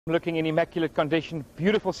Looking in immaculate condition,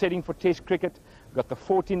 beautiful setting for Test cricket. We've got the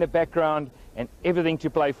fort in the background and everything to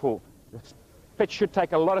play for. The pitch should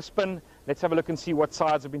take a lot of spin. Let's have a look and see what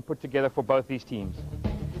sides have been put together for both these teams.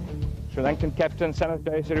 Sri Lankan captain Sanath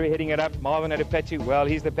Jayasuriya heading it up. Marvin Adipati, well,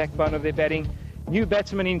 he's the backbone of their batting. New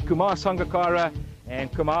batsman in Kumar Sangakkara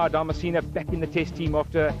and Kumar Damasina back in the Test team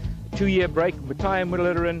after a 2-year break. Muttiah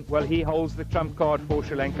Muralitharan, well, he holds the trump card for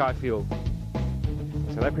Sri Lanka, I feel.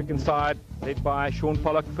 South African side led by Shaun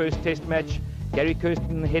Pollock, first Test match. Gary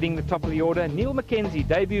Kirsten heading the top of the order. Neil McKenzie,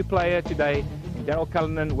 debut player today. And Daryll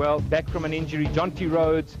Cullinan, well, back from an injury. Jonty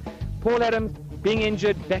Rhodes, Paul Adams being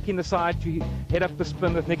injured, back in the side to head up the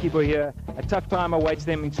spin with Nicky Bohir. A tough time awaits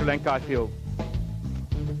them in Sri Lanka, I feel.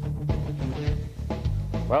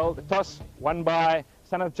 Well, the toss won by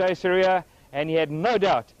Sanath Jayasuriya, and he had no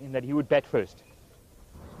doubt in that he would bat first.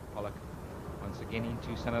 Pollock once again into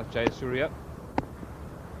Sanath Jayasuriya.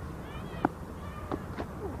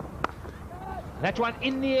 That one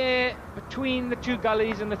in the air between the two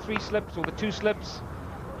gullies and the 3 slips, or the 2 slips.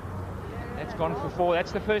 That's gone for 4.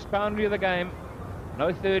 That's the first boundary of the game.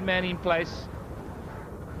 No third man in place.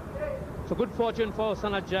 So good fortune for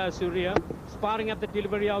Sanath Jayasuriya. Sparring at the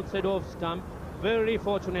delivery outside off stump. Very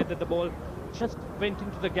fortunate that the ball just went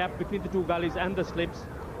into the gap between the 2 gullies and the slips.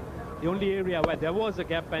 The only area where there was a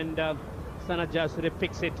gap, and Sanath Jayasuriya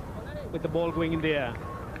picks it with the ball going in the air.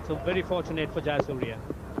 So very fortunate for Jayasuriya.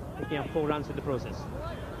 Picking up 4 runs in the process.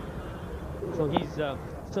 So he's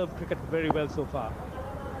served cricket very well so far.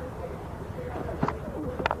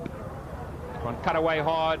 One cut away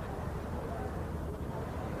hard.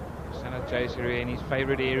 Sanath Jayasuriya in his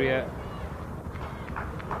favourite area.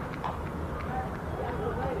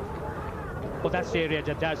 Well, that's the area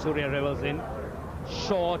that Jayasuriya revels in.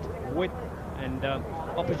 Short, width, and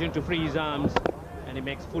opportunity to free his arms, and he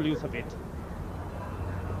makes full use of it.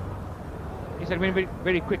 He said went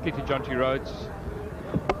very quickly to Jonty Rhodes.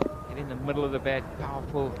 Get in the middle of the bat,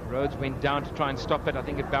 powerful. Rhodes went down to try and stop it. I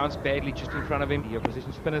think it bounced badly just in front of him. The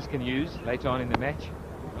opposition spinners can use later on in the match.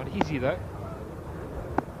 Not easy though.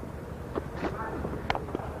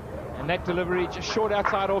 And that delivery just short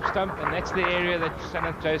outside off stump, and that's the area that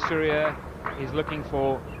Sanath Jayasuriya is looking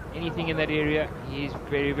for. Anything in that area, he is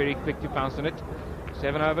very, very quick to pounce on it.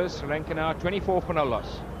 7 overs, Sri Lanka now 24 for no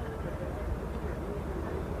loss.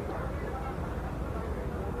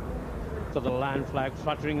 So the land flag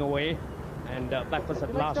fluttering away, and that was the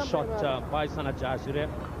last shot by Sanath Jayasuriya.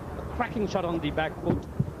 A cracking shot on the back foot,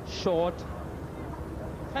 short,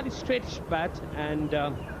 fairly straight bat, and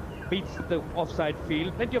beats the offside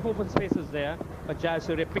field. Plenty of open spaces there, but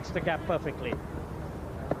Jayasuriya picks the gap perfectly.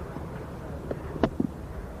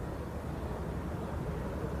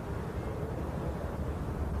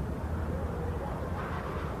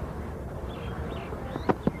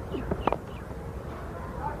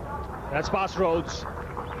 That's past Rhodes.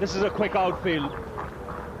 This is a quick outfield.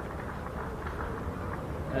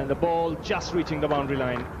 And the ball just reaching the boundary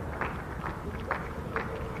line.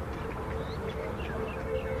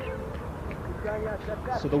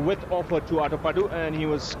 So the width offered to Atapadu, and he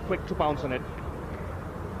was quick to pounce on it.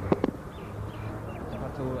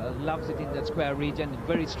 Atapadu loves it in that square region,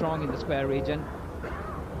 very strong in the square region.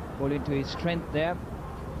 Ball into his strength there.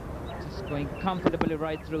 Just going comfortably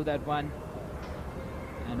right through that one.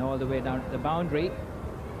 And all the way down to the boundary.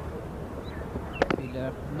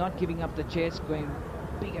 Fielder not giving up the chase, going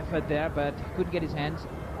big effort there, but couldn't get his hands.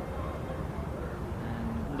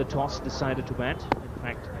 And the toss decided to bat. In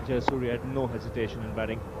fact, Jayasuriya had no hesitation in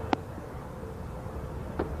batting.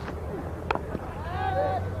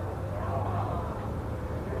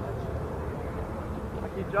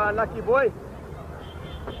 Lucky John, lucky boy.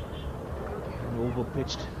 And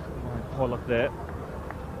overpitched by Pollock there.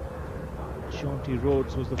 Jonty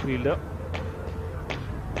Rhodes was the fielder.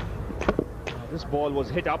 Now, this ball was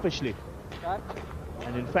hit uppishly,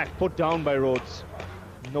 and in fact put down by Rhodes.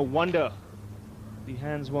 No wonder the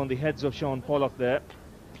hands were on the heads of Shaun Pollock there.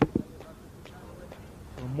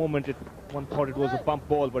 For a moment one thought it was a bump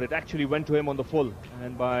ball, but it actually went to him on the full,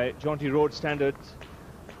 and by Jonty Rhodes standards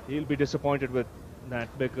he'll be disappointed with that,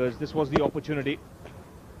 because this was the opportunity.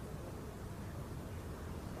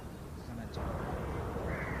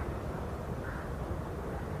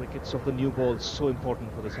 Wickets of the new ball, so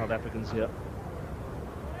important for the South Africans here.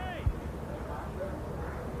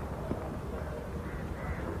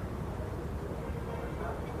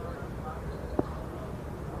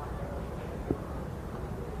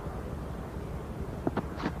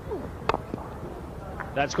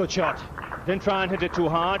 That's a good shot. Didn't try and hit it too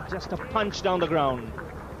hard, just a punch down the ground.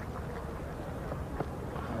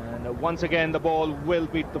 And once again the ball will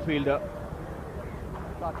beat the fielder.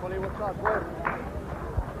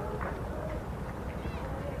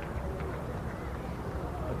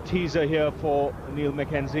 teaser here for Neil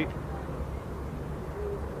McKenzie.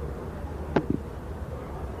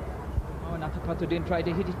 Natapatu didn't try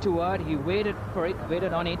to hit it too hard. He waited for it,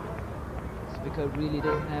 waited on it. Speaker really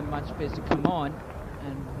doesn't have much space to come on,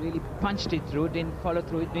 and really punched it through, didn't follow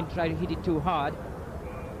through it, didn't try to hit it too hard.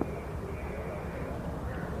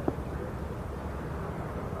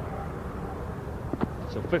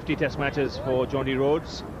 So 50 test matches for Johnny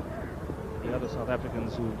Rhodes. The other South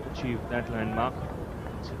Africans who achieved that landmark.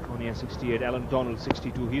 Sifonia 68, Alan Donald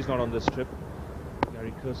 62. He's not on this trip.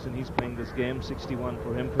 Gary Kirsten, he's playing this game. 61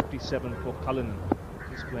 for him, 57 for Cullinan.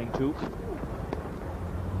 He's playing too.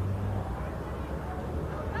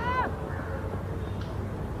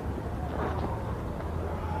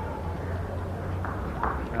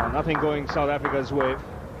 Nothing going South Africa's way.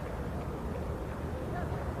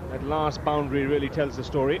 That last boundary really tells the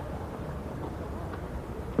story.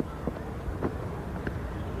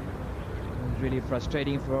 Really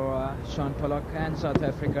frustrating for Sean Pollock and South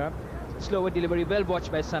Africa. Slower delivery, well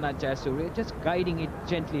watched by Sanath Jayasuriya, just guiding it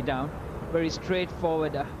gently down. Very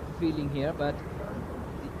straightforward feeling here, but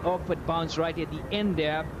the awkward bounce right at the end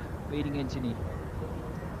there, waiting Anthony.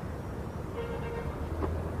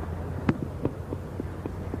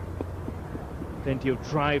 Plenty of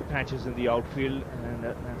drive patches in the outfield, and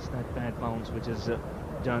that's that bad bounce which has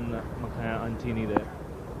done Muttiah Antini there.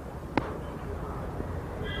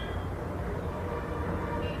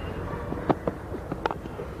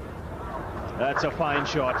 That's a fine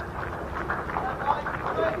shot.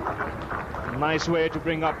 Nice way to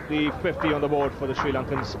bring up the 50 on the board for the Sri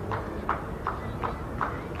Lankans.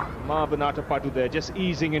 Marvin Atapatu there, just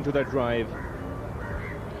easing into that drive.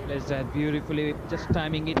 Plays that beautifully, just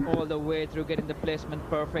timing it all the way through, getting the placement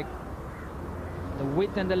perfect. The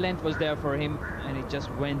width and the length was there for him, and he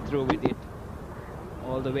just went through with it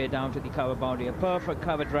all the way down to the cover boundary. A perfect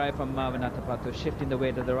cover drive from Marvin Atapatu, shifting the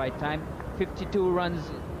weight at the right time. 52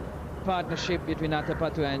 runs partnership between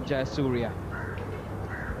Atapatu and Jayasuriya.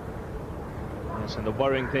 Yes, and the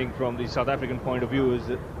worrying thing from the South African point of view is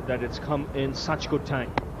that it's come in such good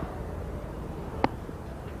time.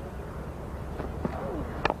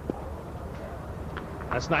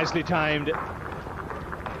 That's nicely timed.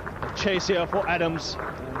 A chase here for Adams.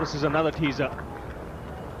 And this is another teaser.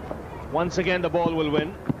 Once again, the ball will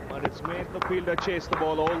win, but it's made the fielder chase the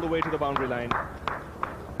ball all the way to the boundary line.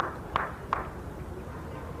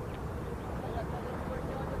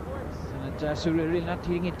 Jayasuriya really not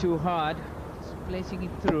hitting it too hard, just placing it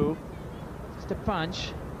through, just a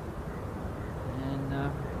punch.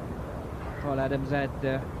 And Paul Adams had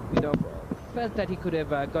felt that he could have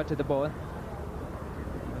got to the ball.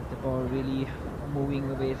 But the ball really moving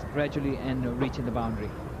away gradually and reaching the boundary.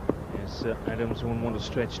 Yes, Adams won't want to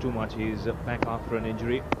stretch too much. He's back after an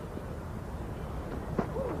injury.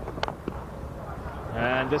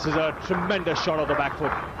 And this is a tremendous shot of the back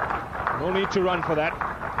foot. No need to run for that.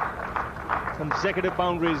 Consecutive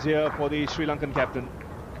boundaries here for the Sri Lankan captain.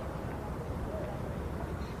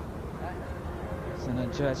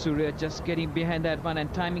 Sanath Jayasuriya just getting behind that one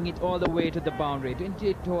and timing it all the way to the boundary. Didn't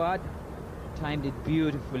hit it too hard, timed it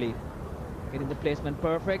beautifully, getting the placement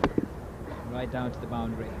perfect, right down to the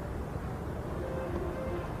boundary.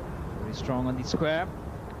 Very strong on the square,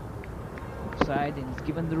 side, and he's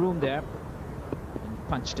given the room there and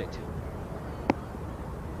punched it.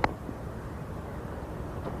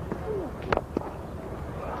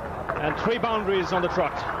 And 3 boundaries on the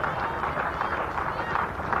trot.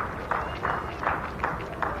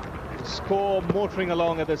 The score motoring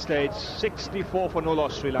along at this stage. 64 for no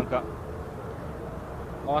loss, Sri Lanka.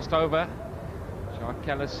 Last over.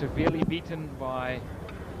 Jayawardene severely beaten by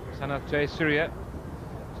Sanath Jayasuriya.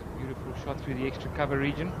 Beautiful shot through the extra cover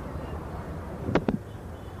region.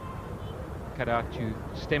 Cut out to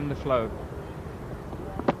stem the flow.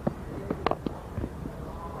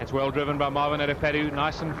 It's well driven by Marvin Atapatu,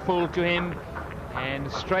 nice and full to him,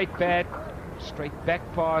 and straight back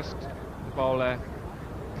past the bowler,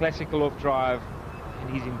 classical off drive, and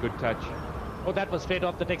he's in good touch. Oh, that was straight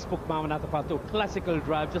off the textbook, Marvin Atapatu. Classical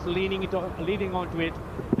drive, just leaning onto it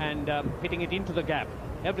and hitting it into the gap.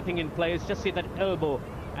 Everything in place, just see that elbow,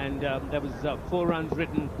 and there was 4 runs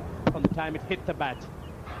written from the time it hit the bat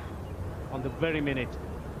on the very minute.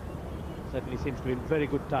 Certainly seems to be in very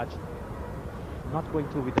good touch. Not going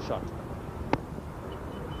through with the shot.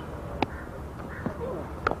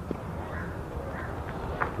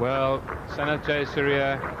 Well, Sanath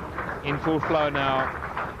Jayasuriya in full flow now.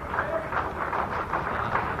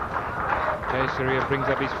 Jayasuriya brings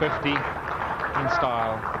up his 50 in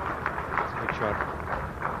style. It's a good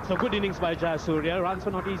shot. So good innings by Jayasuriya. Runs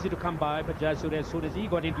were not easy to come by, but Jayasuriya, as soon as he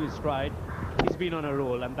got into his stride, he's been on a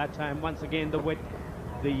roll. And that time, once again, the width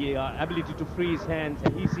the ability to free his hands,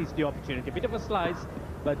 and he sees the opportunity. A bit of a slice,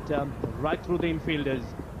 but right through the infielders,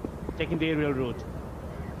 taking the aerial route.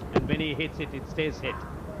 And when he hits it, it stays hit.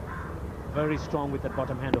 Very strong with that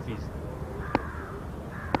bottom hand of his.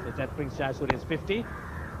 So that brings Jayasuriya's 50.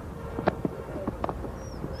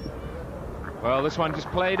 Well, this one just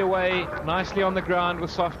played away nicely on the ground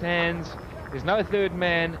with soft hands. There's no third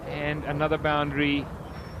man, and another boundary.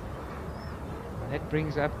 That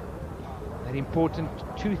brings up that important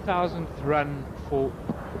 2,000th run for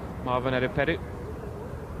Marvin Adepatu.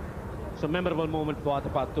 So memorable moment for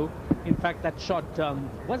Adepatu. In fact, that shot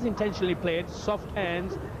was intentionally played, soft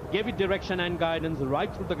hands, gave it direction and guidance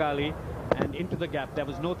right through the gully and into the gap. There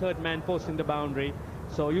was no third man posting the boundary.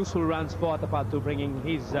 So useful runs for Adepatu, bringing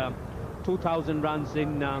his 2,000 runs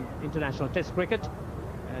in international test cricket.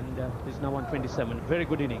 And he's now on 27. Very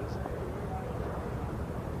good innings.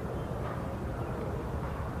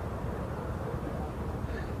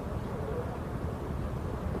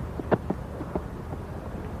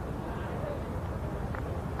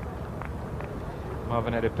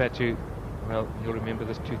 Marvin Adepatu, well, you'll remember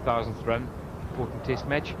this 2,000th run, important test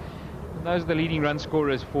match. And those are the leading run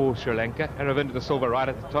scorers for Sri Lanka. Aravinda de Silva right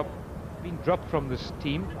at the top. Been dropped from this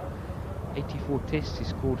team. 84 tests, he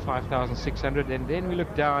scored 5,600. And then we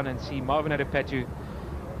look down and see Marvin Adepatu.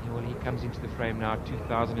 Well, he comes into the frame now,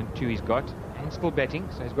 2002 he's got. And still batting,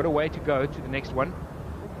 so he's got a way to go to the next one.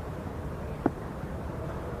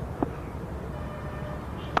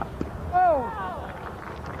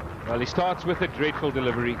 Well, he starts with a dreadful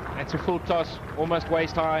delivery. That's a full toss, almost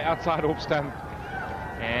waist high, outside off stump.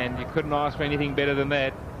 And you couldn't ask for anything better than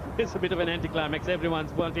that. It's a bit of an anticlimax.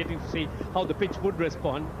 Everyone's wanting to see how the pitch would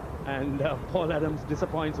respond. And Paul Adams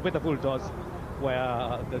disappoints with a full toss,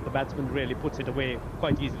 where the batsman really puts it away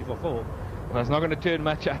quite easily for 4. Well, it's not going to turn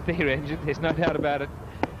much out there, Ranjit. There's no doubt about it.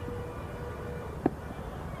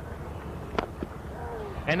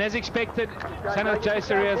 And as expected, Sanath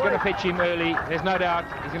Jayasuriya is going to pitch him early. There's no doubt.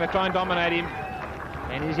 He's going to try and dominate him.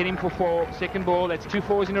 And he's hitting for 4. Second ball. That's 2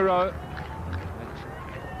 4s in a row.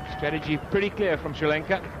 But strategy pretty clear from Sri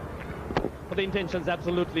Lanka. But the intention's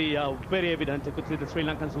absolutely very evident. You could see the Sri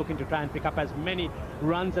Lankans looking to try and pick up as many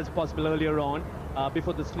runs as possible earlier on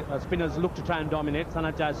before the spinners look to try and dominate.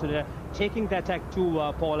 Sanath Jayasuriya taking the attack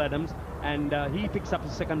to Paul Adams, and he picks up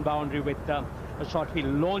his second boundary with a shot he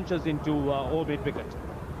launches into orbit wicket.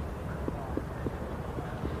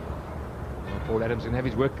 Paul Adams going to have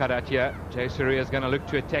his work cut out here. Jayasuriya is going to look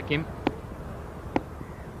to attack him.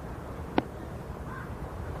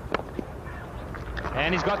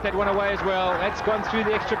 And he's got that one away as well. That's gone through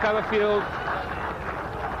the extra cover field.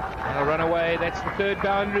 And a run away. That's the third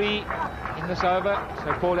boundary in this over.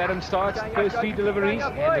 So Paul Adams starts the first 3 deliveries.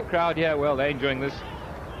 And the crowd here, well, they're enjoying this.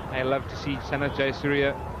 They love to see Sanath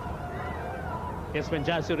Jayasuriya. Yes, when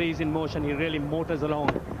Jayasuriya is in motion, he really motors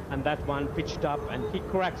along. And that one pitched up, and he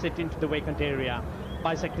cracks it into the vacant area,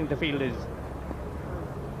 bisecting the fielders.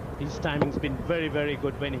 His timing's been very, very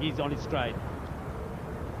good when he's on his stride.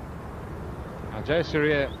 Now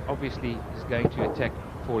Jayasuriya obviously is going to attack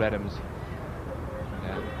Paul Adams.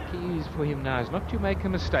 The key is for him now is not to make a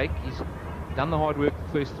mistake. He's done the hard work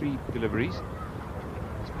the first 3 deliveries.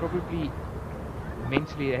 He's probably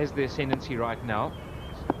mentally has the ascendancy right now.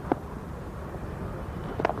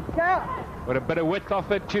 Got a bit of width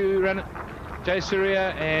off it to run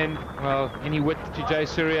Jayasuriya, and well, any width to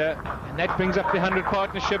Jayasuriya, and that brings up the 100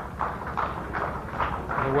 partnership.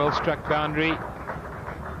 A well struck boundary.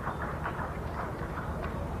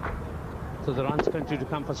 So the runs continue to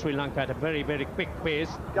come for Sri Lanka at a very, very quick pace.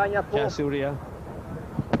 Jayasuriya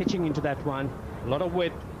pitching into that one, a lot of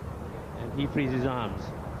width, and he frees his arms.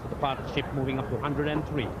 So the partnership moving up to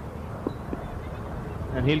 103.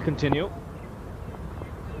 And he'll continue.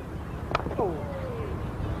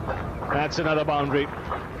 That's another boundary.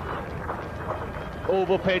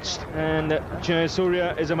 Overpitched, and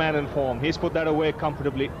Jayasuriya is a man in form. He's put that away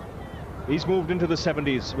comfortably. He's moved into the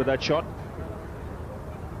 70s with that shot.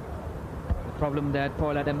 The problem that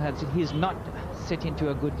Paul Adams has, he's not sitting to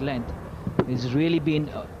a good length. He's really been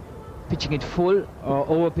pitching it full or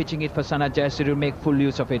over pitching it for Sanath Jayasuriya to make full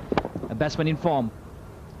use of it. A batsman in form.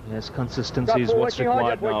 Yes, consistency is what's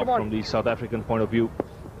required now from the South African point of view.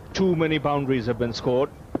 Too many boundaries have been scored.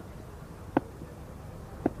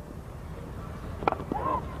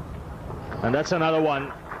 And that's another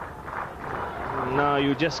one. Now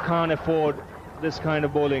you just can't afford this kind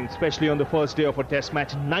of bowling, especially on the first day of a test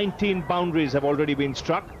match. 19 boundaries have already been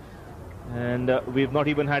struck, and we've not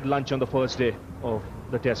even had lunch on the first day of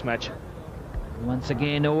the test match. Once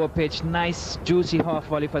again over pitch, nice juicy half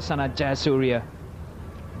volley for Sanath Jayasuriya.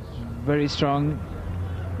 Very strong,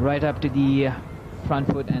 right up to the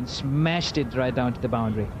front foot and smashed it right down to the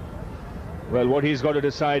boundary. Well, what he's got to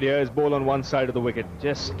decide here is bowl on one side of the wicket.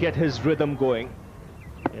 Just get his rhythm going.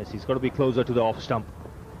 Yes, he's got to be closer to the off stump.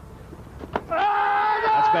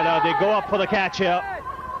 That's better. They go up for the catch here.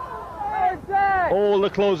 All the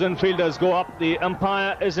close-in fielders go up. The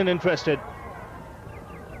umpire isn't interested.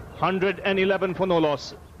 111 for no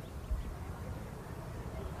loss.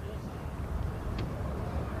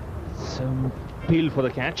 Some appeal for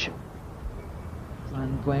the catch.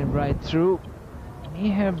 And going right through. May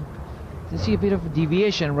have to see a bit of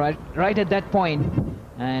deviation right at that point,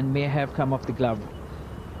 and may have come off the glove.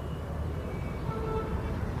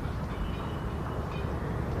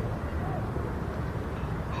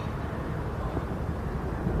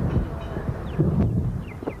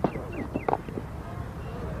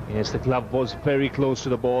 Yes, the glove was very close to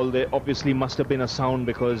the ball. There obviously must have been a sound,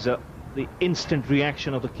 because the instant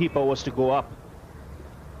reaction of the keeper was to go up.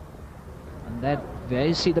 And that, where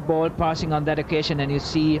you see the ball passing on that occasion, and you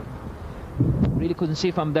see, really couldn't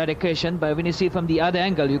see from that occasion, but when you see from the other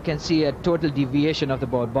angle, you can see a total deviation of the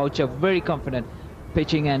ball. Boucher very confident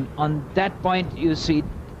pitching, and on that point you see.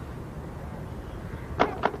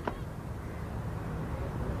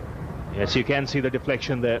 Yes, you can see the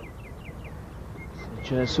deflection there.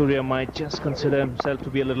 Jayasuriya might just consider himself to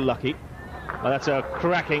be a little lucky. But that's a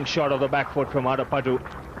cracking shot of the back foot from Atapadu.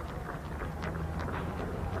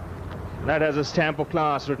 That has a stamp of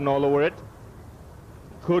class written all over it.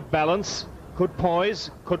 Good balance, good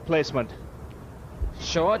poise, good placement.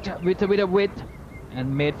 Short with a bit of width,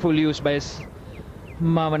 and made full use by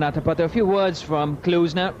Marwan Atapadu. A few words from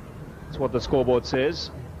Klusener. That's what the scoreboard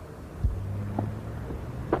says.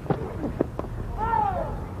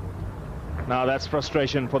 Now that's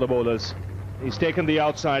frustration for the bowlers. He's taken the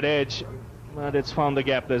outside edge, but it's found the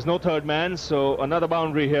gap. There's no third man, so another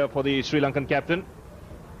boundary here for the Sri Lankan captain.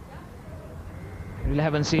 We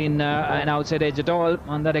haven't seen an outside edge at all.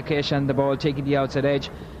 On that occasion, the ball taking the outside edge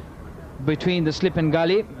between the slip and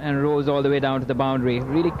gully and rose all the way down to the boundary.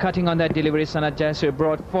 Really cutting on that delivery. Sanath Jayasuriya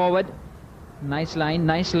brought forward. Nice line,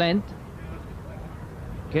 nice length.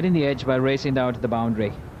 Getting the edge by racing down to the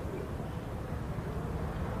boundary.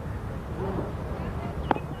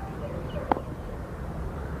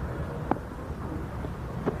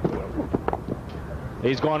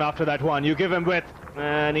 He's gone after that one. You give him width,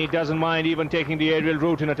 and he doesn't mind even taking the aerial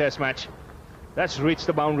route in a test match. That's reached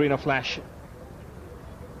the boundary in a flash.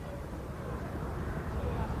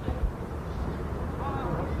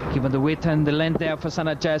 Given the width and the length there for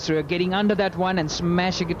Sanath Jayasuriya, getting under that one and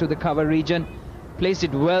smashing it to the cover region. Placed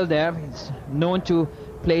it well there. He's known to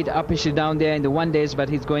play it uppishly down there in the one days, but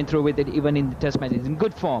he's going through with it even in the test match. He's in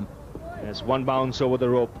good form. Yes, one bounce over the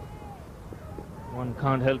rope. One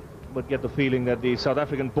can't help but get the feeling that the South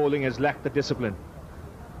African bowling has lacked the discipline.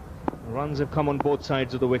 Runs have come on both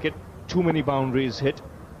sides of the wicket. Too many boundaries hit.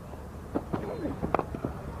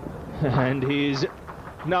 And he's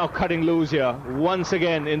now cutting loose here. Once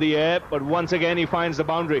again in the air, but once again he finds the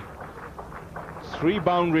boundary. 3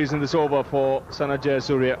 boundaries in this over for Sanath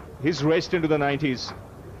Jayasuriya. He's raced into the 90s.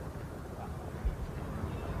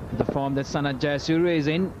 The form that Sanath Jayasuriya is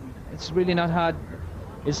in, it's really not hard.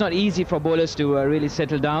 It's not easy for bowlers to really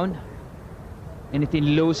settle down. Anything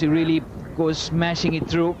loose, he really goes smashing it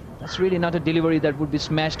through. That's really not a delivery that would be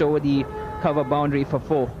smashed over the cover boundary for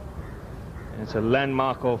 4. It's a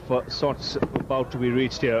landmark of sorts about to be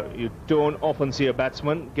reached here. You don't often see a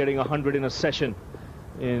batsman getting 100 in a session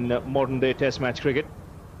in modern day test match cricket.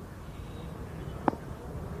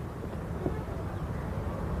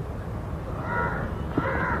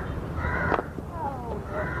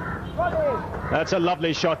 That's a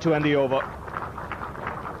lovely shot to end the over.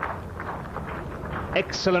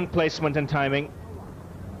 Excellent placement and timing.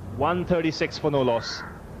 136 for no loss.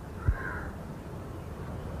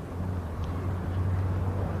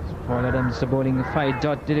 Paul Adams bowling 5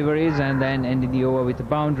 dot deliveries and then ending the over with a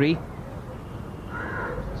boundary.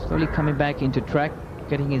 Slowly coming back into track,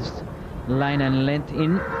 getting his line and length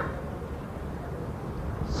in.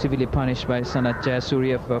 Severely punished by Sanath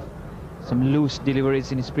Jayasuriya for some loose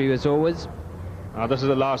deliveries in his previous overs. This is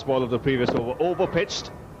the last ball of the previous over. Over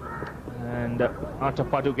pitched, and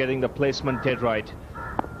Atapadu getting the placement dead right.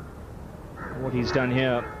 What he's done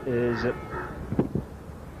here is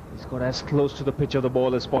he's got as close to the pitch of the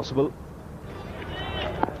ball as possible.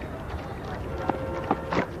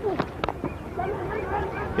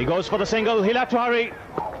 He goes for the single. He'll have to hurry.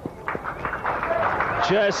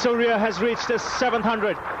 Jayasuriya has reached his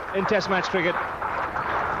 700 in test match cricket.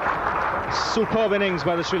 Superb innings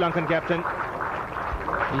by the Sri Lankan captain.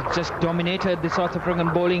 He just dominated the South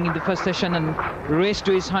African bowling in the first session and raced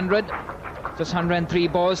to his 100. Just 103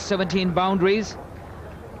 balls, 17 boundaries.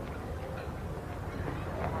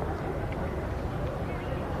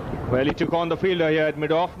 Well, he took on the fielder here at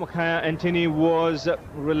mid-off. Antony was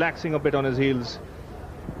relaxing a bit on his heels.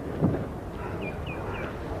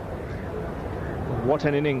 What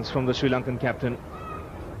an innings from the Sri Lankan captain.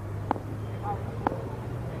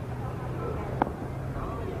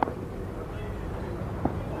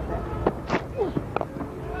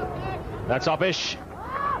 That's uppish.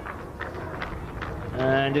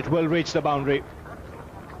 And it will reach the boundary.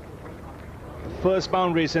 First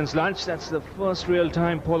boundary since lunch. That's the first real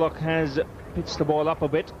time Pollock has pitched the ball up a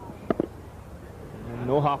bit. And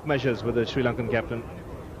no half measures with the Sri Lankan captain.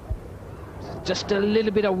 Just a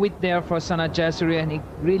little bit of width there for Sanath Jayasuriya, and he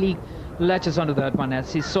really latches onto that one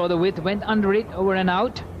as he saw the width, went under it, over and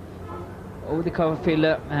out, over the cover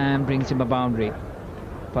fielder, and brings him a boundary.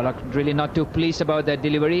 Pollock really not too pleased about that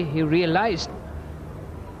delivery. He realized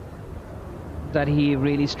that he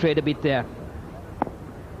really strayed a bit there.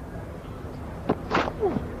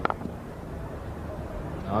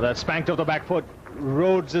 Now that's spanked off the back foot.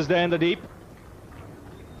 Rhodes is there in the deep.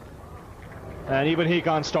 And even he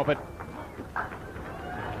can't stop it.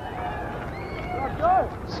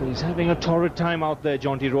 So he's having a torrid time out there,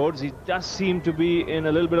 Jonty Rhodes. He does seem to be in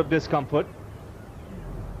a little bit of discomfort.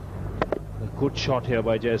 A good shot here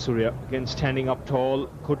by Jayasuriya. Again, standing up tall,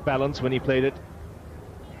 good balance when he played it.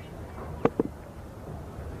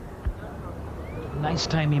 Nice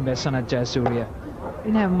timing by Sanath Jayasuriya.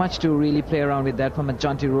 Didn't have much to really play around with that from a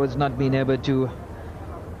Jonty Rhodes not being able to.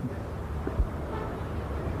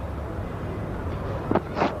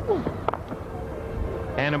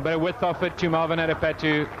 And a bit of width off it to Marvin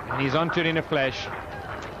Adepatu, and he's onto it in a flash.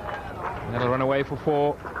 And that'll run away for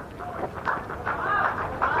 4.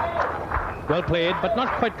 Well played, but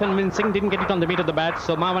not quite convincing. Didn't get it on the meat of the bat.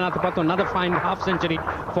 So Marvin Adepatu, another fine half century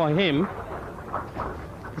for him.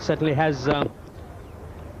 He certainly has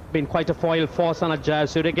been quite a foil for Sanath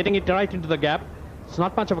Jayasuriya, getting it right into the gap. It's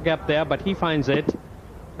not much of a gap there, but he finds it.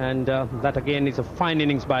 And that again is a fine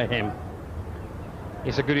innings by him.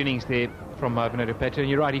 It's a good innings there from Marvin Adepatu, and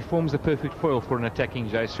you're right, he forms the perfect foil for an attacking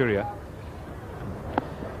Jayasuriya.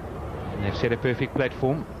 And they've set a perfect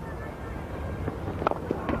platform.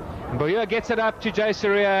 And Boyer gets it up to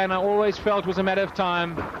Jayasuriya, and I always felt it was a matter of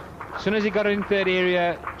time. As soon as he got it into that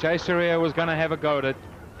area, Jayasuriya was going to have a go at it,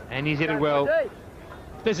 and he's hit it well.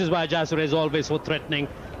 This is why Jayasuriya is always so threatening.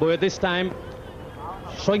 Boyer this time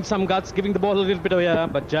showing some guts, giving the ball a little bit of air,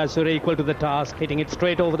 but Jayasuriya equal to the task, hitting it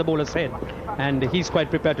straight over the bowler's head. And he's quite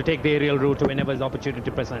prepared to take the aerial route whenever his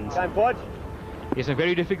opportunity presents. Yes, and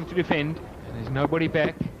very difficult to defend. And there's nobody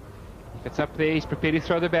back. If it's up there, he's prepared to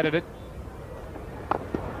throw the bat at it.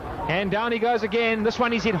 And down he goes again. This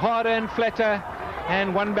one he's hit harder and flatter.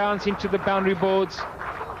 And one bounce into the boundary boards.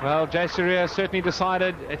 Well, Jayasuriya certainly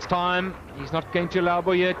decided it's time. He's not going to allow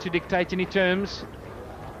Boyer to dictate any terms.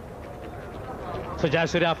 So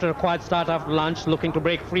Jayasuriya, after a quiet start after lunch, looking to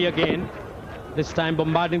break free again. This time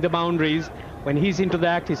bombarding the boundaries. When he's into the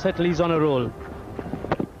act, he certainly is on a roll.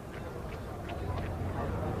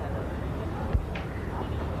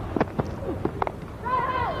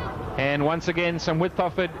 And once again, some width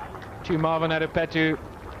offered to Marvin Adepatu.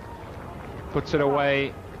 Puts it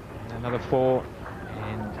away. Another 4.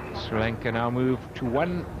 And Sri Lanka now move to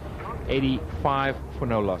 185 for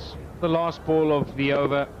no loss. The last ball of the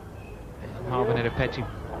over. Marvin Adepatu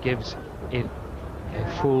gives it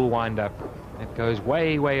a full wind-up. It goes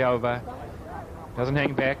way, way over. Doesn't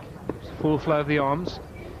hang back. It's full flow of the arms.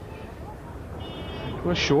 It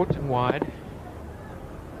was short and wide.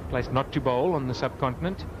 Placed not to bowl on the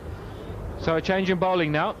subcontinent. So a change in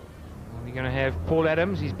bowling now. We're going to have Paul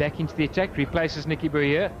Adams. He's back into the attack. Replaces Nicky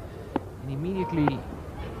Boyer. And immediately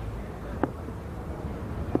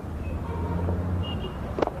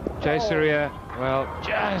Jayasuriya, well,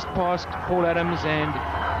 just past Paul Adams, and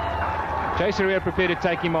Jayasuriya prepared to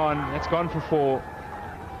take him on. That's gone for 4.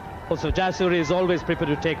 Also, Jayasuriya is always prepared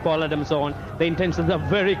to take Paul Adams on. The intentions are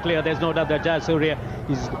very clear. There's no doubt that Jayasuriya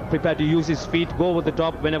is prepared to use his feet, go over the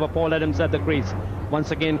top whenever Paul Adams at the crease.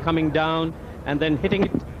 Once again coming down and then hitting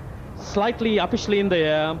it slightly uppishly in the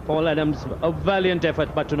air. Paul Adams, a valiant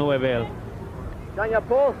effort, but to no avail.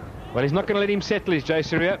 Well, he's not going to let him settle, is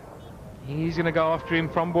Jayasuriya. He's going to go after him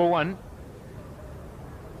from ball 1.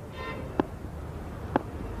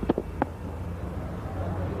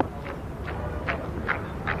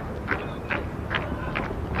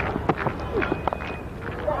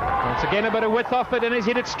 Once again, a bit of width off it, and he's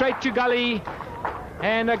hit it straight to Galle.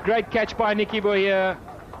 And a great catch by Nicky Boyer.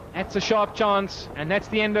 That's a sharp chance, and that's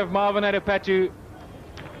the end of Marvin Adepatu.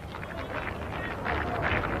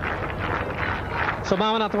 So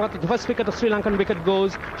Mahela, the first wicket of Sri Lankan wicket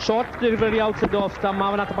goes. Short delivery outside the off stump.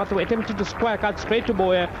 Mahela attempting to square cut straight to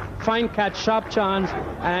Boyer. Fine catch, sharp chance,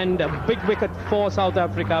 and a big wicket for South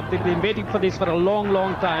Africa. They've been waiting for this for a long,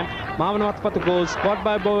 long time. Mahela goes, caught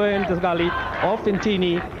by Boyer in the gully, off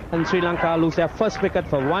Intini, and Sri Lanka lose their first wicket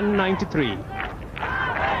for 193.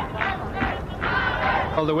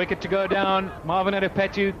 Well, the wicket to go down. Marvin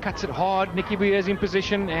Adepetu cuts it hard. Nicky Buya's in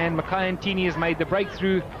position, and Muttiah Muralitharan has made the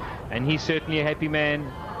breakthrough, and he's certainly a happy man.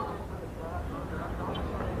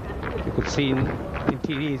 You could see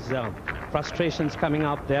Intini's frustrations coming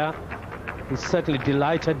out there. He's certainly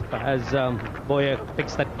delighted as Boyer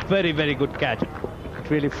picks that very, very good catch. It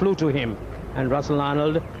really flew to him. And Russell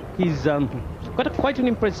Arnold, he's got quite an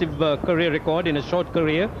impressive career record in a short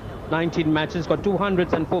career. 19 matches, got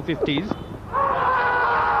 200s and 450s.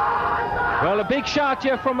 Well, a big shout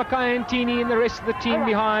here from Muttiah Muralitharan and the rest of the team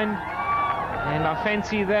behind. And I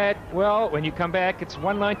fancy that, well, when you come back, it's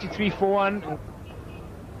 193 for 1.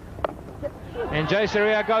 And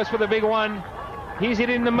Jayasuriya goes for the big one. He's hit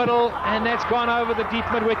in the middle, and that's gone over the deep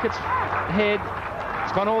mid-wicket's head.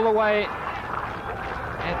 It's gone all the way.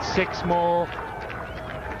 That's 6 more.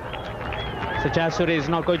 So Jayasuriya is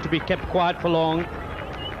not going to be kept quiet for long.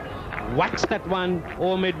 Whacks that one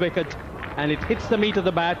over mid-wicket, and it hits the meat of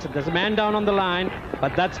the bat. There's a man down on the line,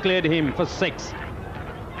 but that's cleared him for 6.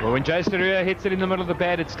 Well, when Jayasuriya hits it in the middle of the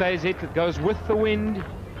bat, it stays hit. It goes with the wind.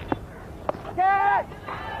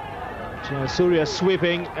 Jayasuriya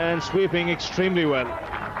sweeping, and sweeping extremely well.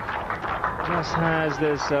 Just has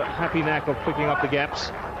this happy knack of picking up the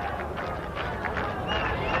gaps.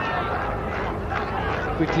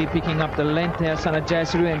 Quickly picking up the length there, Sanath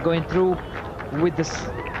Jayasuriya, and going through with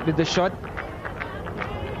the shot.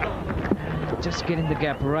 Just getting the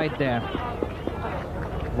gap right there.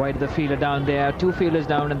 Wide the fielder down there, 2 fielders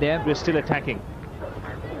down and there. We're still attacking.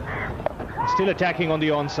 Still attacking on the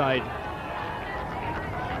onside.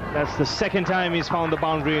 That's the second time he's found the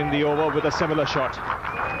boundary in the over with a similar shot.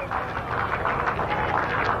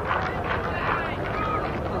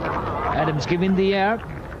 Adams giving the air.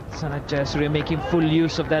 Sanath Jayasuriya making full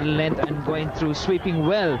use of that length and going through, sweeping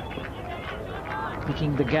well.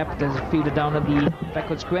 Picking the gap, there's a fielder down at the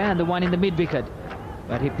backward square and the one in the mid-wicket.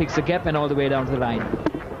 But he picks the gap and all the way down to the line.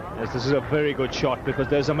 Yes, this is a very good shot because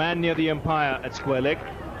there's a man near the umpire at square leg.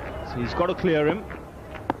 So he's got to clear him.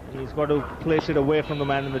 He's got to place it away from the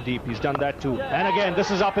man in the deep. He's done that too. And again,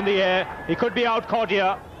 this is up in the air. He could be out caught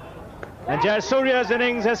here. And Jayasuriya's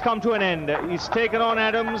innings has come to an end. He's taken on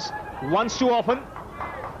Adams once too often.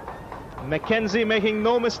 McKenzie making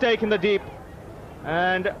no mistake in the deep.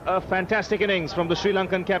 And a fantastic innings from the Sri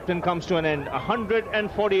Lankan captain comes to an end.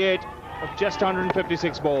 148 of just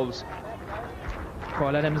 156 balls.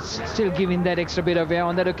 Paul Adams still giving that extra bit of air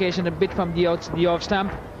on that occasion, a bit from the off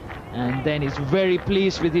stump. And then he's very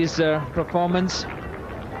pleased with his performance.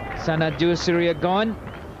 Sanath Jayasuriya gone.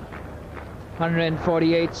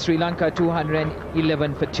 148, Sri Lanka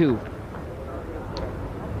 211 for 2.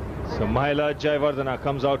 So Mahela Jayawardene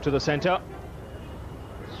comes out to the centre.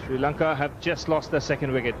 Sri Lanka have just lost their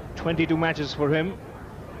second wicket. 22 matches for him.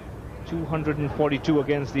 242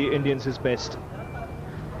 against the Indians, his best.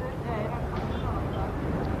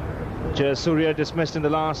 Jayasuriya dismissed in the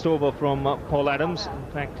last over from Paul Adams.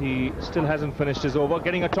 In fact, he still hasn't finished his over,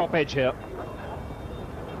 getting a top edge here.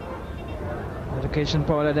 That occasion,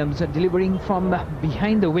 Paul Adams delivering from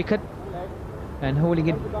behind the wicket and holding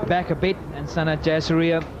it back a bit, and Sanath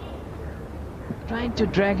Jayasuriya trying to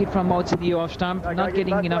drag it from outside the off stump, not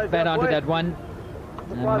getting enough bat onto that one.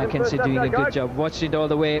 And McKenzie doing a good job. Watched it all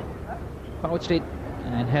the way, pouched it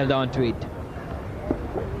and held on to it.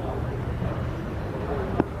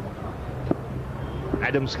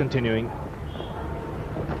 Adams continuing.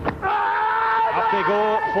 Up they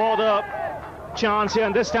go for the chance here,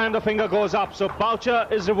 and this time the finger goes up. So Boucher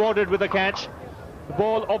is rewarded with a catch. The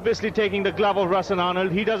ball obviously taking the glove of Russell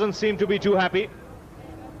Arnold. He doesn't seem to be too happy.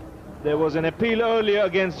 There was an appeal earlier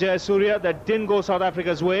against Jayasuriya that didn't go South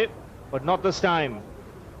Africa's way, but not this time.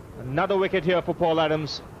 Another wicket here for Paul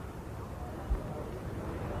Adams.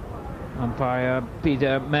 Umpire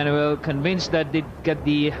Peter Manuel convinced that they'd get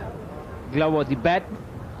the glove or the bat.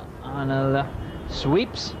 Arnold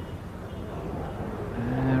sweeps.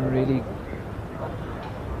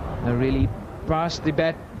 Really passed the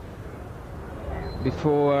bat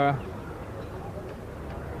before.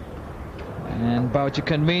 And Boucher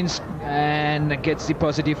convinced and gets the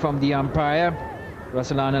positive from the umpire.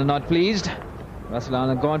 Russell Arnold not pleased. Russell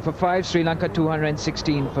Arnold gone for 5. Sri Lanka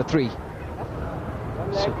 216 for 3.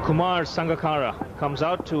 So Kumar Sangakkara comes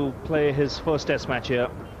out to play his first test match here.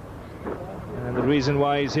 And the reason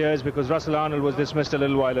why he's here is because Russell Arnold was dismissed a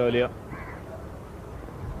little while earlier.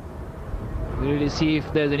 We really see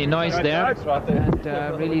if there's any noise there,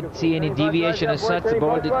 and really see any deviation as such. The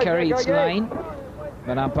ball did carry its line,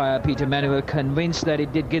 but umpire Peter Manuel convinced that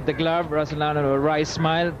it did get the glove. Rasalana with a wry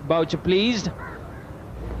smile, Boucher pleased.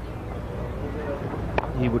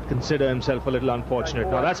 He would consider himself a little unfortunate.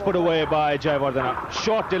 Now that's put away by Jayawardene.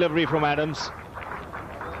 Short delivery from Adams,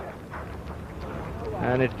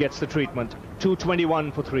 and it gets the treatment.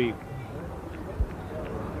 2:21 for 3.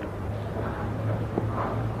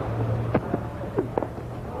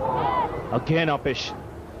 Again uppish.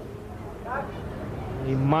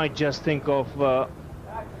 He might just think of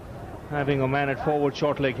having a man at forward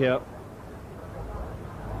short leg here.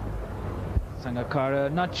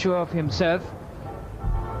 Sangakkara not sure of himself,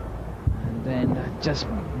 and then just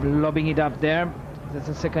lobbing it up there. That's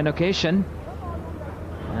the second occasion,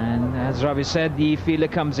 and as Ravi said, the fielder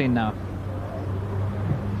comes in now.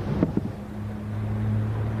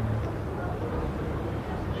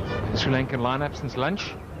 Sri Lankan lineup since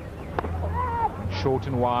lunch. Short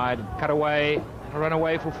and wide, cut away, run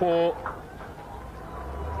away for 4.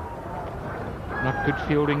 Not good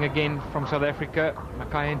fielding again from South Africa.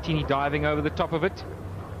 Makai Antini diving over the top of it.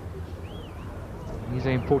 These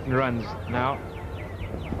are important runs now.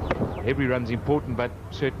 Every run's important, but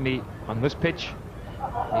certainly on this pitch,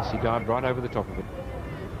 yes, he dived right over the top of it.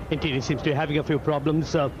 Antini seems to be having a few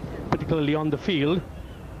problems, particularly on the field.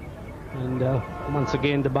 And once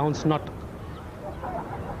again, the bounce not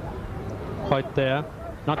quite there,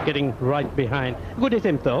 not getting right behind. Good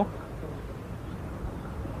attempt though.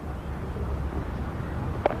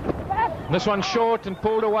 This one short and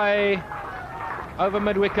pulled away over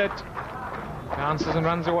mid-wicket. Bounces and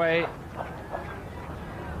runs away.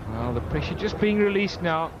 Well, the pressure just being released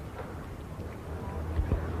now.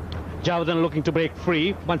 Jayawardene looking to break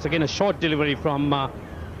free. Once again, a short delivery from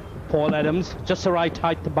Paul Adams. Just the right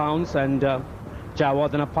height to bounce, and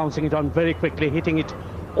Jayawardene pouncing it on very quickly, hitting it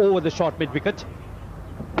over the short mid-wicket.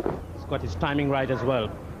 He's got his timing right as well.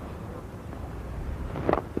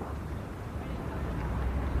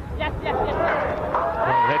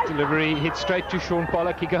 Well, that delivery hit straight to Sean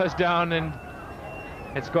Pollock. He goes down and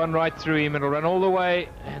it's gone right through him. It'll run all the way,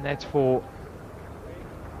 and that's 4.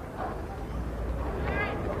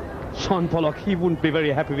 Sean Pollock, he wouldn't be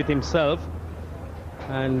very happy with himself,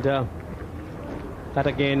 and that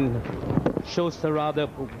again shows the rather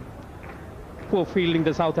poor fielding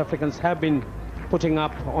the South Africans have been putting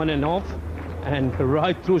up on and off, and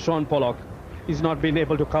right through Sean Pollock. He's not been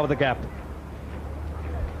able to cover the gap.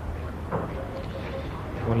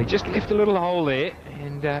 Well, he just left a little hole there,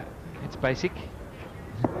 and it's basic.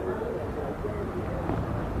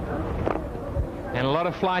 And a lot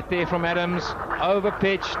of flight there from Adams, over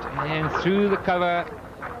pitched and through the cover.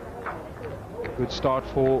 Good start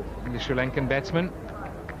for the Sri Lankan batsman.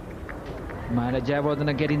 Mahela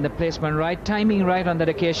Jayawardene getting the placement right, timing right on that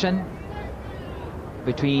occasion.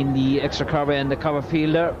 Between the extra cover and the cover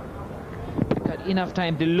fielder. Got enough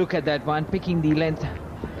time to look at that one, picking the length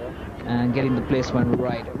and getting the placement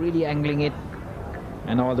right. Really angling it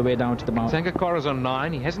and all the way down to the mount. Sangakkara's on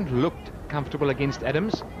 9. He hasn't looked comfortable against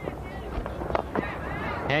Adams.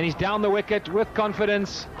 And he's down the wicket with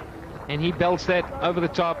confidence, and he belts that over the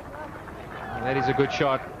top. That is a good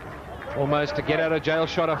shot. Almost a get out of jail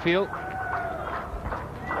shot, I feel.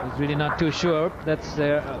 He's really not too sure. That's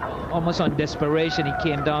almost on desperation. He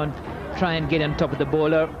came down, try and get on top of the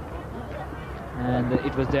bowler, and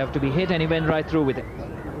it was there to be hit, and he went right through with it.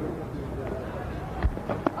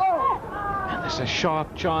 And there's a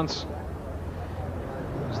sharp chance.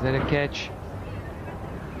 Was that a catch?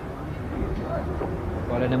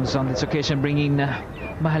 Paul Adams on this occasion bringing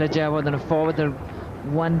Mahela Jayawardene forward, the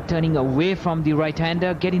one turning away from the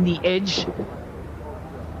right-hander, getting the edge,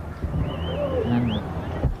 and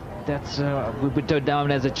that's we put it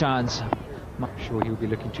down as a chance. I'm sure he'll be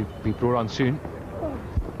looking to be brought on soon.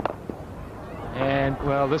 And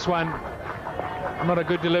well, this one, not a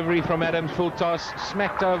good delivery from Adams. Full toss,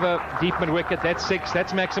 smacked over deep mid-wicket. That's 6,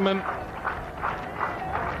 that's maximum.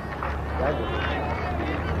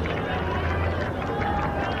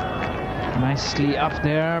 Nicely up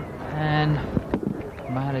there, and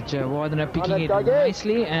Mahela Jayawardene picking it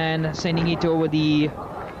nicely and sending it over the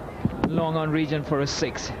long on region for a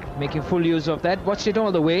 6, making full use of that. Watched it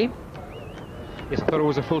all the way. Yes, I thought it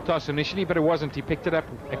was a full toss initially, but it wasn't. He picked it up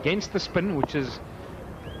against the spin, which is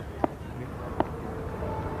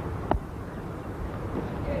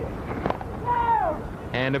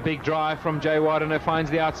and a big drive from Jayawardene, finds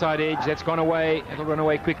the outside edge. That's gone away. It'll run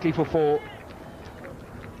away quickly for 4.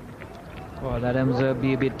 Well, Adams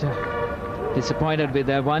be a bit disappointed with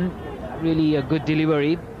that one. Really a good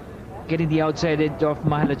delivery. getting the outside edge of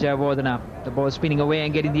Mahela Jayawardene. The ball spinning away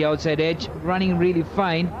and getting the outside edge, running really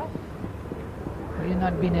fine. We've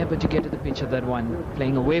not been able to get to the pitch of that one.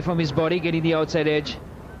 Playing away from his body, getting the outside edge.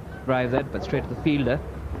 Drive that, but straight to the fielder.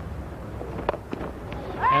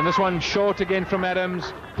 And this one short again from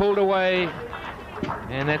Adams, pulled away,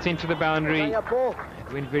 and that's into the boundary.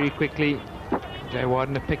 It went very quickly.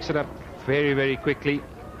 Jayawardene picks it up very, very quickly.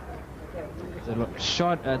 The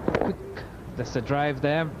shot, quick. That's the drive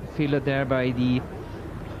there, fielder there by the.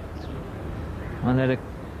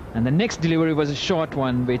 And the next delivery was a short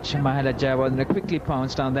one, which Mahela Jayawardene quickly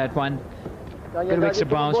pounced on that one. Bit of extra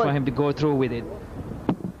bounce for him to go through with it.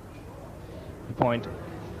 Point.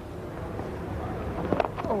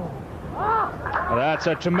 Well, that's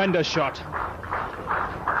a tremendous shot.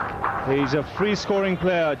 He's a free scoring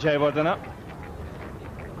player, Jayawardene.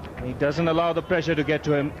 He doesn't allow the pressure to get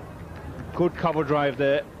to him. Good cover drive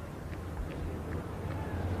there.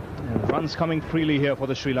 And runs coming freely here for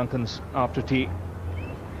the Sri Lankans after tea.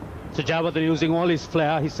 So Jayawardene using all his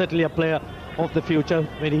flair. He's certainly a player of the future.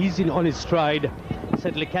 When he's on his stride,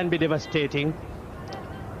 certainly can be devastating.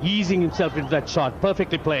 Easing himself into that shot.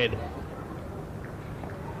 Perfectly played.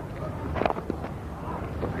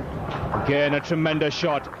 Again, a tremendous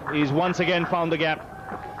shot. He's once again found the gap.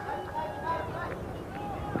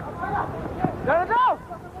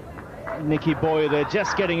 Nicky Boy there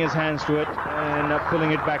just getting his hands to it and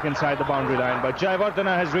pulling it back inside the boundary line. But Jayawardene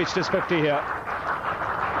has reached his 50 here.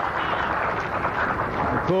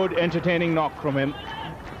 Good entertaining knock from him.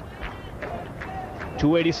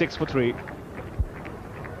 286 for 3.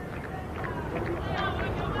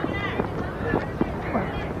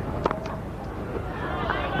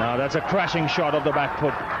 Now that's a crashing shot of the back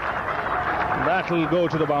foot. That'll go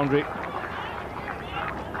to the boundary.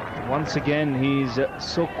 Once again, he's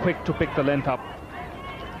so quick to pick the length up.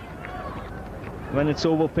 When it's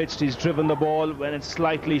over pitched, he's driven the ball. When it's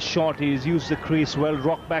slightly short, he's used the crease well,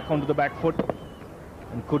 rocked back onto the back foot,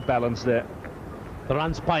 and good balance there. The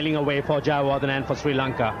runs piling away for Jayawardene and for Sri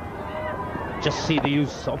Lanka. Just see the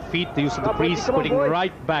use of feet, the use of the crease, putting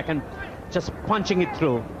right back and just punching it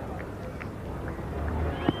through.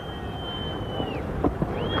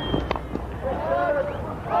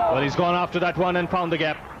 Well, he's gone after that one and found the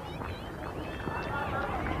gap.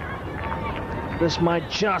 This might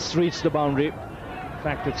just reach the boundary. In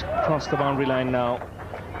fact, it's crossed the boundary line now.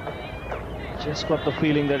 Just got the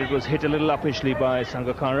feeling that it was hit a little uppishly by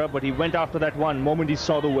Sangakkara, but he went after that one moment he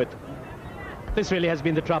saw the width. This really has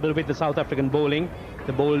been the trouble with the South African bowling.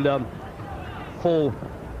 They bowled 4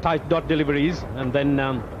 tight dot deliveries and then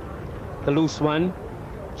the loose one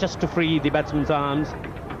just to free the batsman's arms,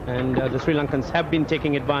 and the Sri Lankans have been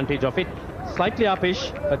taking advantage of it. Slightly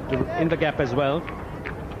uppish, but in the gap as well.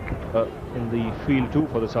 In the field too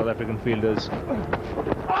for the South African fielders. That's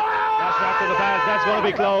right to the pads. That's going to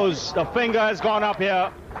be close. The finger has gone up here.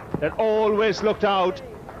 That always looked out.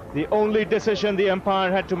 The only decision the umpire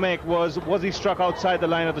had to make was he struck outside the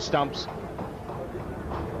line of the stumps.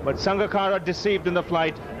 But Sangakkara deceived in the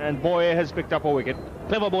flight, and Boyer has picked up a wicket.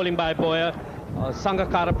 Clever bowling by Boyer.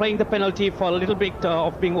 Sangakkara playing the penalty for a little bit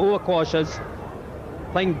of being overcautious.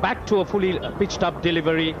 Playing back to a fully pitched up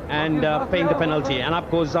delivery and paying the penalty. And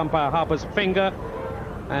up goes umpire Harper's finger.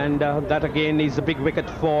 And that again is a big wicket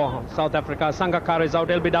for South Africa. Sangakkara is out,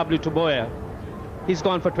 LBW to Boyer. He's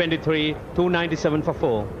gone for 23, 297 for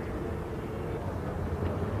 4.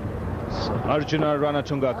 So Arjuna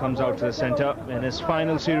Ranatunga comes out to the centre in his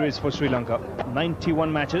final series for Sri Lanka.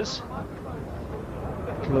 91 matches.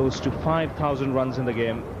 Close to 5,000 runs in the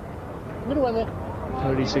game.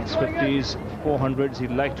 36 50s, 400s.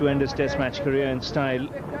 He'd like to end his test match career in style.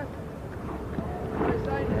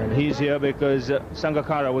 And he's here because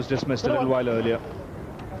Sangakkara was dismissed a little while earlier.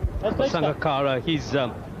 Sangakkara, he's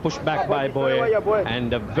pushed back by Boyer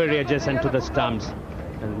and very adjacent to the stumps.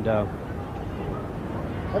 And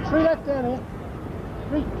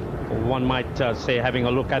one might say, having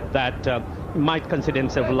a look at that, he might consider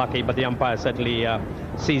himself lucky, but the umpire certainly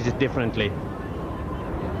sees it differently.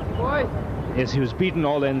 Yes, he was beaten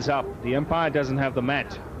all ends up. The umpire doesn't have the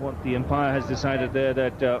mat. What the umpire has decided there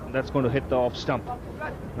that that's going to hit the off stump.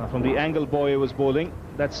 Now, from the angle Boyer was bowling,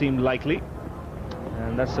 that seemed likely,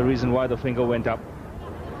 and that's the reason why the finger went up.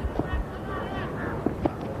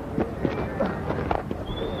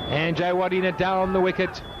 And Jayawardene down the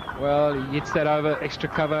wicket. Well, he hits that over, extra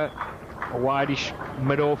cover, a wideish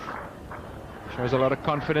mid-off. Shows a lot of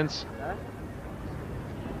confidence.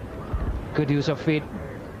 Good use of feet.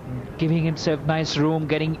 Giving himself nice room,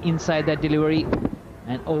 getting inside that delivery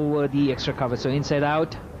and over the extra cover. So inside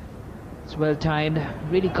out, it's well timed.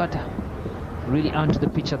 Really got really onto the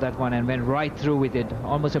pitch of that one and went right through with it.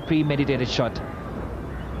 Almost a premeditated shot.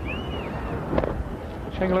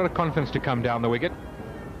 Showing a lot of confidence to come down the wicket.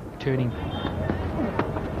 Turning.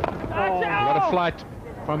 A lot of flight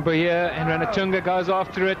from Bahia, and Ranatunga goes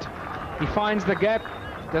after it. He finds the gap,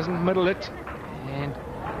 doesn't middle it, and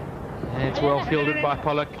it's well fielded by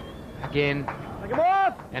Pollock again.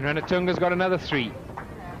 And Ranatunga's got another 3.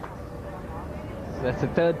 So that's the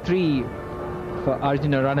third 3 for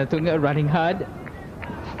Arjuna Ranatunga, running hard.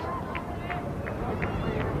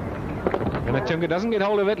 Ranatunga doesn't get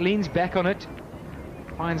hold of it, leans back on it,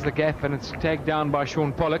 finds the gap, and it's tagged down by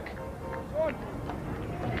Sean Pollock. I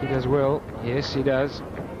think he does well. Yes, he does.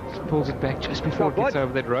 Just pulls it back just before it gets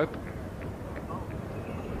over that rope.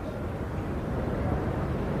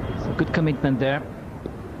 It's a good commitment there.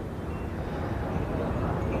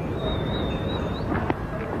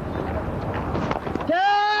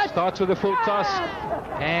 Starts with a full toss,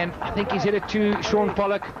 and I think he's hit it to Sean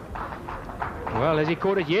Pollock. Well, has he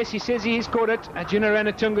caught it? Yes, he says he's caught it. Arjuna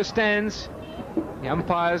Ranatunga stands. The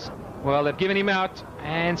umpires, well, they've given him out,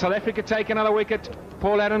 and South Africa take another wicket.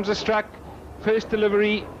 Paul Adams is struck. First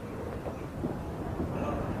delivery.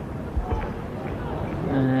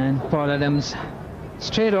 And Paul Adams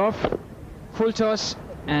straight off, full toss,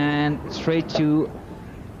 and straight to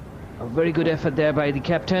a very good effort there by the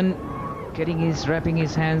captain. Wrapping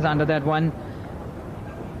his hands under that one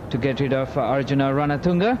to get rid of Arjuna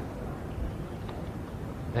Ranatunga.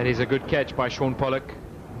 That is a good catch by Sean Pollock.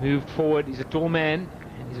 Moved forward. He's a tall man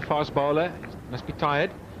and he's a fast bowler. He must be tired.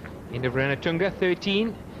 End of Ranatunga,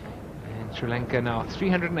 13. And Sri Lanka now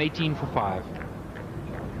 318 for 5.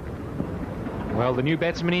 Well, the new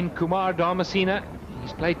batsman in, Kumar Sangakkara.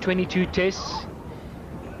 He's played 22 tests.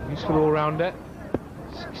 Useful all-rounder.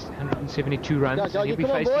 672 runs. And he'll be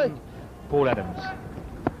facing Paul Adams.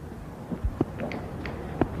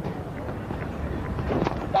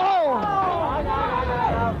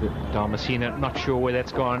 Sangakkara, not sure where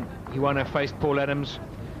that's gone. He won't have faced Paul Adams.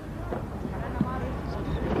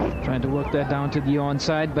 Trying to work that down to the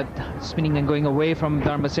onside, but spinning and going away from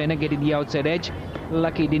Dharmasena, getting the outside edge.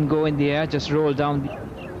 Lucky didn't go in the air, just rolled down.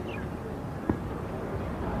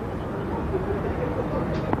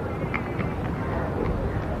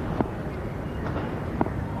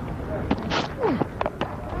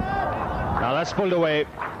 Now that's pulled away.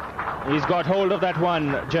 He's got hold of that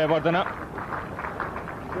one, Jayawardene.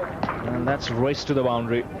 And that's raced to the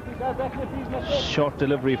boundary. Short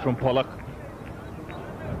delivery from Pollock.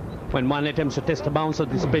 When one attempts to test a bounce of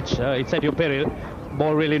this pitch, it's at your peril.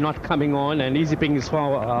 Ball really not coming on, and easy pings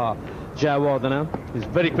for Jayawardene. He's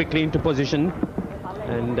very quickly into position,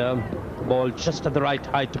 and ball just at the right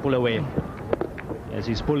height to pull away. Yes,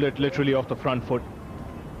 he's pulled it literally off the front foot.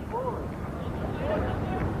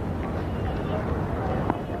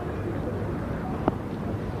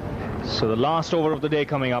 So the last over of the day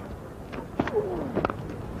coming up.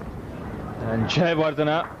 And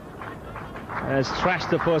Jayawardene has thrashed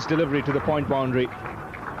the first delivery to the point boundary.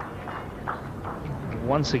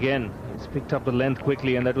 Once again, he's picked up the length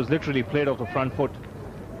quickly, and that was literally played off the front foot.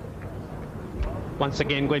 Once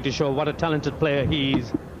again, going to show what a talented player he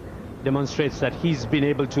is. Demonstrates that he's been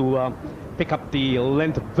able to pick up the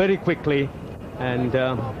length very quickly and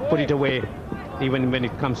put it away, even when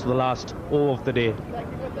it comes to the last over of the day.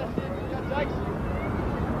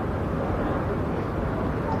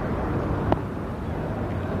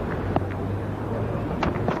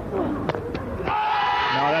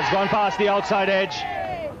 Gone past the outside edge.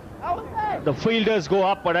 The fielders go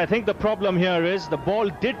up, but I think the problem here is the ball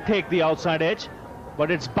did take the outside edge,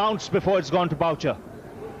 but it's bounced before it's gone to Boucher.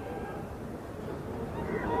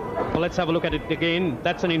 Well, let's have a look at it again.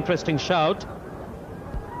 That's an interesting shout.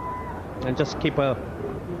 And just keep an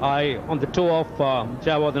eye on the toe of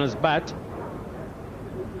Jayawardene's bat.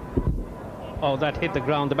 Oh, that hit the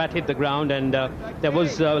ground. The bat hit the ground, and there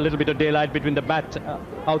was a little bit of daylight between the bat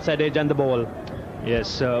outside edge and the ball.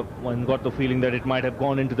 Yes, one got the feeling that it might have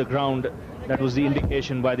gone into the ground. That was the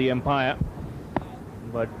indication by the umpire.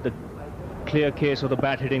 But the clear case of the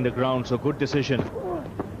bat hitting the ground, so good decision.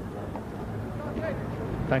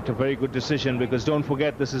 In fact, a very good decision, because don't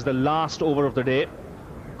forget, this is the last over of the day.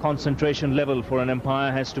 Concentration level for an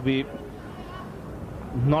umpire has to be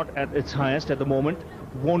not at its highest at the moment.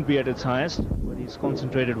 Won't be at its highest, but he's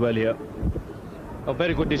concentrated well here. A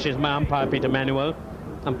very good decision by umpire Peter Manuel.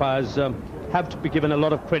 Umpires have to be given a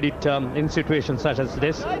lot of credit in situations such as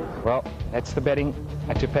this. Well, that's the batting.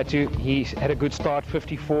 Patu, he had a good start,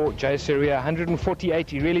 54. Jayasuriya, 148.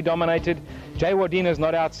 He really dominated. Jayawardene is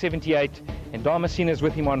not out, 78. And Dharmasena is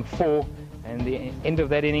with him on 4. And the end of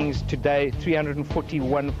that innings today,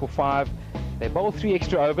 341 for 5. They bowled 3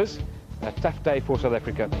 extra overs. A tough day for South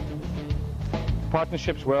Africa.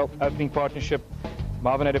 Partnerships, well, opening partnership,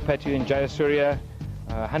 Marvin Adepatu and Jayasuriya,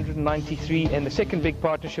 193, and the second big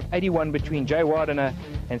partnership, 81 between Jayawardene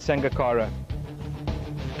and Sangakkara.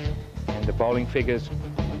 And the bowling figures,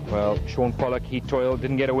 well, Shaun Pollock, he toiled,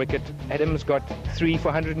 didn't get a wicket. Adams got 3 for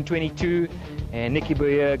 122, and Nicky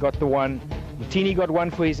Boyer got the 1. Mutini got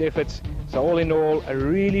 1 for his efforts. So all in all, a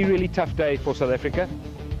really, really tough day for South Africa.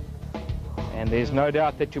 And there's no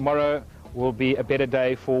doubt that tomorrow will be a better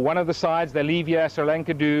day for one of the sides. They leave here, Sri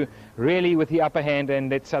Lanka do, really with the upper hand, and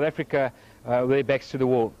let South Africa with their backs to the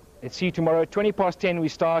wall. Let's see you tomorrow, 20 past 10 we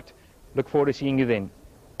start. Look forward to seeing you then.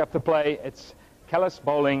 Up the play, it's Callis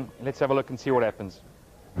bowling. Let's have a look and see what happens.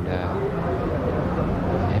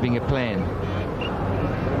 Having a plan.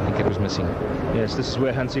 I think it was missing. Yes, this is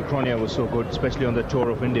where Hansi Cronje was so good, especially on the tour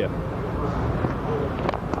of India.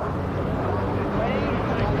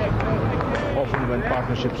 Often when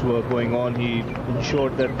partnerships were going on, he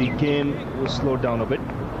ensured that the game was slowed down a bit.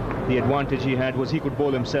 The advantage he had was he could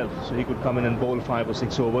bowl himself, so he could come in and bowl 5 or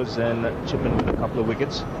 6 overs and chip in with a couple of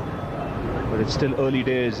wickets. But it's still early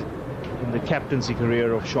days in the captaincy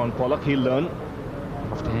career of Shaun Pollock. He'll learn.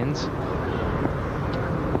 Off hands.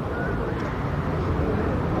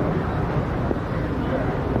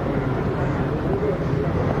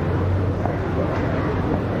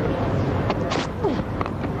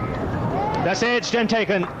 That's edged and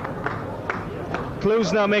taken.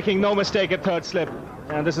 Klusener making no mistake at third slip.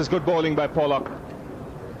 And this is good bowling by Pollock.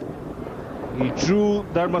 He drew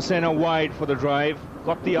Dharmasena wide for the drive,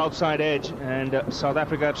 got the outside edge, and South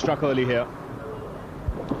Africa have struck early here.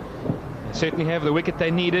 They certainly have the wicket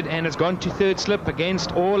they needed, and it's gone to third slip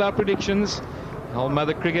against all our predictions. Old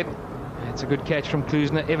Mother Cricket. That's a good catch from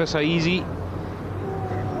Klusener, ever so easy.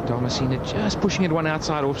 Dharmasena just pushing it one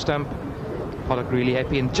outside off stump. Pollock really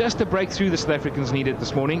happy, and just the breakthrough the South Africans needed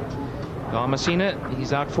this morning. Dharmasena,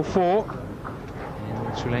 he's out for 4.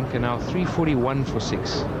 And Sri Lanka now 341 for 6.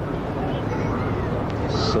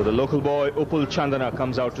 So the local boy, Upul Chandana,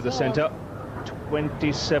 comes out to the centre.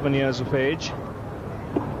 27 years of age.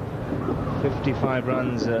 55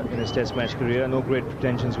 runs in his test match career. No great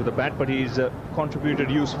pretensions with the bat, but he's contributed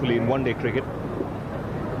usefully in one-day cricket.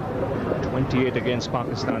 28 against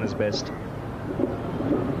Pakistan is best.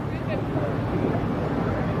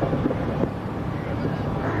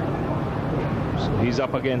 So he's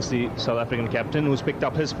up against the South African captain, who's picked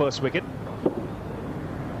up his first wicket.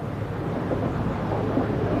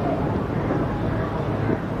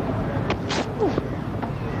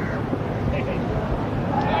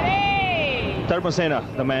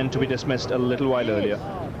 Dharmasena, the man to be dismissed a little while earlier.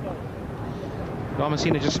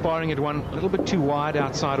 Dharmasena just sparring at one a little bit too wide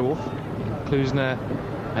outside off. Klusener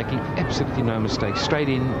making absolutely no mistake. Straight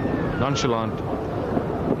in, nonchalant.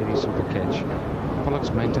 Very simple catch.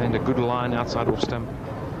 Pollock's maintained a good line outside off stump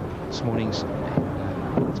this morning's.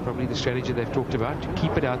 It's probably the strategy they've talked about, to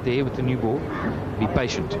keep it out there with the new ball. Be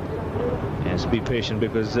patient. Yes, be patient,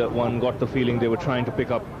 because one got the feeling they were trying to pick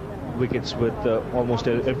up wickets with almost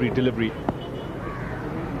every delivery.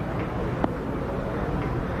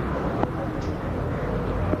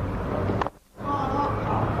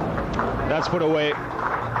 That's put away.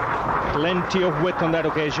 Plenty of width on that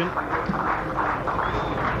occasion.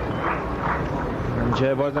 And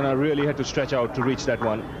Jayawardene really had to stretch out to reach that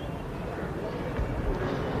one.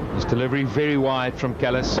 His delivery very wide from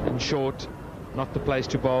Callis and short. Not the place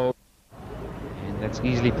to bowl. And that's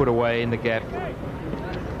easily put away in the gap.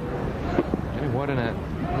 Jayawardene,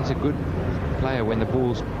 he's a good player when the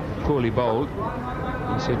ball's poorly bowled.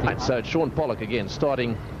 And so it's Shaun Pollock again,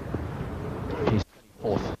 starting his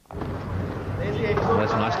 4th.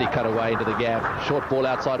 That's nicely cut away into the gap. Short ball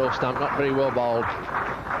outside off stump, not very well bowled.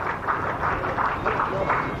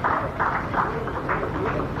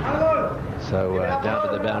 So down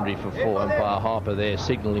to the boundary for 4. Umpire Harper there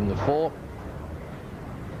signalling the 4.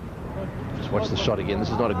 Just watch the shot again. This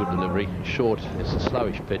is not a good delivery. Short, it's a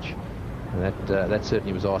slowish pitch. And that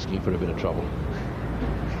certainly was asking for a bit of trouble.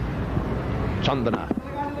 Chandana,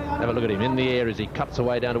 have a look at him in the air as he cuts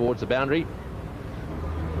away down towards the boundary.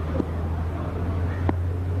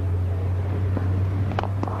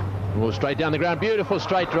 Well, straight down the ground, beautiful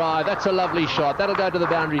straight drive. That's a lovely shot. That'll go to the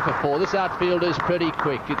boundary for 4. This outfield is pretty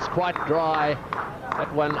quick. It's quite dry.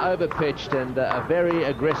 That one over-pitched, and a very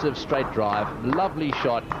aggressive straight drive. Lovely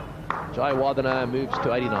shot. Jayawardene moves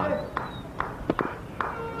to 89.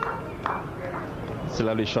 It's a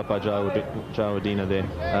lovely shot by Jayawardene there.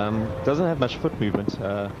 Doesn't have much foot movement,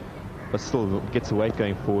 but still gets the weight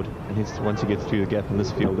going forward. And once he gets through the gap in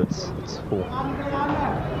this field, it's 4.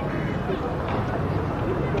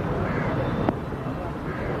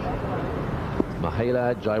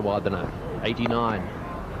 Mahela Jayawardene, 89,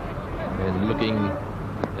 and looking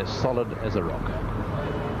as solid as a rock.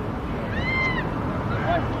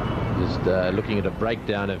 Just looking at a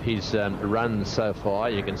breakdown of his runs so far,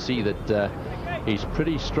 you can see that he's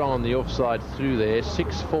pretty strong on the offside through there.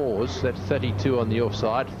 6 fours, that's 32 on the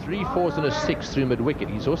offside, 3 fours and a 6 through mid-wicket.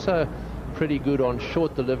 He's also pretty good on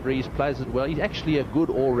short deliveries, plays it well. He's actually a good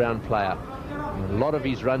all-round player. A lot of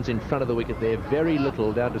his runs in front of the wicket there, very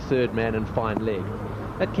little down to third man and fine leg.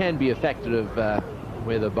 That can be a factor of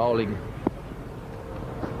where the bowling...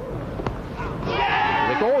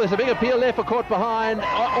 Oh, there's a big appeal there for caught behind,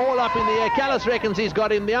 all up in the air. Callis reckons he's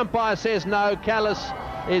got him. The umpire says no. Callis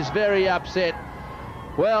is very upset.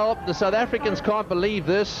 Well, the South Africans can't believe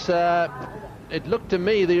this. It looked to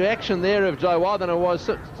me, the reaction there of Jayawardene was,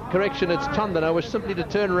 correction, it's Chandana, was simply to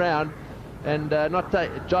turn around and not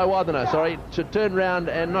take, Jayawardene, sorry, to turn around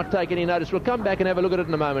and not take any notice. We'll come back and have a look at it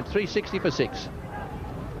in a moment. 360 for 6.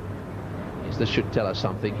 Yes, this should tell us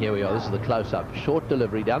something. Here we are. This is the close-up. Short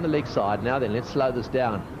delivery down the leg side. Now then, let's slow this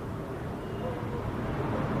down.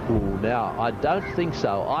 Ooh, now, I don't think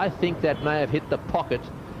so. I think that may have hit the pocket.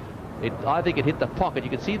 I think it hit the pocket. You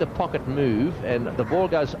can see the pocket move, and the ball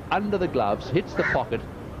goes under the gloves, hits the pocket,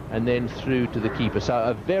 and then through to the keeper. So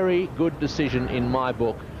a very good decision in my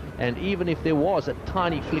book. And even if there was a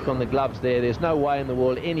tiny flick on the gloves there, there's no way in the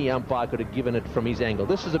world any umpire could have given it from his angle.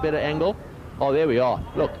 This is a better angle. Oh, there we are.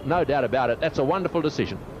 Look, no doubt about it. That's a wonderful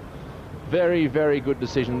decision. Very, very good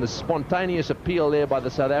decision. The spontaneous appeal there by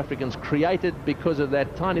the South Africans created because of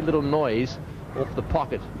that tiny little noise off the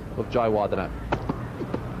pocket of Jayawardene.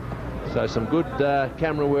 So some good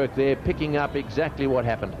camera work there, picking up exactly what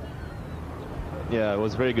happened. Yeah, it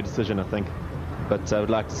was a very good decision, I think. But I would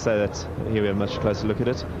like to say that here we have a much closer look at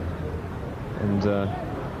it. And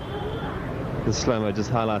the slow-mo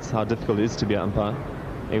just highlights how difficult it is to be an umpire.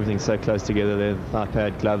 Everything's so close together there, thigh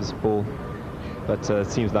pad, gloves, ball. But it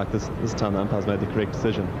seems like this time the umpire's made the correct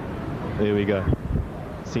decision. There we go.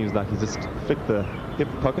 Seems like he just flicked the hip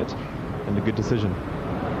pocket, and a good decision.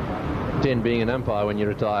 10 being an umpire when you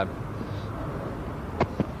retire.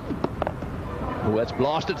 Oh, that's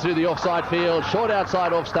blasted through the offside field, short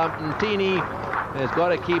outside off stump, and Teeny has got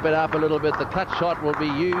to keep it up a little bit. The cut shot will be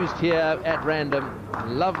used here at random.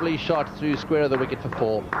 Lovely shot through square of the wicket for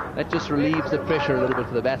 4. That just relieves the pressure a little bit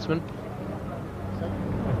for the batsman.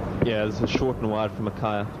 Yeah, this is short and wide from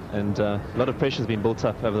Muttiah, and a lot of pressure has been built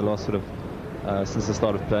up over the last sort of since the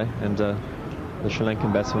start of play, and the Sri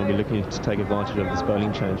Lankan batsman will be looking to take advantage of this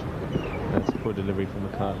bowling change. That's a poor delivery from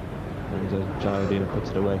Muttiah, and Jayawardene puts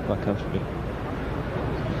it away quite comfortably.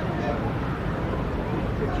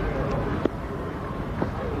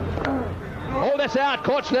 Oh, that's out.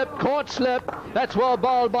 Caught slip. That's well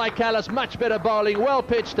bowled by Callis. Much better bowling, well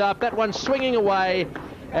pitched up. That one's swinging away,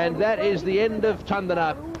 and that is the end of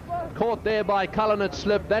Chandana. Caught there by Cullinan at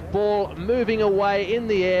slip. That ball moving away in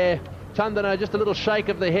the air. Chandana, just a little shake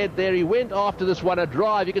of the head there. He went after this one, a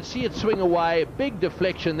drive. You could see it swing away. Big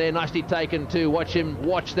deflection there, nicely taken too. Watch him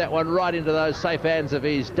watch that one right into those safe hands of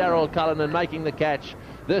his. Daryll Cullinan making the catch.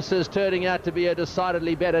 This is turning out to be a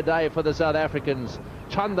decidedly better day for the South Africans.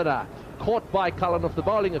 Chandana caught by Cullinan off the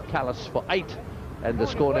bowling of Callis for 8, and the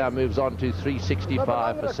score now moves on to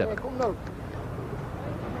 365 for 7.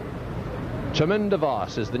 Chaminda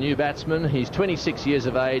Vaas is the new batsman. He's 26 years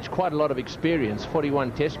of age, quite a lot of experience,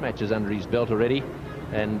 41 test matches under his belt already,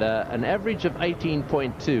 and an average of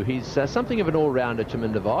 18.2. He's something of an all-rounder,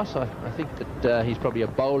 Chaminda Vaas. I think that he's probably a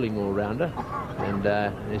bowling all-rounder, and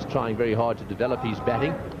is trying very hard to develop his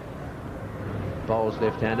batting. Bowls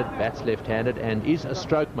left-handed, bats left-handed, and is a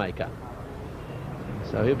stroke maker.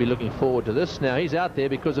 So he'll be looking forward to this. Now he's out there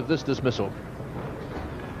because of this dismissal.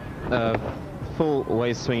 Full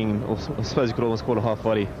way swinging, or I suppose you could almost call it a half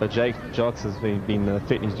volley, but Jacques has been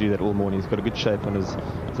threatening to do that all morning. He's got a good shape on his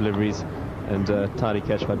deliveries, and tidy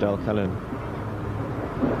catch by Daryll Cullinan.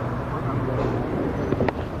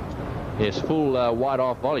 Yes, full wide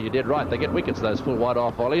off volley. You're dead right. They get wickets, those full wide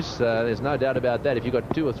off volleys. There's no doubt about that. If you've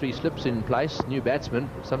got 2 or 3 slips in place, new batsman,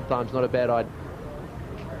 sometimes not a bad idea.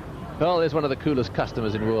 Well, there's one of the coolest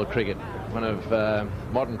customers in world cricket. One of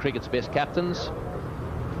modern cricket's best captains,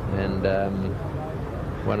 and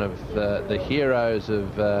one of the heroes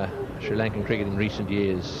of Sri Lankan cricket in recent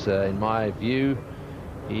years. In my view,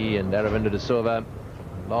 he and Aravinda de Silva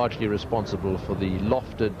largely responsible for the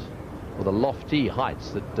lofty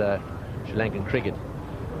heights that Sri Lankan cricket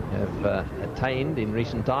have attained in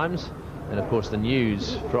recent times. And of course the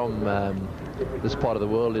news from this part of the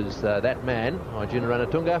world is that man, Arjuna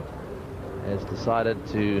Ranatunga, has decided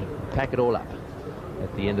to pack it all up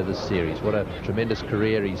at the end of this series. What a tremendous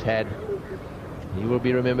career he's had. He will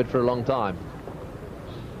be remembered for a long time.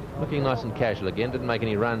 Looking nice and casual again. Didn't make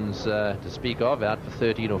any runs to speak of. Out for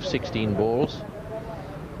 13 of 16 balls.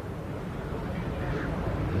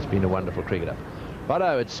 He's been a wonderful cricketer. But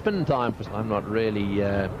it's spin time. I'm not really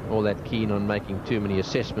all that keen on making too many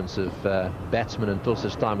assessments of batsmen until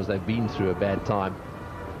such time as they've been through a bad time.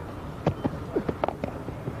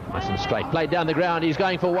 Nice and straight. Played down the ground. He's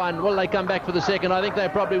going for one. Will they come back for the second? I think they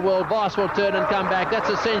probably will. Vos will turn and come back. That's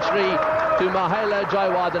a century to Mahela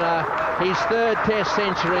Jayawardene. His third test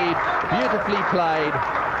century. Beautifully played.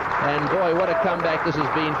 And boy, what a comeback this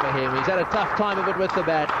has been for him. He's had a tough time of it with the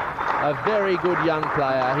bat. A very good young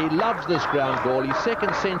player. He loves this ground ball. His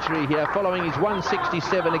second century here, following his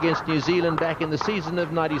 167 against New Zealand back in the season of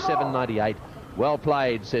 97-98. Well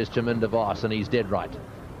played, says Chaminda Vos, and he's dead right.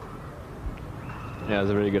 Yeah, it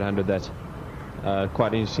was a really good 100 that.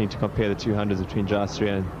 Quite interesting to compare the 200s between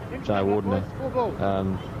Jayasuriya and Jayawardene.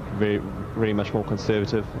 Very much more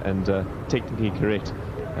conservative and technically correct.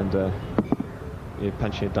 And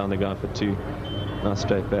punching it down the ground for two. Nice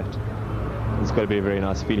straight bat. It's got to be a very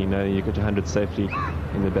nice feeling knowing you got your 100 safely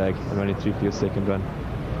in the bag and running through for your second run.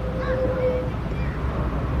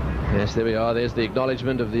 Yes, there we are. There's the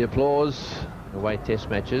acknowledgement of the applause. Away test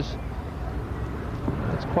matches.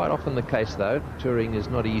 It's quite often the case, though. Touring is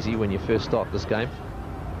not easy when you first start this game.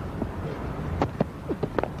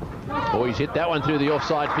 Oh, he's hit that one through the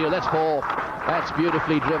offside field. That's 4. That's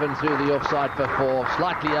beautifully driven through the offside for 4.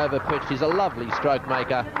 Slightly over pitched. He's a lovely stroke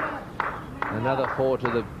maker. Another 4 to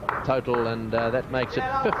the total, and that makes it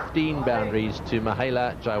 15 boundaries to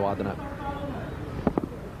Mahela Jayawardene.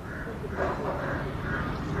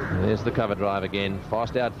 There's the cover drive again.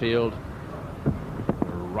 Fast outfield.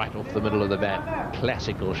 Right off the middle of the bat.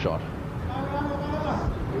 Classical shot.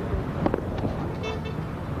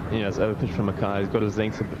 Yeah, it's overpitched from Mackay. He's got his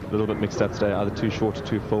lengths a little bit mixed up today, either too short or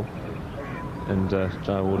too full. And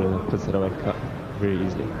Jayawardene puts it away very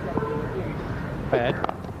easily. Bad.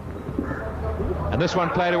 And this one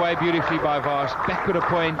played away beautifully by Vos. Backward a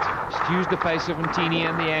point. Just used the pace of Ntini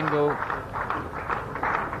and the angle.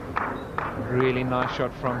 Really nice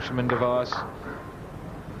shot from Chaminda Vos.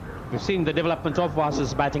 We've seen the development of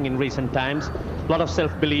Vos's batting in recent times. A lot of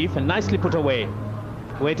self-belief and nicely put away.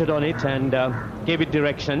 Waited on it and gave it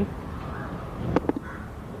direction.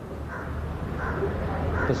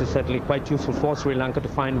 This is certainly quite useful for Sri Lanka to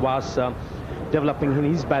find Vos developing in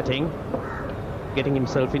his batting, getting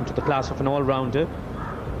himself into the class of an all-rounder.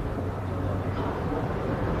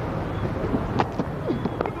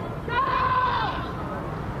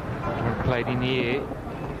 Played in the air.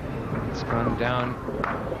 It's gone down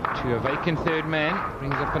to a vacant third man.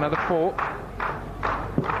 Brings up another 4.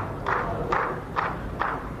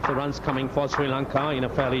 So runs coming for Sri Lanka in a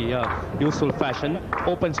fairly useful fashion.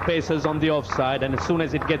 Open spaces on the offside, and as soon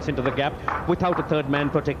as it gets into the gap, without a third man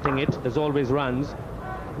protecting it, there's always runs.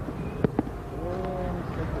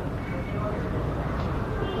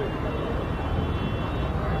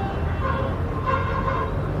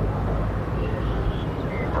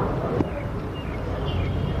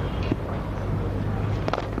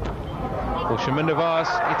 Chaminda Vos,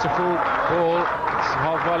 it's a full ball, it's a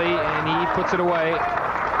half volley, and he puts it away.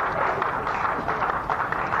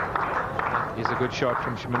 Here's a good shot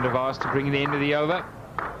from Chaminda Vos to bring the end of the over.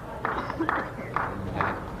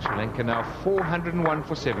 Sri Lanka now 401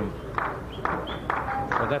 for 7.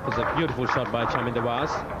 Well, that was a beautiful shot by Chaminda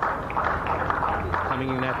Vos. Coming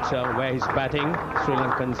in at where he's batting. Sri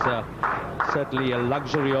Lankans certainly a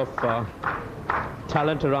luxury of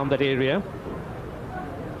talent around that area.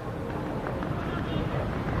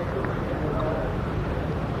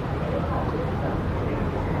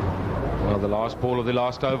 The last ball of the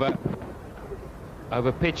last over,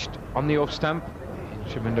 over pitched on the off stump, and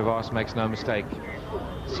Chaminda Vos makes no mistake.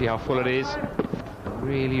 See how full it is,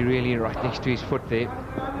 really right next to his foot there.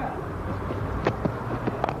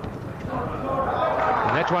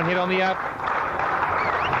 And that one hit on the up,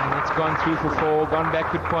 and it's gone through for 4, gone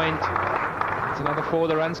backward point. It's another 4.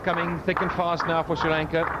 The run's coming thick and fast now for Sri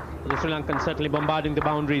Lanka. The Sri Lankans certainly bombarding the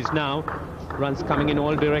boundaries now. Runs coming in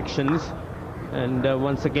all directions. And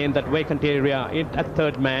once again, that vacant area at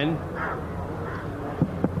third man.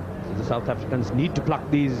 So the South Africans need to pluck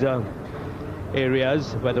these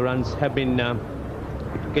areas where the runs have been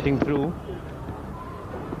getting through.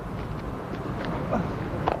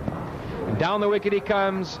 And down the wicket he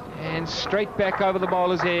comes, and straight back over the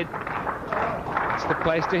bowler's head. That's the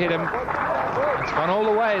place to hit him. It's gone all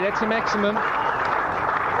the way. That's a maximum.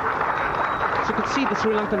 So you could see the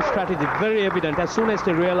Sri Lankan strategy very evident as soon as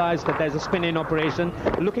they realize that there's a spin in operation,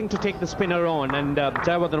 looking to take the spinner on. And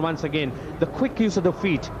Jayawardene once again, the quick use of the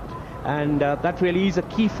feet. And that really is a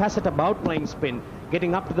key facet about playing spin.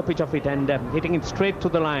 getting up to the pitch of it and hitting it straight to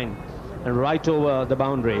the line and right over the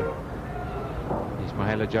boundary. Is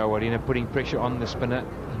Mahela Jayawardene putting pressure on the spinner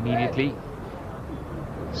immediately.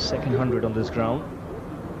 Second 100 on this ground.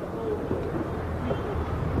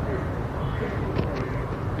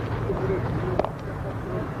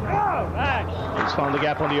 He's found the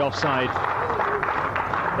gap on the offside.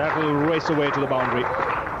 That will race away to the boundary.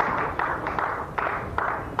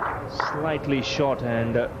 Slightly short,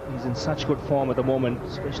 and he's in such good form at the moment,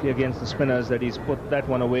 especially against the spinners, that he's put that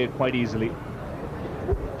one away quite easily.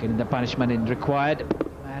 Getting the punishment in required.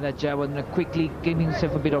 Mahela Jayawardene quickly giving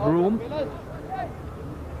himself a bit of room.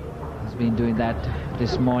 He's been doing that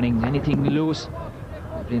this morning. Anything loose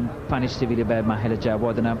has been punished severely by Mahela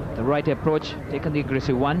Jayawardene. The right approach, taken the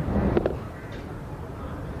aggressive one,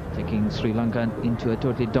 taking Sri Lanka into a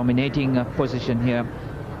totally dominating position here.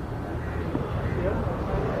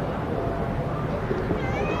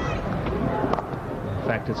 In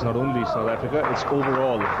fact, it's not only South Africa, it's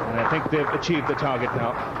overall, and I think they've achieved the target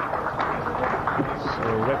now.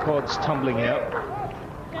 So records tumbling here.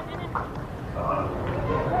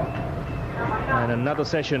 And another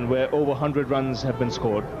session where over 100 runs have been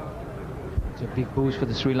scored. It's a big boost for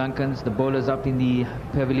the Sri Lankans. The bowlers up in the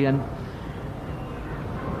pavilion.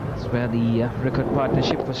 That's where the record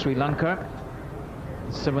partnership for Sri Lanka.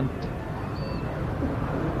 7th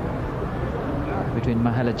between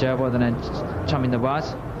Mahela Jayawardene and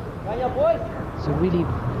Chamindavas. So really...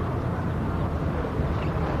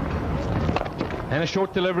 And a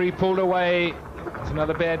short delivery pulled away. It's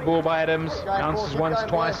another bad ball by Adams. Bounces once,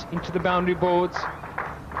 twice into the boundary boards.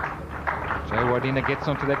 Jayawardene gets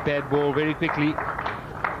onto that bad ball very quickly.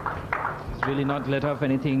 He's really not let off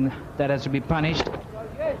anything that has to be punished.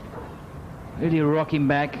 Really rocking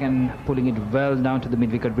back and pulling it well down to the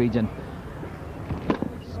mid-wicket region.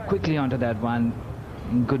 Quickly onto that one.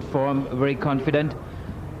 In good form, very confident.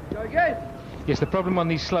 Yes, the problem on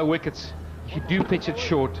these slow wickets, if you do pitch it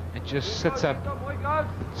short, it just sits up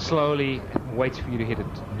slowly and waits for you to hit it.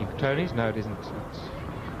 Tony's? No, it isn't.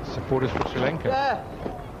 It's supporters for Sri Lanka.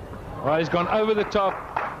 Well, he's gone over the top,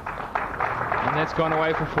 and that's gone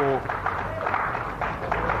away for 4.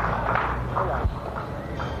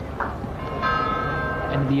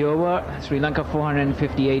 And the over, Sri Lanka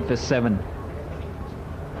 458 for 7.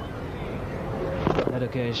 That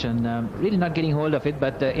occasion, really not getting hold of it,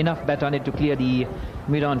 but enough bat on it to clear the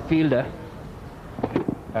mid-on fielder.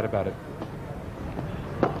 Bad about it.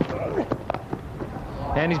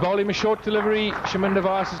 And he's bowled him a short delivery.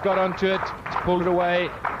 Chamindavas has got onto it. He's pulled it away.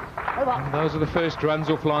 And those are the first runs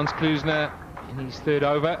off Lance Klusener in his 3rd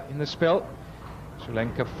over in the spell. Sri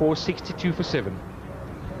Lanka 462 for 7.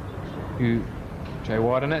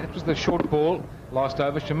 Jayawardene, it was the short ball last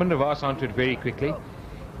over. Chamindavas onto it very quickly.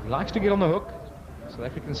 He likes to get on the hook. South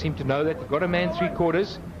Africans seem to know that. He got a man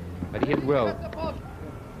 3/4, but he hit well. Well,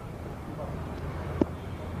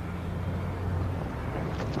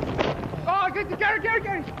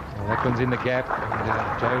 that one's in the gap, and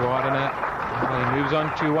Jayawardene, he moves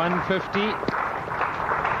on to 150.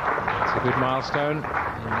 It's a good milestone,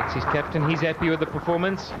 and that's his captain. He's happy with the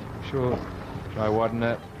performance. I'm sure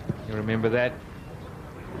Jayawardene, you remember that.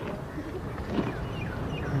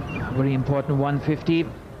 Very important 150.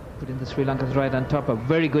 Putting the Sri Lankans right on top. A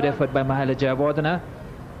very good effort by Mahela Jayawardene.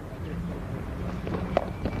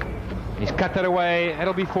 He's cut that away.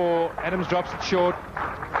 That'll be 4. Adams drops it short.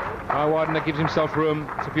 Jayawardene gives himself room.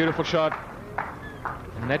 It's a beautiful shot.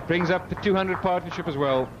 And that brings up the 200 partnership as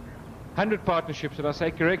well. 100 partnerships, did I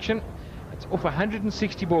say correction? It's off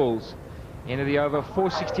 160 balls. End of the over,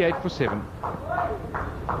 468 for 7.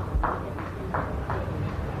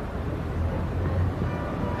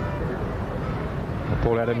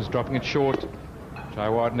 Paul Adams dropping it short.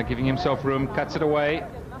 Jayawardene giving himself room, cuts it away.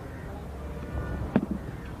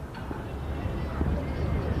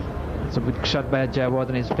 It's a good shot by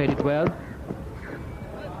Jayawardene. He's played it well.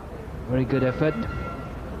 Very good effort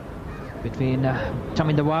between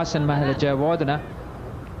Chamindavas and Mahela Jayawardene.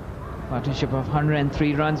 Partnership of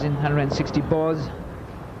 103 runs in 160 balls.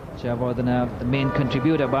 Jayawardene, the main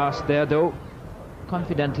contributor. Vas there though,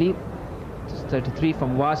 confidently. Just 33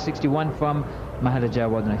 from Vas, 61 from Mahela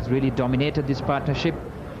Jayawardene. He's really dominated this partnership.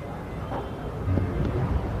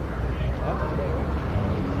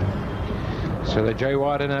 So the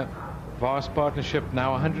Jayawardene Vas partnership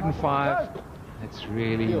now 105. It's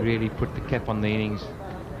really put the cap on the innings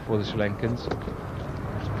for the Sri Lankans.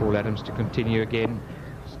 It's Paul Adams to continue again.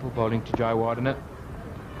 Still bowling to Jayawardene.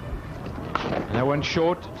 And that one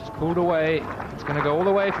short, just pulled away. It's going to go all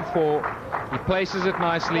the way for 4. He places it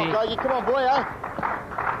nicely. Come on, boy, eh?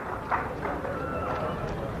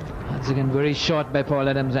 Once again, very short by Paul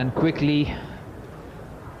Adams, and quickly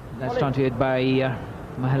latched onto it by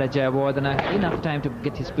Mahela Jayawardene. Enough time to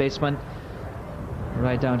get his placement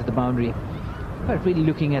right down to the boundary. But really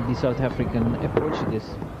looking at the South African approach to this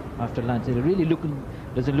after lunch, it really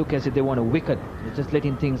doesn't look as if they want a wicket. They're just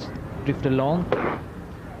letting things drift along.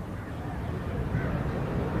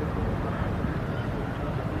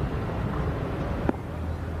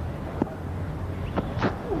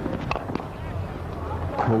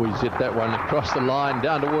 Always hit that one across the line,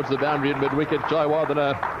 down towards the boundary at mid-wicket.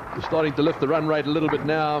 Jayawardene is starting to lift the run rate a little bit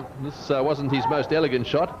now. This wasn't his most elegant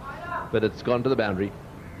shot, but it's gone to the boundary.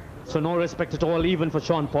 So no respect at all, even for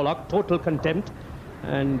Shaun Pollock. Total contempt.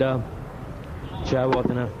 And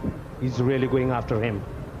Jayawardene is really going after him.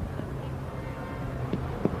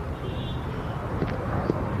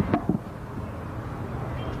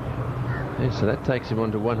 So that takes him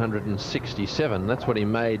on to 167. That's what he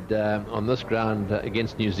made on this ground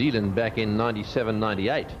against New Zealand back in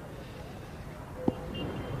 97-98.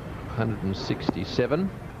 167.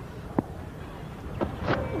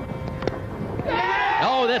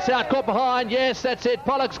 Oh, that's out, caught behind. Yes, that's it.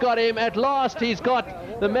 Pollock's got him. At last, he's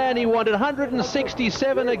got the man he wanted.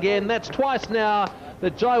 167 again. That's twice now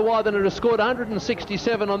that Jayawardene has scored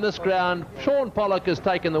 167 on this ground. Shaun Pollock has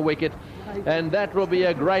taken the wicket, and that will be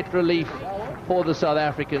a great relief for the South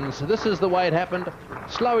Africans. This is the way it happened.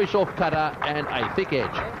 Slowish off cutter and a thick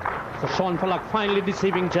edge. So Shaun Pollock finally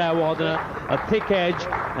deceiving Jayawardene. A thick edge,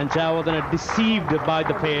 and Jayawardene deceived by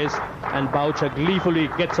the pace, and Boucher gleefully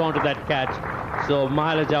gets onto that catch. So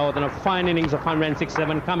Mahela Jayawardene, fine innings of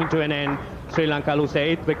 167 coming to an end. Sri Lanka lose their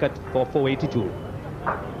 8th wicket for 482.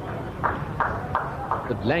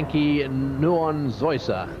 The lanky Nuon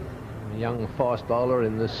Zoysa, a young fast bowler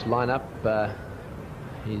in this lineup.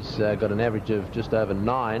 He's got an average of just over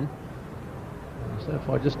 9. So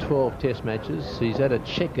far just 12 test matches. He's had a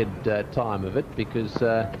checkered time of it because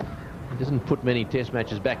he doesn't put many test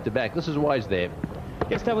matches back to back. This is why he's there.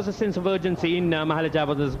 Yes, there was a sense of urgency in Mahela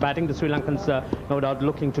Jayawardene's batting. The Sri Lankans no doubt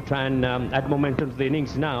looking to try and add momentum to the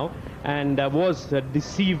innings now, and was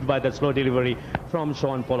deceived by that slow delivery from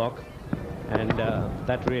Shaun Pollock, and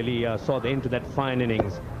that really saw the end to that fine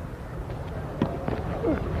innings.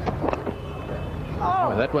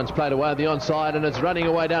 Oh, that one's played away on the onside, and it's running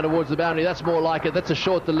away down towards the boundary. That's more like it. That's a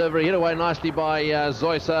short delivery, hit away nicely by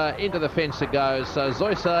Zoysa. Into the fence it goes. So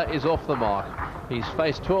Zoysa is off the mark. He's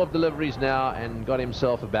faced 12 deliveries now and got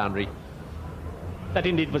himself a boundary. That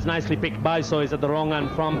indeed was nicely picked by Zoysa, the wrong one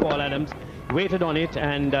from Paul Adams. Waited on it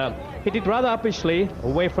and hit it rather uppishly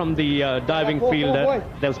away from the diving fielder.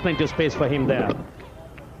 There was plenty of space for him there.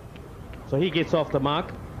 So he gets off the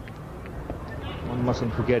mark. One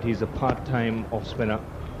mustn't forget he's a part-time off-spinner.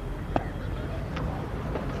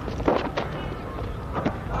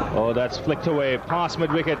 Oh, that's flicked away past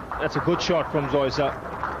mid-wicket. That's a good shot from Zoysa.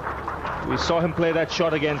 We saw him play that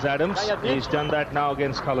shot against Adams. He's done that now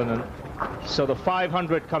against Cullinan. So the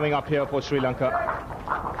 500 coming up here for Sri Lanka.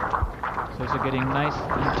 Zoysa getting nice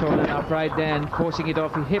and tall and upright there and forcing it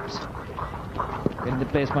off the hips. Getting the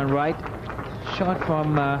placement right. Shot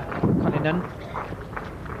from Cullinan.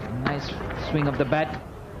 Nice swing of the bat.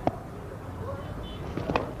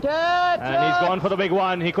 And he's gone for the big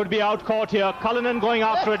one. He could be out caught here. Cullinan going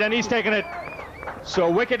after it, and he's taken it. So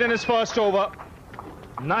wicket in his first over.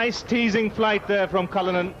 Nice teasing flight there from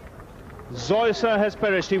Cullinan. Zoysa has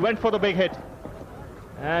perished. He went for the big hit.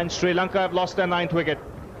 And Sri Lanka have lost their 9th wicket.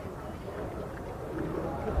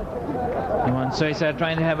 Zoysa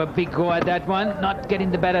trying to have a big go at that one. Not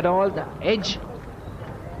getting the bat at all. The edge.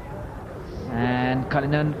 And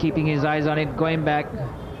Cullinan keeping his eyes on it, going back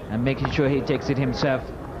and making sure he takes it himself.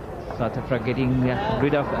 South Africa getting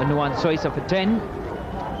rid of Nuon Zoysa for 10.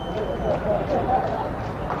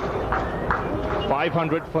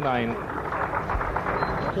 500 for 9.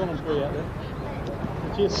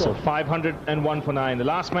 So 501 for 9. The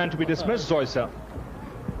last man to be dismissed, Zoysa.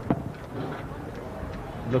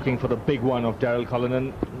 Looking for the big one of Daryll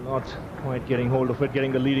Cullinan. Not quite getting hold of it,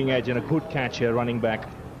 getting the leading edge, and a good catch here running back.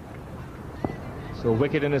 So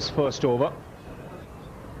wicket in his first over.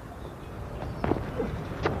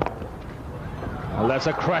 Well, that's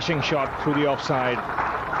a crashing shot through the offside.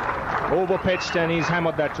 Over pitched, and he's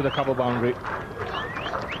hammered that to the cover boundary.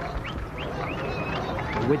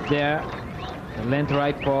 With there, the length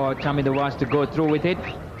right for Chami Dawaz to go through with it.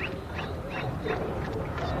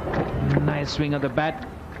 Nice swing of the bat.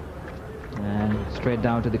 And straight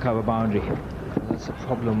down to the cover boundary. That's a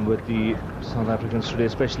problem with the South Africans today,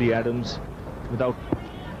 especially Adams. Without...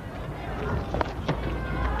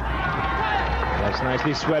 That's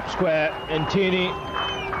nicely swept square. Ntini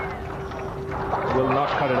will not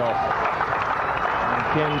cut it off. And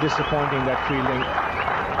again, disappointing that fielding.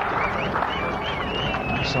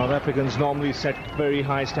 South Africans normally set very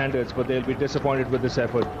high standards, but they'll be disappointed with this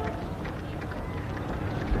effort.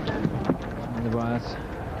 And the Boss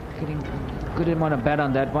getting good amount of bat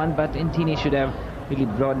on that one, but Intini should have really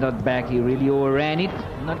brought that back. He really overran it,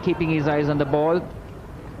 not keeping his eyes on the ball.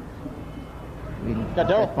 Really, at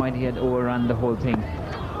that point he had overrun the whole thing.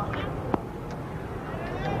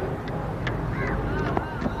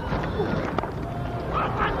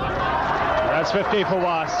 That's 50 for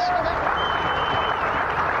Was.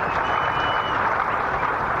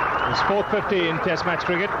 His fourth 50 in Test match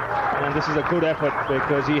cricket, and this is a good effort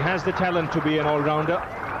because he has the talent to be an all-rounder.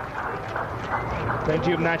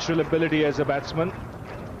 Plenty of natural ability as a batsman.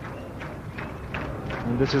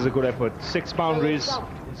 And this is a good effort. 6 boundaries.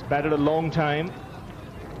 He's batted a long time.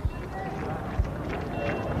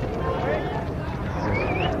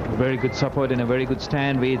 Very good support and a very good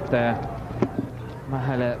stand with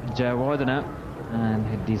Mahela Jayawardene, and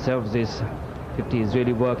he deserves this 50. He's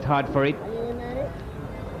really worked hard for it.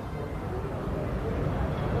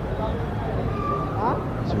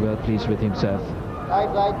 He's well pleased with himself.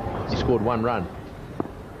 He scored 1 run.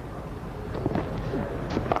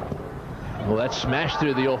 Well, that's smashed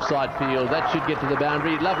through the offside field. That should get to the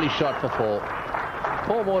boundary. Lovely shot for 4.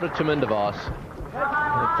 4 more to Chaminda Vaas.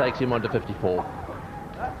 It takes him on to 54.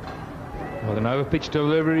 Well, an over-pitch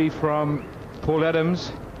delivery from Paul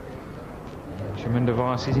Adams. Chaminda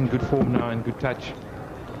Vaas is in good form now and good touch.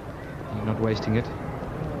 He's not wasting it.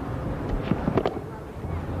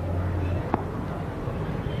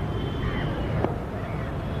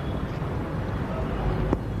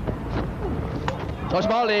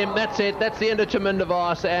 Osmaldim, that's it. That's the end of Chaminda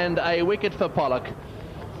Vaas, and a wicket for Pollock.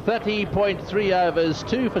 30.3 overs,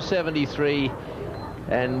 2 for 73.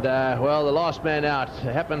 And, well, the last man out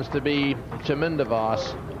happens to be Chaminda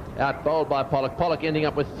Vaas, out bowled by Pollock. Pollock ending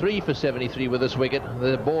up with 3 for 73 with this wicket.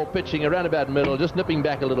 The ball pitching around about middle, just nipping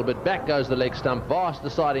back a little bit. Back goes the leg stump. Vaas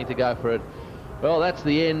deciding to go for it. Well, that's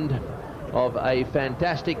the end of a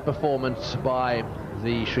fantastic performance by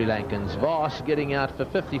the Sri Lankans. Vaas getting out for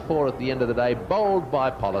 54 at the end of the day, bowled by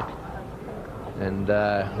Pollock. And,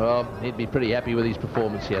 well, he'd be pretty happy with his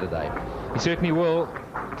performance here today. He certainly will.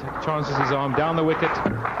 Chances his arm down the wicket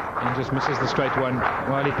and just misses the straight one.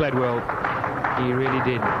 Well, he played well. He really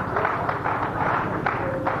did.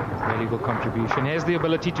 Valuable contribution. Has the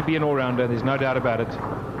ability to be an all-rounder. There's no doubt about it.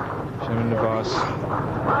 Chaminda Vaas.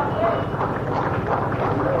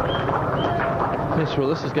 Yes, well,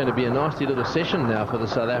 this is going to be a nasty little session now for the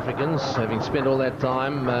South Africans, having spent all that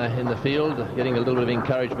time in the field, getting a little bit of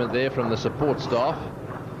encouragement there from the support staff.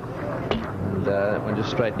 And that one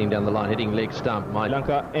just straightening down the line, hitting leg stump. Sri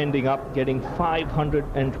Lanka ending up getting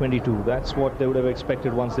 522. That's what they would have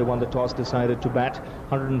expected once they won the toss, decided to bat.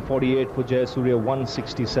 148 for Jayasuriya,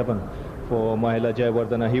 167 for Mahela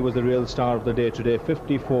Jayawardene. He was the real star of the day today.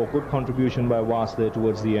 54, good contribution by Vaas there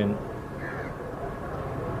towards the end.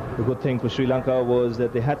 The good thing for Sri Lanka was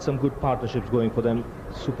that they had some good partnerships going for them.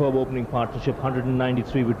 Superb opening partnership,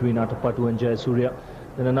 193 between Atapattu and Jayasuriya.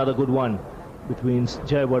 Then another good one between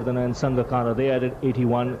Jayawardene and Sangakkara. They added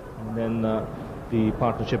 81. And then the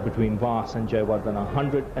partnership between Vaas and Jayawardene,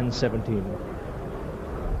 117.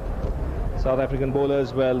 South African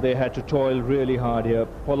bowlers, well, they had to toil really hard here.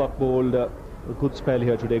 Pollock bowled a good spell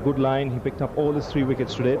here today. Good line. He picked up all his 3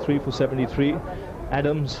 wickets today, 3 for 73.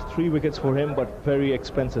 Adams, 3 wickets for him, but very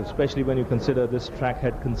expensive, especially when you consider this track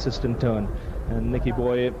had consistent turn. And Nicky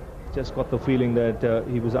Boy just got the feeling that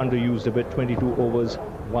he was underused a bit. 22 overs,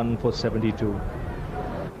 1 for 72.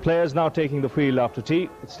 Players now taking the field after tea.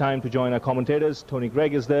 It's time to join our commentators. Tony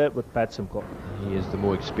Gregg is there with Pat Simcoe. He is the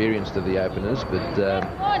more experienced of the openers, but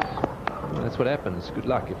that's what happens. Good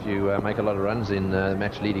luck if you make a lot of runs in the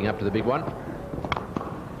match leading up to the big one.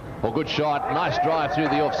 Oh, good shot. Nice drive through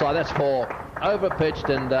the offside. That's 4. Over-pitched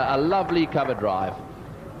and a lovely cover drive.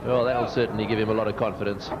 Well, that will certainly give him a lot of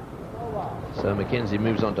confidence. So McKenzie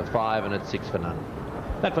moves on to 5 and it's 6 for none.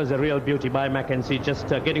 That was a real beauty by McKenzie, just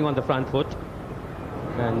getting on the front foot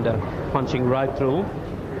and punching right through.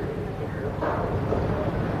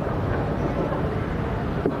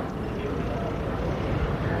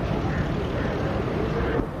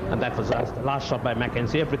 And that was the last shot by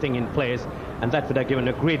McKenzie, everything in place, and that would have given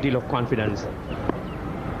a great deal of confidence.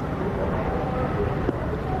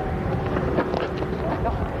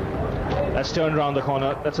 That's turned around the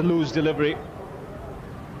corner. That's a loose delivery.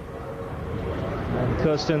 And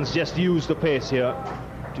Kirsten's just used the pace here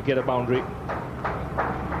to get a boundary.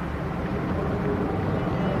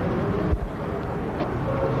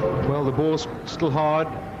 Well, the ball's still hard.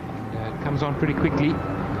 It comes on pretty quickly.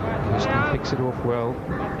 Kirsten picks it off well.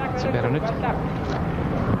 It's a bat on it.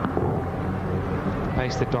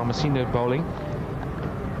 Pace that Damasino bowling.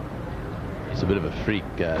 He's a bit of a freak,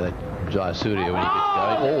 that Jayasuriya, when he gets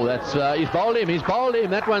going. Oh, that's he's bowled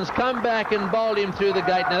him. That one's come back and bowled him through the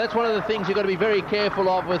gate. Now, that's one of the things you've got to be very careful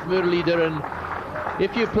of with Muralitharan.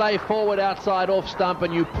 If you play forward, outside, off stump,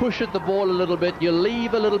 and you push at the ball a little bit, you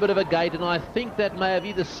leave a little bit of a gate, and I think that may have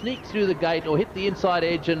either sneaked through the gate or hit the inside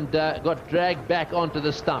edge and got dragged back onto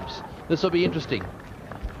the stumps. This will be interesting.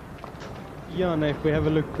 Yeah, no, if we have a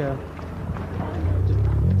look, just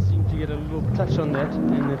seem to get a little touch on that,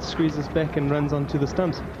 and it squeezes back and runs onto the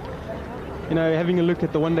stumps. You know, having a look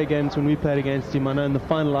at the one-day games when we played against him, I know in the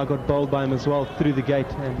final I got bowled by him as well through the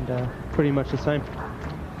gate, and pretty much the same.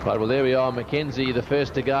 Right, well, there we are. McKenzie, the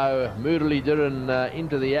first to go. Muralitharan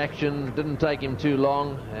into the action. Didn't take him too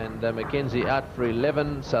long. And McKenzie out for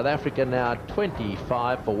 11. South Africa now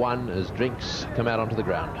 25 for 1 as drinks come out onto the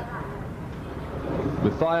ground.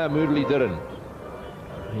 Muttiah Muralitharan.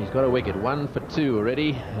 He's got a wicket, 1 for 2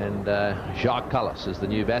 already. And Jacques Kallis is the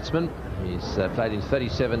new batsman. He's played in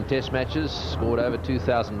 37 test matches, scored over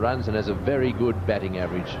 2,000 runs, and has a very good batting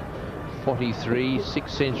average. 43,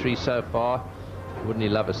 6 centuries so far. Wouldn't he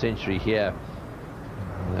love a century here?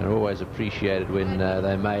 They're always appreciated when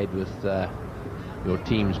they're made with your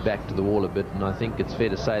team's back to the wall a bit, and I think it's fair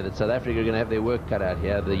to say that South Africa are going to have their work cut out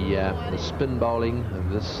here. The spin bowling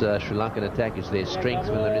of this Sri Lankan attack is their strength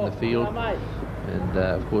when they're in the field, and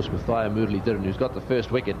of course Muttiah Muralitharan, who's got the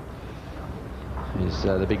first wicket, is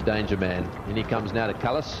the big danger man. And he comes now to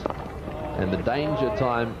Kallis, and the danger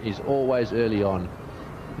time is always early on.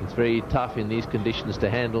 It's very tough in these conditions to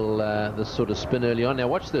handle this sort of spin early on. Now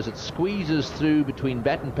watch this, it squeezes through between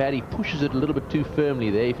bat and pad. He pushes it a little bit too firmly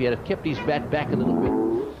there. If he had kept his bat back a little bit,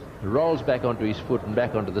 it rolls back onto his foot and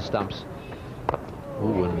back onto the stumps.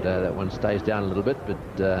 Oh, and that one stays down a little bit, but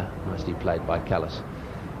nicely played by Kallis.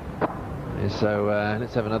 So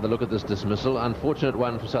let's have another look at this dismissal. Unfortunate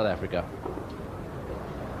one for South Africa.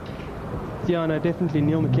 Yeah, no, definitely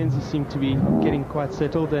Neil McKenzie seemed to be getting quite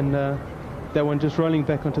settled, and that one just rolling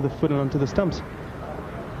back onto the foot and onto the stumps.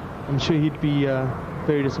 I'm sure he'd be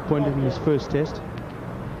very disappointed in his first test.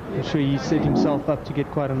 I'm sure he set himself up to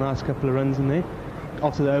get quite a nice couple of runs in there.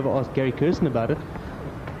 After the over, asked Gary Kirsten about it.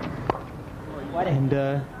 And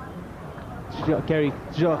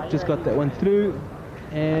Jacques just got that one through.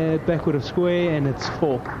 Backward of square, and it's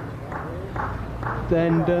 4.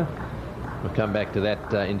 And we'll come back to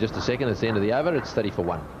that in just a second. It's the end of the over. It's 30 for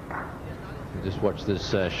 1. Just watch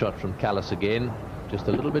this shot from Kallis again. Just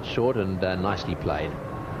a little bit short and nicely played.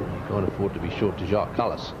 You can't afford to be short to Jacques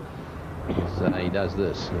Kallis. He does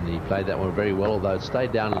this, and he played that one very well, although it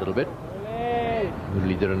stayed down a little bit.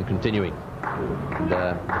 Muralitharan continuing. And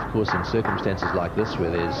of course, in circumstances like this,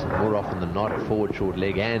 where there's more often than not a forward short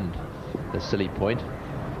leg and a silly point,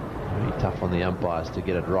 very tough on the umpires to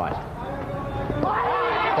get it right.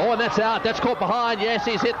 Oh, and that's out. That's caught behind. Yes,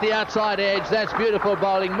 he's hit the outside edge. That's beautiful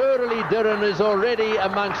bowling. Muralitharan is already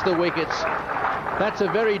amongst the wickets. That's a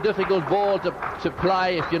very difficult ball to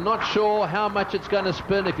play. If you're not sure how much it's going to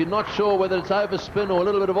spin, if you're not sure whether it's overspin or a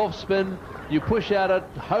little bit of off spin, you push out it,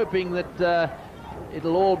 hoping that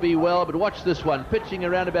it'll all be well. But watch this one. Pitching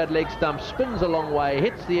around about leg stump, spins a long way,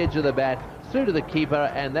 hits the edge of the bat, through to the keeper,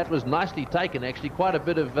 and that was nicely taken, actually. Quite a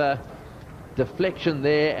bit of deflection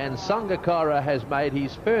there, and Sangakkara has made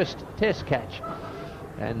his first test catch,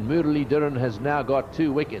 and Muralitharan has now got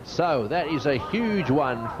 2 wickets. So that is a huge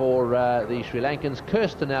one for the Sri Lankans.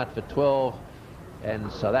 Kirsten out for 12,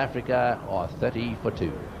 and South Africa are 30 for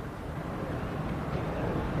 2.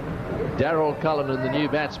 Daryll Cullinan, the new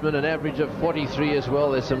batsman, an average of 43 as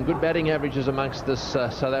well. There's some good batting averages amongst this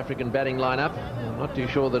South African batting lineup. I'm not too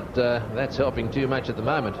sure that that's helping too much at the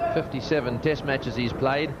moment. 57 test matches he's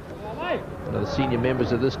played. One of the senior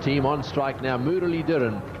members of this team on strike now.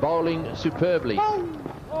 Muralitharan bowling superbly.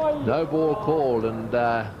 No ball called, and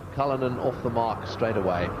Cullinan off the mark straight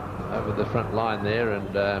away over the front line there,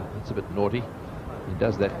 and it's a bit naughty. He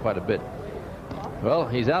does that quite a bit. Well,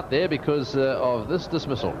 he's out there because of this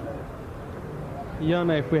dismissal. Yeah,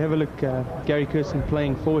 no, if we have a look, Gary Kirsten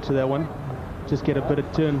playing forward to that one, just get a bit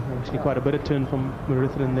of turn, actually quite a bit of turn from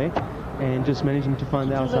Muralitharan there, and just managing to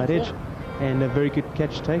find the outside edge, and a very good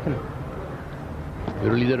catch taken.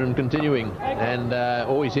 Muralitharan continuing, and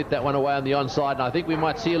always hit that one away on the onside, and I think we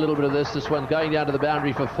might see a little bit of this one going down to the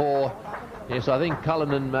boundary for 4. Yes, I think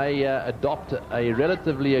Cullinan may adopt a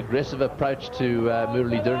relatively aggressive approach to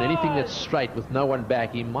Muralitharan. Anything that's straight with no one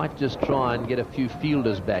back, he might just try and get a few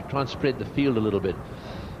fielders back, try and spread the field a little bit.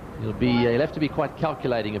 He'll have to be quite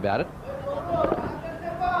calculating about it.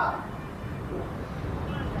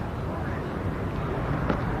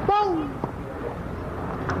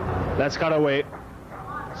 That's cut away.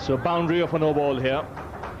 So boundary of a no ball here.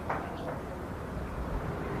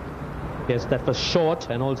 Yes, that was short,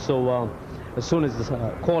 and also as soon as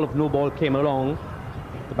the call of no ball came along,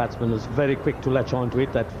 the batsman was very quick to latch onto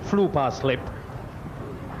it. That flew past slip.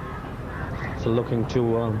 So looking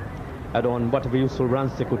to add on whatever useful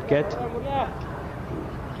runs they could get.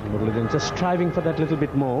 Muralitharan just striving for that little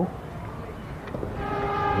bit more.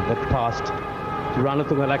 And that passed to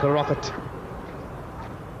Ranatunga like a rocket.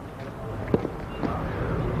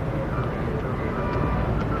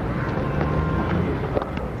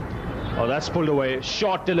 Oh, that's pulled away.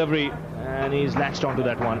 Short delivery, and he's latched onto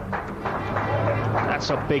that one.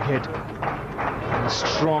 That's a big hit. A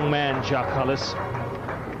strong man, Cullis.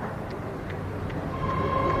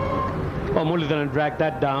 Oh, Muralitharan dragged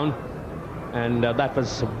that down, and that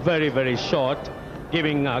was very, very short,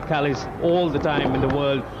 giving Cullis all the time in the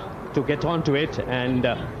world to get onto it, and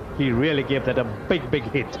he really gave that a big, big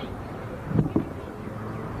hit.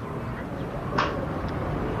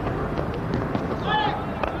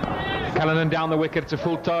 Cullinan down the wicket, it's a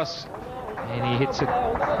full toss, and he hits it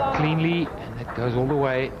cleanly, and that goes all the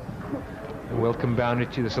way. A welcome boundary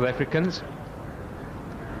to the South Africans.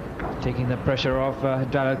 Taking the pressure off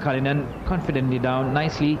Daryll Cullinan, confidently down,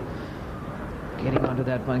 nicely getting onto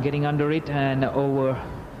that one, getting under it and over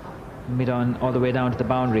mid-on all the way down to the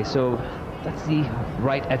boundary. So that's the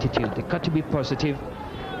right attitude. They've got to be positive,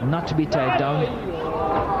 not to be tied down.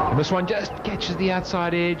 And this one just catches the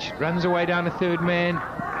outside edge, runs away down the third man.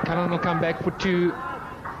 Cullinan will come back for 2.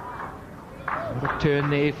 What a turn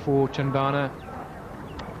there for Chandana.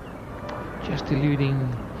 Just eluding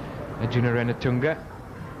Arjuna Ranatunga.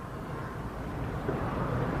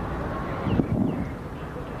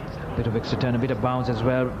 A bit of extra turn, a bit of bounce as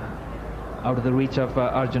well, out of the reach of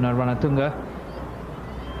Arjuna Ranatunga.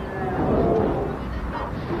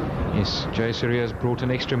 Yes, Jayasuriya has brought an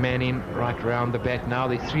extra man in right around the bat now.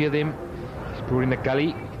 There are 3 of them. He's brought in the Galle.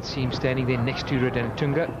 You can see him standing there next to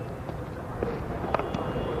Ranatunga.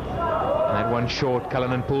 And that one short,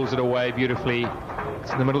 Cullinan pulls it away beautifully.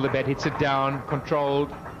 It's in the middle of the bat, hits it down, controlled.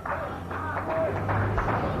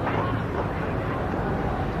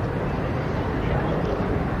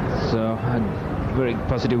 So a very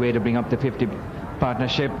positive way to bring up the 50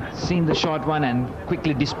 partnership. Seeing the short one and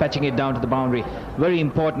quickly dispatching it down to the boundary. Very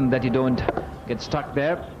important that you don't get stuck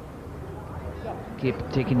there.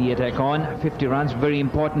 Keep taking the attack on. 50 runs, very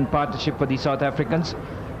important partnership for the South Africans.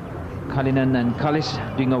 Cullinan and Cullis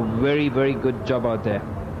doing a very, very good job out there.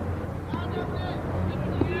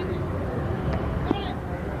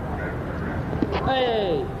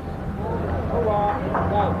 Hey!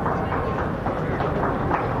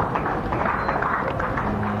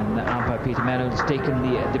 And the umpire Peter Manuel has taken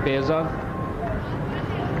the bears off.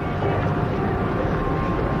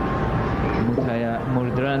 Muttiah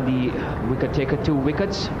Muralitharan, the wicket taker, 2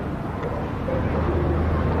 wickets.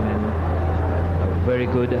 And a very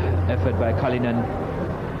good effort by Cullinan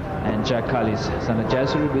and Jack Cullis. Sanath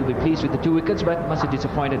Jayasuriya will be pleased with the 2 wickets, but must be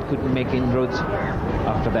disappointed couldn't make inroads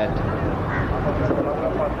after that.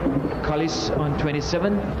 Cullis on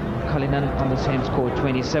 27, Cullinan on the same score,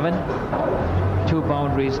 27. 2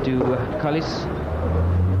 boundaries to Cullis,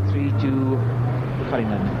 3 to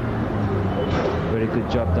Cullinan. Very good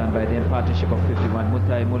job done by them. Partnership of 51.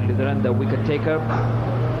 Muttiah Muralitharan, the wicket taker.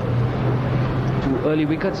 2 early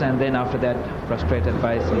wickets, and then after that, frustrated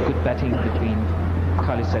by some good batting between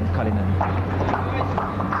Cullis and Cullinan.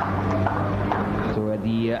 So at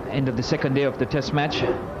the end of the second day of the Test match,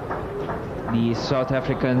 the South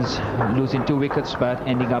Africans losing 2 wickets, but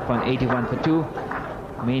ending up on 81 for 2,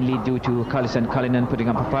 mainly due to Cullis and Cullinan putting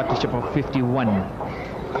up a partnership of 51.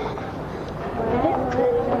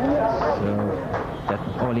 So that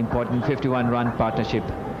all-important 51-run partnership.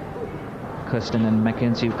 Kirsten and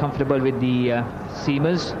McKenzie comfortable with the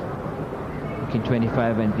seamers, making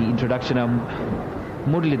 25, and the introduction of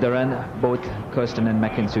Muralitharan, both Kirsten and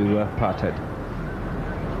McKenzie were parted.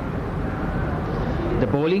 The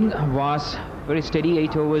bowling was very steady,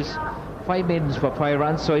 8 overs, 5 maidens for 5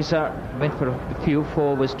 runs. Soisa went for a few,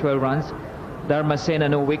 4 overs, 12 runs. Dharma Sena,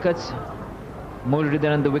 no wickets.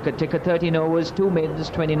 Muralitharan, the wicket taker, 13 overs, 2 maidens,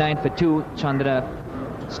 29 for 2. Chandra,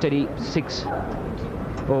 steady, 6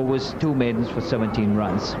 overs, 2 maidens for 17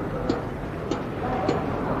 runs.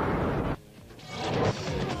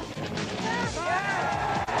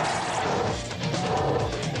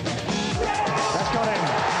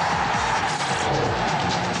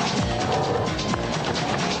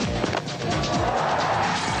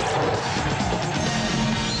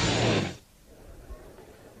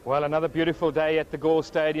 Well, another beautiful day at the Galle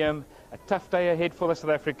Stadium. A tough day ahead for the South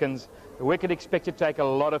Africans. The wicket expected to take a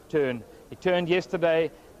lot of turn. It turned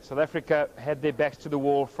yesterday. South Africa had their backs to the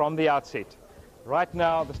wall from the outset. Right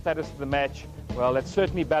now, the status of the match, Well, that's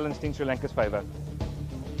certainly balanced in Sri Lanka's favour.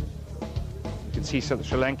 You can see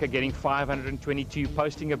Sri Lanka getting 522,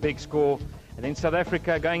 posting a big score. And then South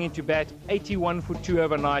Africa going into bat, 81 for 2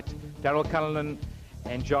 overnight. Daryll Cullinan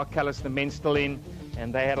and Jacques Callis, the men still in,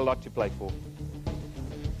 and they had a lot to play for.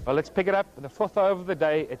 Well, let's pick it up. The 4th over of the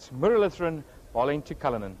day, it's Muralitharan bowling to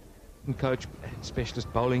Cullinan. Coach,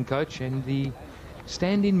 specialist bowling coach, and the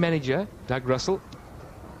stand-in manager, Doug Russell.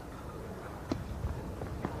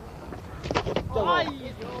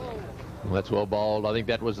 Well, that's well bowled. I think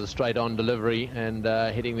that was a straight-on delivery and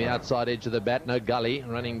hitting the outside edge of the bat. No gully,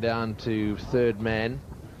 running down to third man.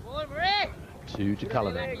 2 to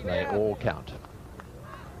Cullinan. They all count.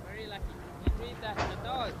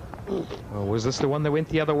 Well, was this the one that went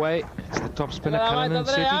the other way? It's the top spinner. Cullinan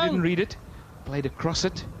certainly didn't read it. Played across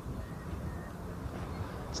it.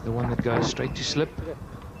 It's the one that goes straight to slip.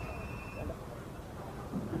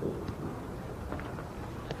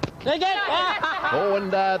 Oh,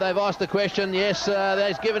 and they've asked the question. Yes,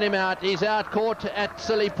 they've given him out. He's out, caught at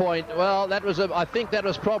silly point. Well, that was I think that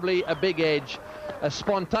was probably a big edge. A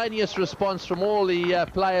spontaneous response from all the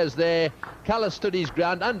players there. Callis stood his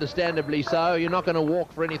ground, understandably so. You're not going to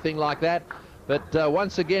walk for anything like that. But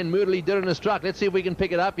once again, Muralitharan has struck. Let's see if we can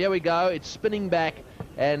pick it up. Here we go. It's spinning back.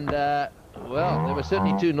 And, well, there were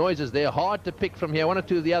certainly 2 noises there. Hard to pick from here. 1 or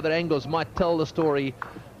 2 of the other angles might tell the story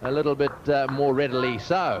a little bit more readily.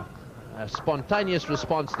 So, a spontaneous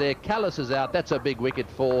response there. Callis is out. That's a big wicket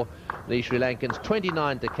for the Sri Lankans.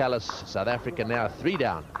 29 to Callis. South Africa now 3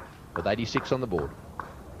 down with 86 on the board.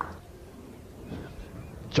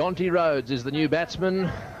 Jonty Rhodes is the new batsman.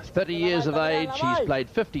 30 years of age. He's played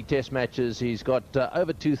 50 test matches. He's got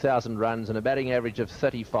over 2,000 runs and a batting average of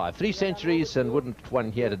 35. 3 centuries, and wouldn't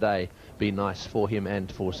one here today be nice for him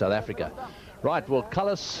and for South Africa. Right, well,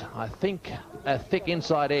 Cullis, I think, a thick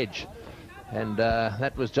inside edge. And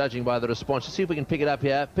that was judging by the response. Let's see if we can pick it up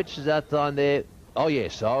here. Pitches out on there. Oh,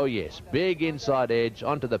 yes. Big inside edge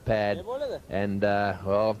onto the pad. And,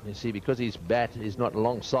 well, you see, because his bat is not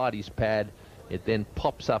alongside his pad, it then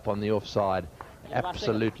pops up on the offside.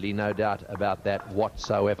 Absolutely no doubt about that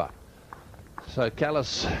whatsoever. So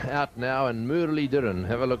Callis out now, and Muralitharan,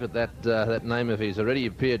 have a look at that that name of his. Already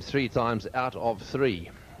appeared 3 times out of 3.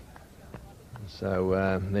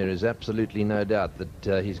 So there is absolutely no doubt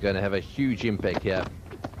that he's going to have a huge impact here.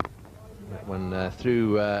 That one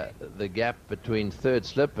through the gap between third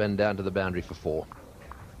slip and down to the boundary for 4.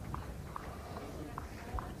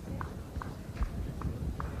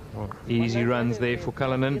 Well, easy runs there for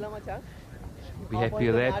Cullinan. Be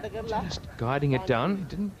happy with that. Just guiding it down.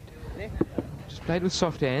 Didn't just played with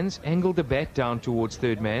soft hands. Angled the bat down towards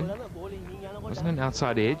third man. Wasn't an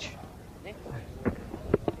outside edge.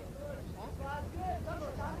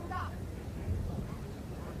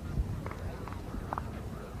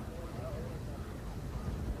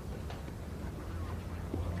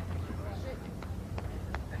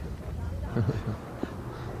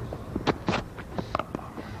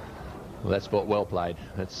 Well, that's well played.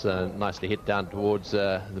 That's nicely hit down towards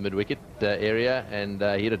the mid-wicket area, and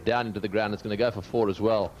he hit it down into the ground. It's going to go for 4 as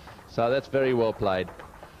well. So that's very well played.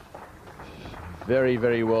 Very,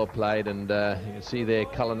 very well played. And you can see there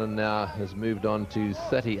Cullinan now has moved on to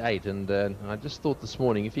 38. And I just thought this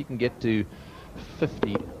morning, if he can get to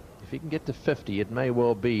 50, it may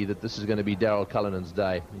well be that this is going to be Daryll Cullinan's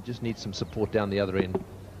day. He just needs some support down the other end.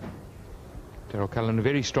 Daryll Cullinan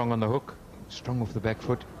very strong on the hook, strong off the back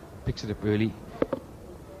foot. Picks it up early.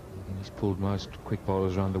 And he's pulled most quick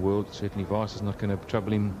bowlers around the world. Certainly Vars is not going to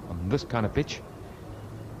trouble him on this kind of pitch.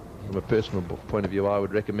 From a personal point of view, I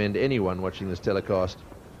would recommend anyone watching this telecast.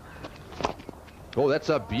 Oh, that's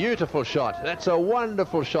a beautiful shot. That's a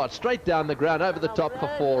wonderful shot. Straight down the ground, over the top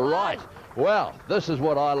for 4. Right. Well, this is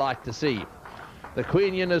what I like to see. The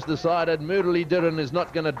Queen has decided Muralitharan is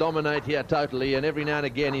not going to dominate here totally, and every now and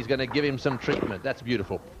again he's going to give him some treatment. That's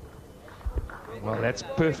beautiful. Well, that's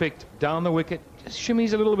perfect. Down the wicket. Just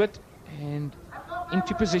shimmies a little bit. And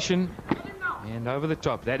into position. And over the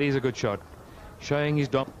top. That is a good shot. Showing his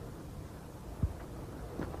dom.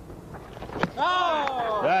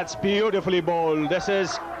 Oh! That's beautifully bowled. This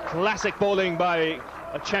is classic bowling by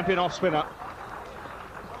a champion off-spinner.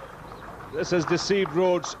 This has deceived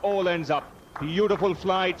Rhodes. All ends up. Beautiful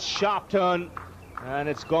flight, sharp turn. And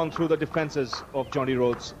it's gone through the defences of Jonty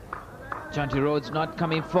Rhodes. Jonty Rhodes not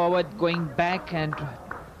coming forward, going back, and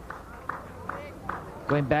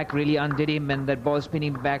going back really undid him, and that ball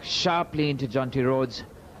spinning back sharply into Jonty Rhodes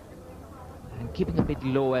and keeping a bit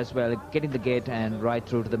low as well, getting the gate and right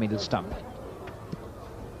through to the middle stump.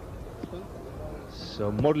 So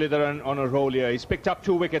Muralitharan on a roll here. He's picked up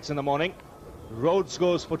 2 wickets in the morning. Rhodes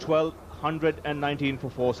goes for 12, 119 for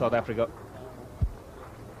 4 South Africa.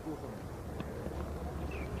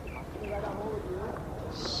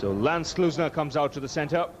 So Lance Klusener comes out to the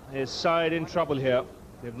centre. His side in trouble here.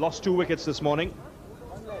 They've lost 2 wickets this morning.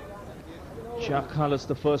 Jack Harless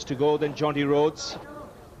the first to go, then Jonty Rhodes.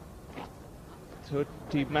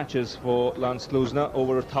 30 matches for Lance Klusener,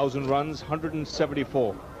 over 1,000 runs,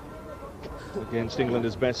 174 against England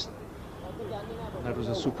is best. That was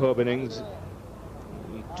a superb innings.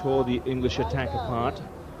 He tore the English attack apart,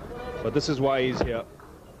 but this is why he's here.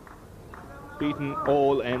 Beaten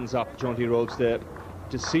all ends up, Jonty Rhodes there.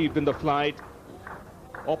 Deceived in the flight,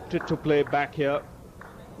 opted to play back here,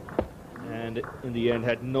 and in the end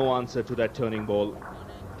had no answer to that turning ball.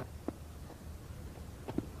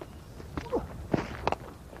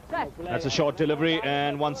 That's a short delivery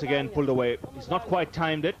and once again pulled away. He's not quite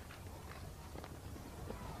timed it,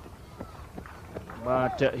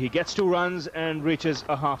 but he gets 2 runs and reaches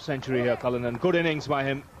a half-century here, Cullinan. Good innings by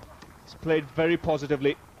him. He's played very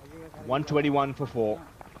positively. 121 for 4.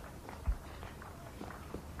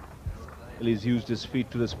 He's used his feet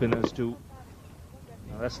to the spinners too.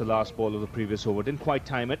 Now that's the last ball of the previous over. Didn't quite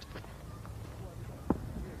time it.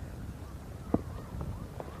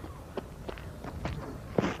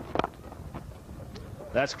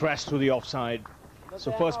 That's crashed through the offside.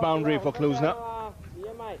 So first boundary for Klusener.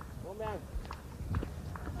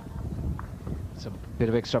 It's a bit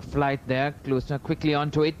of extra flight there. Klusener quickly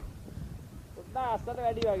onto it.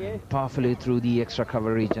 Powerfully through the extra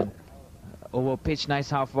cover region. Over pitch, nice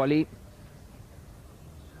half volley.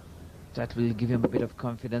 That will give him a bit of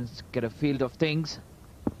confidence, get a field of things.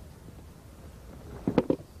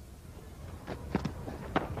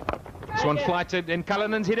 This one flighted, and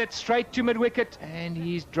Cullinan's hit it straight to mid-wicket, and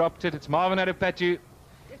he's dropped it. It's Marvin Adepatu.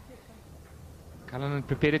 Cullinan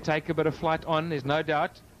prepared to take a bit of flight on, there's no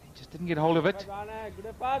doubt. He just didn't get hold of it.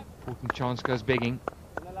 Important chance goes begging.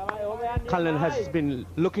 Cullinan has been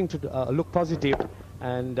looking to look positive,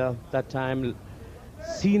 and that time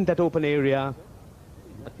seen that open area.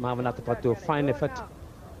 But Marvin Adepatu, fine effort,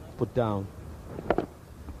 put down.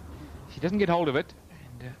 He doesn't get hold of it,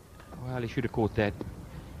 and well, he should have caught that.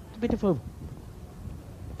 It's a bit of a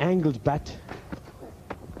angled bat.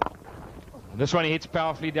 And this one he hits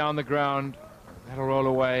powerfully down the ground. That'll roll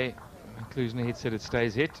away. When Klusener hits it, it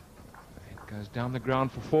stays hit. It goes down the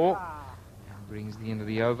ground for 4 and brings the end of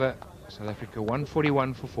the over. South Africa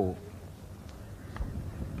 141 for 4.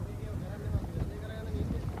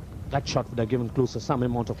 That shot would have given Klusener some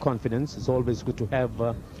amount of confidence. It's always good to have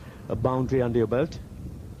a boundary under your belt.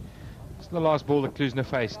 It's the last ball that Klusener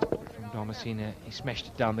faced from Damasina. He smashed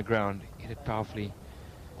it down the ground, hit it powerfully.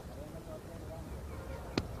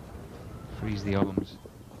 Frees the arms.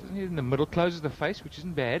 Doesn't hit it in the middle, closes the face, which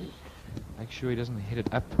isn't bad. Make sure he doesn't hit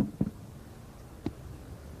it up.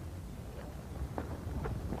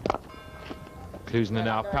 Klusener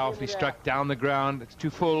now powerfully struck down the ground. It's too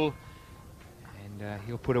full.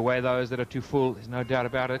 He'll put away those that are too full, there's no doubt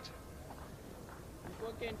about it.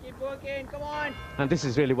 Keep working, come on! And this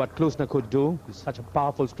is really what Klusener could do. He's such a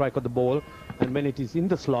powerful strike of the ball, and when it is in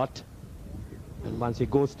the slot, and once he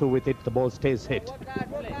goes through with it, the ball stays hit.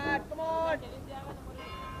 Work hard, come on!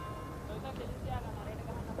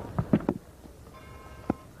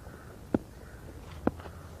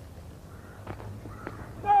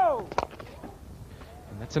 No!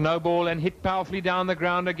 And that's a no ball and hit powerfully down the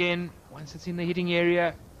ground again. Once it's in the hitting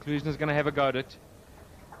area, Klusener's going to have a go at it.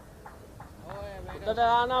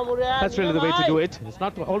 That's really the way to do it. It's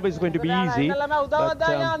not always going to be easy,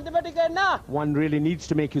 but one really needs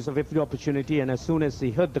to make use of every opportunity, and as soon as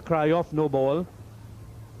he heard the cry of no ball,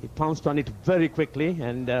 he pounced on it very quickly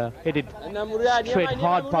and hit it straight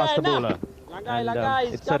hard past the bowler.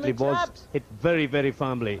 And it certainly was hit very, very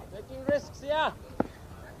firmly. Taking risks, yeah.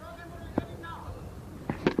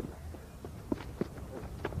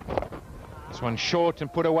 This one short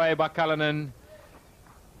and put away by Cullinan.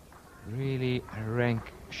 Really a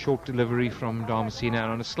rank short delivery from Damasina,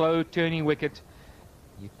 and on a slow turning wicket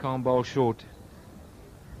you can't bowl short.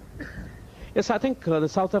 Yes, I think the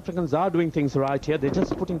South Africans are doing things right here. They're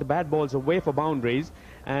just putting the bad balls away for boundaries,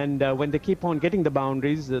 and when they keep on getting the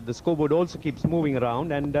boundaries, the scoreboard also keeps moving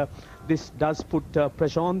around, and this does put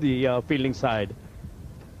pressure on the fielding side.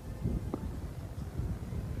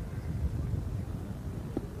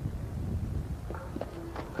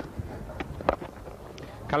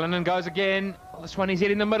 Cullinan goes again. This one he's hit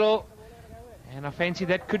in the middle, and I fancy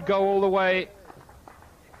that could go all the way.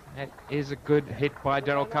 That is a good hit by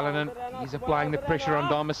Daryll Cullinan. He's applying the pressure on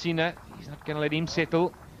Damasina. He's not going to let him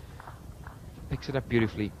settle. Picks it up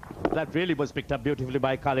beautifully. That really was picked up beautifully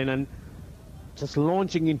by Cullinan, just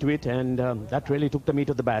launching into it, and that really took the meat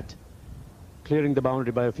of the bat, clearing the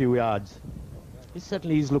boundary by a few yards. He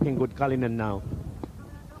certainly is looking good, Cullinan, now.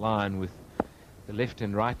 Line with the left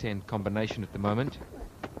and right hand combination at the moment.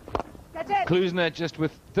 Klusner just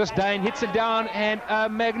with disdain hits it down, and a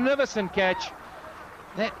magnificent catch.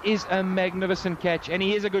 That is a magnificent catch, and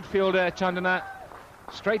he is a good fielder, Chandana.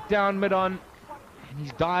 Straight down mid-on, and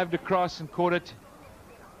he's dived across and caught it.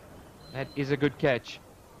 That is a good catch.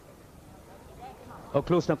 Oh,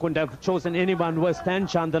 Klusner couldn't have chosen anyone worse than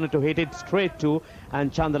Chandana to hit it straight to.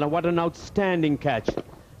 And Chandana, what an outstanding catch.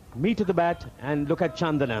 Me to the bat, and look at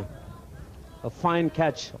Chandana. A fine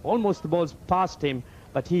catch. Almost the ball's past him,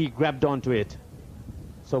 but he grabbed onto it.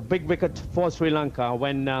 So big wicket for Sri Lanka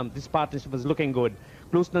when this partnership was looking good.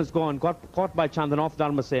 Klusner's gone, got caught by Chandana off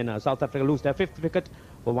Dharmasena. South Africa lose their 5th wicket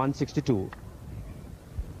for 162.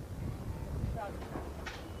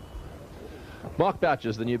 Mark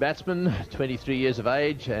Boucher's the new batsman, 23 years of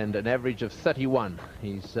age and an average of 31.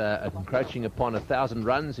 He's encroaching upon 1,000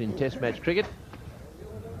 runs in Test match cricket.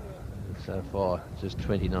 So far, just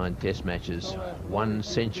 29 Test matches. 1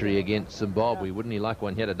 century against Zimbabwe. Wouldn't he like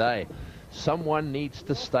one here today? Someone needs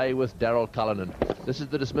to stay with Daryll Cullinan. This is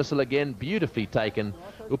the dismissal again, beautifully taken.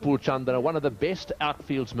 Upul Chandana, one of the best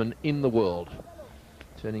outfieldsmen in the world.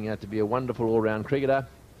 Turning out to be a wonderful all-round cricketer.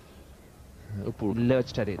 Upul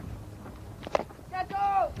Lurched at it.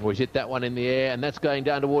 Oh, he's hit that one in the air, and that's going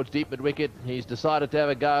down towards deep mid-wicket. He's decided to have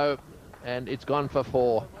a go, and it's gone for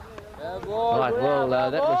 4. Right, well,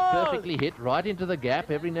 that was perfectly hit right into the gap.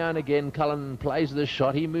 Every now and again, Cullinan plays this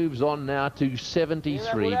shot. He moves on now to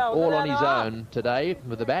 73, all on his own today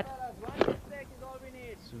with the bat. So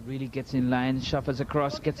really gets in line, shuffles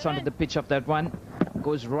across, gets onto the pitch of that one,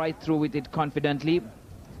 goes right through with it confidently.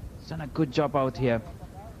 He's done a good job out here.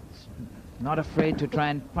 Not afraid to try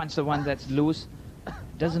and punch the one that's loose.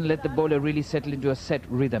 Doesn't let the bowler really settle into a set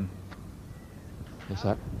rhythm. Yes,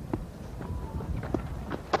 sir.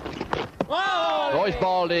 Oh, he's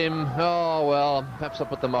bowled him. Oh, well, perhaps I'll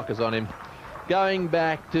put the mockers on him. Going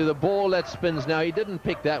back to the ball that spins now. He didn't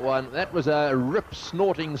pick that one. That was a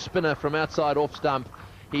rip-snorting spinner from outside off stump.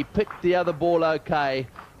 He picked the other ball okay.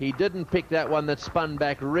 He didn't pick that one that spun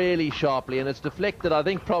back really sharply, and it's deflected, I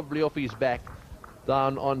think, probably off his back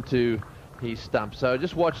down onto his stump. So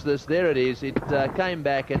just watch this. There it is. It came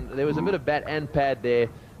back, and there was a bit of bat and pad there,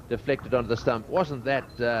 deflected onto the stump. Wasn't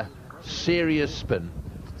that serious spin?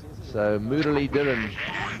 So Muralitharan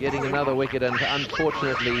getting another wicket, and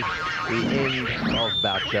unfortunately the end of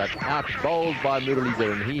Boucher. Out bowled by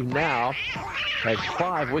Muralitharan. He now has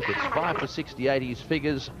 5 wickets, 5 for 68 his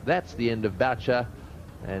figures. That's the end of Boucher,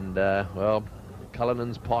 and well,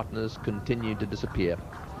 Cullinan's partners continue to disappear.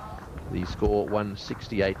 The score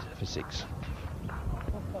 168 for 6.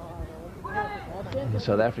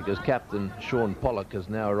 South Africa's captain Sean Pollock has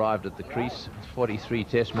now arrived at the crease. 43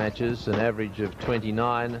 Test matches, an average of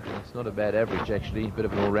 29. It's not a bad average actually, a bit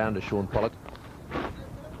of an all-rounder, Sean Pollock.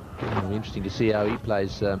 It'll be interesting to see how he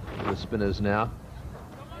plays the spinners now.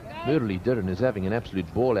 Muralitharan is having an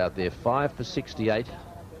absolute ball out there, 5 for 68.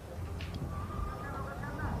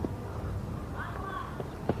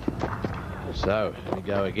 So, here we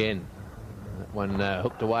go again. One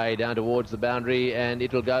hooked away down towards the boundary, and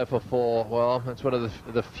it'll go for 4. Well, that's one of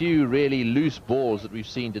the few really loose balls that we've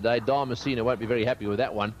seen today. Dharmasena won't be very happy with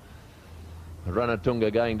that one.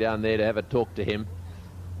 Ranatunga going down there to have a talk to him.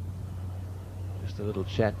 Just a little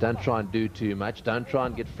chat. Don't try and do too much. Don't try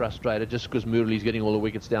and get frustrated just because Murali's getting all the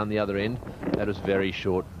wickets down the other end. That was very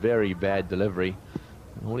short, very bad delivery.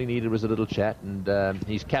 All he needed was a little chat, and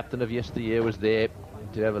his captain of yesteryear was there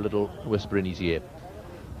to have a little whisper in his ear.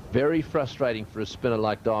 Very frustrating for a spinner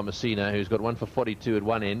like Dharmasena, who's got 1 for 42 at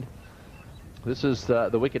one end. This is the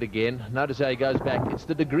wicket again. Notice how he goes back. It's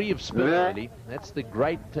the degree of spin, really. That's the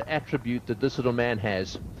great attribute that this little man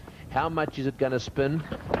has. How much is it going to spin?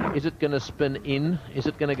 Is it going to spin in? Is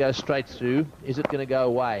it going to go straight through? Is it going to go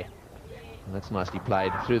away? And that's nicely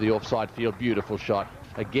played through the offside field. Beautiful shot.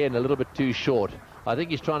 Again, a little bit too short. I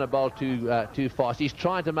think he's trying to bowl too fast. He's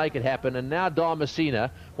trying to make it happen, and now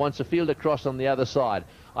Dharmasena wants to field across on the other side.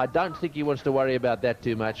 I don't think he wants to worry about that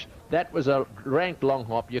too much. That was a rank long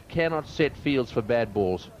hop. You cannot set fields for bad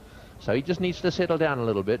balls. So he just needs to settle down a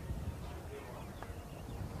little bit.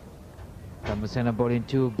 Dharmasena bowling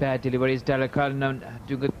 2 bad deliveries. Daryll Cullinan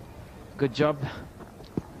doing a good job.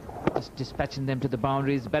 Just dispatching them to the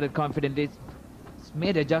boundaries. Batted confidently. It's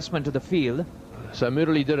made adjustment to the field. So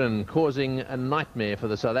Muralitharan causing a nightmare for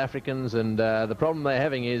the South Africans, and the problem they're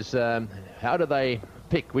having is how do they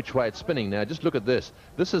pick which way it's spinning. Now just look at this.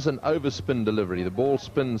 This is an overspin delivery. The ball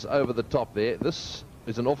spins over the top there. This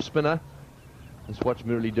is an off spinner. Let's watch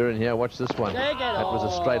Muralitharan here. Watch this one. That was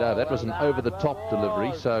a straight over. That was an over the top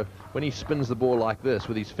delivery. So when he spins the ball like this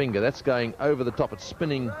with his finger, that's going over the top. It's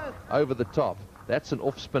spinning over the top. That's an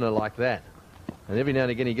off spinner like that. And every now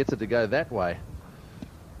and again he gets it to go that way.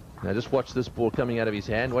 Now just watch this ball coming out of his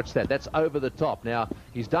hand. Watch that. That's over the top. Now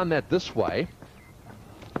he's done that this way.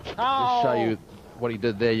 Just show you what he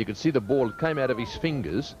did there. You could see the ball came out of his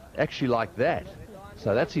fingers actually like that.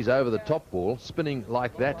 So that's his over the top ball spinning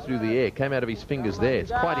like that through the air. Came out of his fingers there.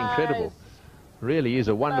 It's quite incredible. Really is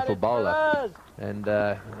a wonderful bowler. And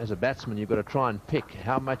as a batsman, you've got to try and pick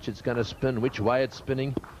how much it's going to spin, which way it's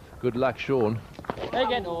spinning. Good luck, Sean.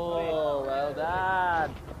 Again. Oh, well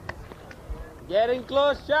done. Getting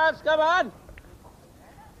close, Sharps. Come on.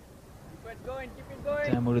 Keep it going. Keep it going.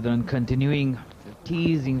 Muttiah Muralitharan continuing the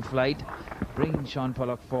teasing flight, bringing Sean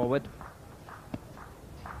Pollock forward.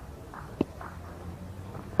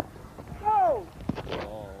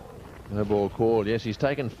 No ball called. Yes, he's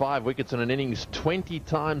taken 5 wickets in an innings 20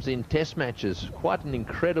 times in test matches. Quite an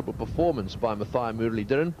incredible performance by Muttiah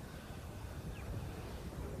Muralitharan.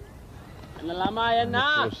 And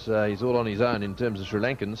of course, he's all on his own in terms of Sri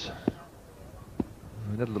Lankans.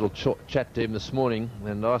 We had a little chat to him this morning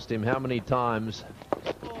and asked him how many times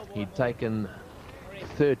he'd taken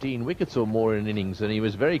 13 wickets or more in an innings, and he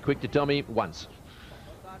was very quick to tell me once.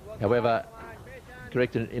 However,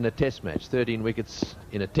 correct, in a test match, 13 wickets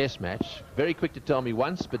in a test match. Very quick to tell me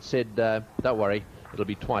once, but said, don't worry, it'll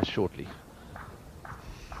be twice shortly.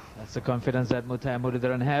 That's the confidence that Muttiah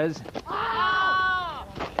Muralitharan has.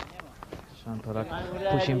 Sean Pollock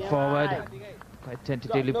pushing forward, quite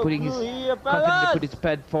tentatively putting his, confidently put his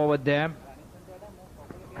pad forward there.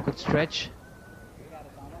 Good stretch.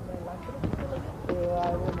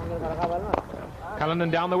 Cullinan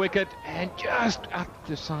down the wicket and just up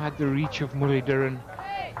the side the reach of Muralitharan.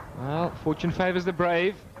 Well, fortune favours the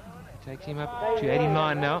brave. Takes him up to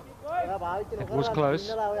 89 now. That was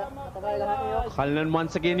close. Cullinan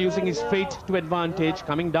once again using his feet to advantage,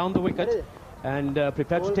 coming down the wicket and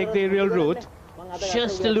prepared to take the aerial route.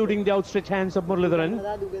 Just eluding the outstretched hands of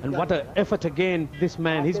Muralitharan. And what an effort again, this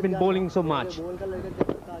man. He's been bowling so much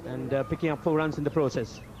and picking up 4 runs in the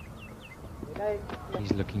process.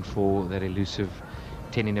 He's looking for that elusive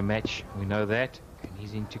 10 in a match. We know that. And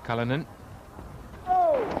he's into Cullinan.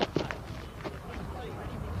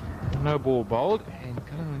 No ball bowled. And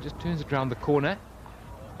Cullinan just turns it around the corner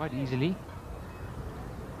quite easily.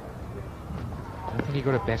 I don't think he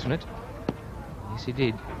got a bat on it. Yes, he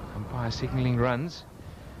did. Umpire signalling runs.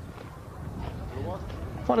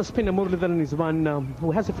 For a spinner, Muralitharan is one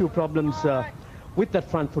who has a few problems with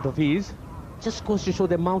that front foot of his. Just goes to show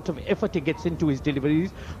the amount of effort he gets into his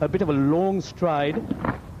deliveries. A bit of a long stride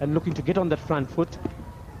and looking to get on that front foot.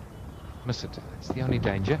 Miss it. That's the only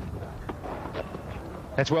danger.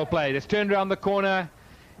 That's well played. It's turned around the corner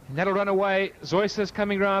and that'll run away. Zoysa's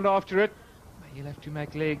coming round after it. He'll have to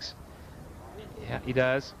make legs. Yeah, he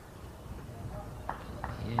does.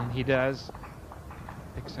 And he does.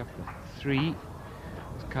 Picks up 3.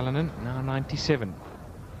 It's Cullinan, now 97.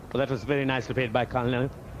 Well, that was very nicely played by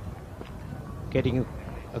Cullinan. Getting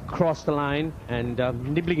across the line and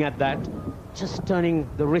nibbling at that, just turning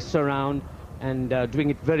the wrists around and doing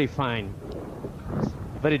it very fine.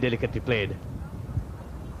 Very delicately played.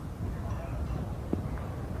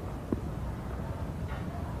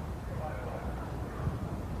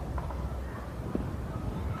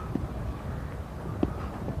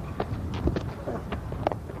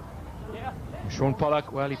 Sean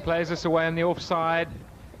Pollock, well, he plays this away on the offside.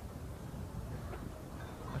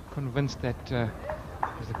 Not convinced that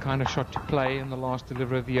is the kind of shot to play in the last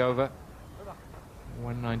delivery of the over.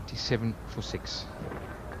 197 for 6.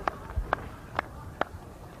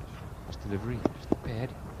 Last delivery, just the pad.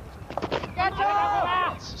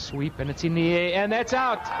 It's a sweep and it's in the air and that's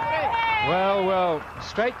out. Well,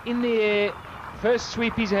 straight in the air. First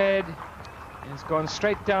sweep he's had. And it's gone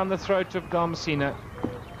straight down the throat of Dharmasena.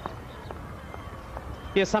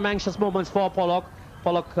 Yes, some anxious moments for Pollock.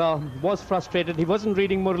 Pollock was frustrated. He wasn't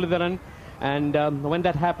reading Muralitharan. And when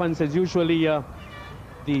that happens, it's usually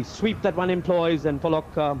the sweep that one employs. And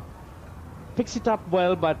Pollock picks it up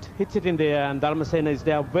well, but hits it in the air. And Dharmasena is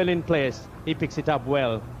there well in place. He picks it up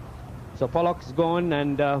well. So Pollock's gone,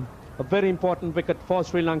 and a very important wicket for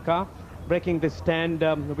Sri Lanka, breaking the stand,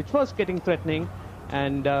 which was getting threatening.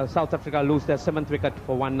 And South Africa lose their 7th wicket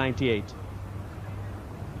for 198.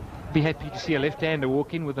 Be happy to see a left-hander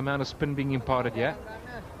walk in with the amount of spin being imparted here.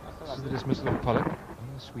 This is the dismissal of Pollock. On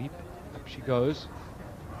the sweep, up she goes.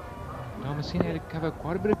 Dharmasena had to cover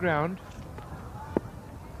quite a bit of ground.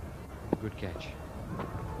 Good catch.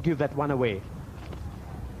 Give that one away.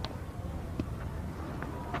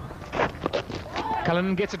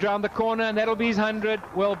 Cullinan gets it round the corner and that'll be his 100.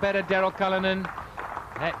 Well batted, Daryll Cullinan.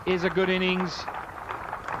 That is a good innings.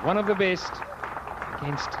 One of the best.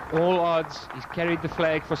 Against all odds, he's carried the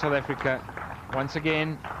flag for South Africa. once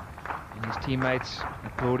again, and his teammates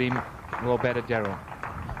applaud him. Well batted, Daryll.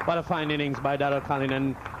 What a fine innings by Daryll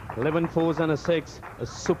Cullinan. 11 fours and a 6. A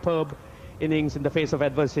superb innings in the face of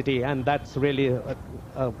adversity, and that's really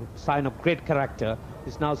a sign of great character.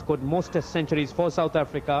 He's now scored most Test centuries for South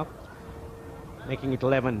Africa, making it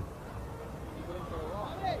 11.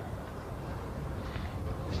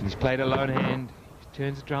 He's played a lone hand. He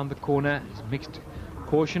turns it around the corner. He's mixed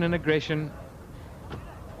caution and aggression.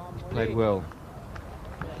 He's played well.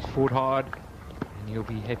 He's fought hard, and he'll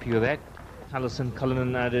be happy with that. Alison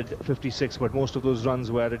Cullinan added 56, but most of those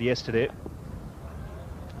runs were added yesterday.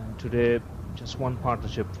 And today, just one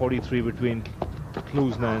partnership, 43 between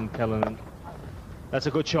Klusener and Cullinan. That's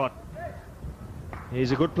a good shot.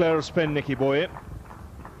 He's a good player of spin, Nicky Boye.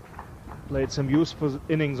 Played some useful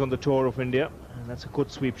innings on the tour of India, and that's a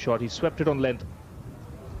good sweep shot. He swept it on length.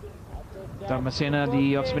 Dharmasena,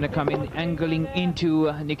 the off-spinner, coming, angling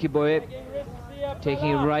into Nicky Boye, taking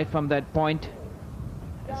it right from that point.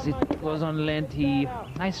 As it goes on length,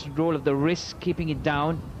 nice roll of the wrist, keeping it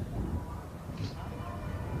down.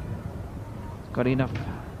 Got enough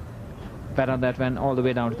bat on that one all the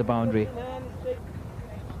way down to the boundary.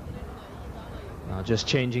 Now just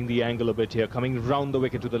changing the angle a bit here, coming round the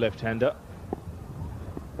wicket to the left-hander.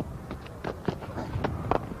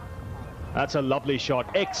 That's a lovely shot.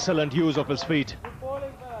 Excellent use of his feet.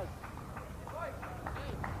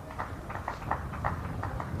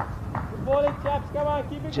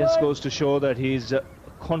 Just goes to show that he's a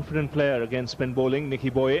confident player against spin bowling, Nicky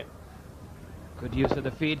Boye. Good use of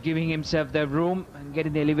the feet, giving himself the room and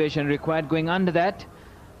getting the elevation required, going under that.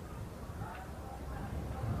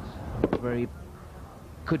 Very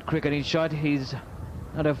good cricketing shot. He's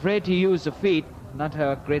not afraid to use the feet. Not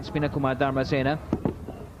a great spinner, Kumar Dharmasena,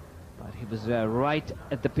 but he was right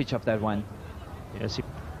at the pitch of that one. Yes,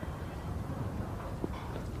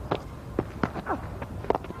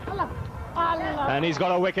 and he's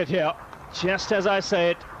got a wicket here, just as I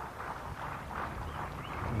said.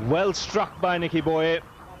 Well struck by Nicky Boye,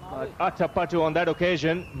 but Atapatu on that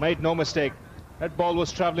occasion made no mistake. That ball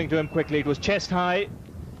was travelling to him quickly. It was chest high,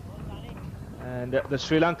 and the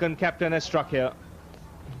Sri Lankan captain has struck here.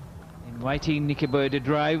 Inviting Nicky Boye to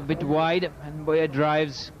drive a bit wide, and Boye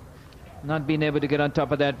drives, not being able to get on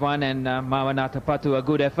top of that one, and Marwan Atapatu, a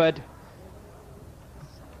good effort.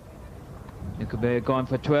 Nicky Boye gone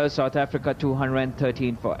for 12, South Africa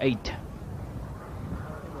 213 for 8.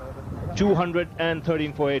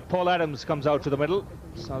 213 for 8. Paul Adams comes out to the middle.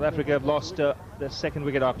 South Africa have lost their second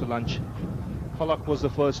wicket after lunch. Pollock was the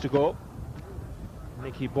first to go.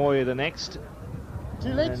 Nicky Boye the next.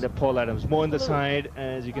 And Paul Adams more on the side,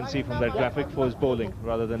 as you can see from that graphic, for his bowling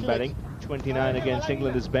rather than batting. 29 against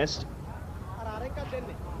England is best.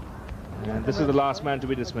 And this is the last man to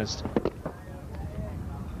be dismissed.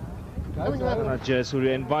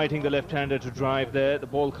 Jayasuriya inviting the left-hander to drive there. The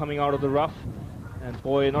ball coming out of the rough, and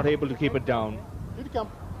Boye not able to keep it down.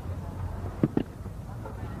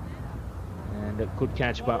 And a good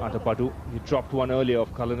catch by Atapatu. He dropped one earlier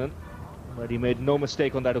of Cullinan, but he made no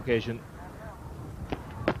mistake on that occasion.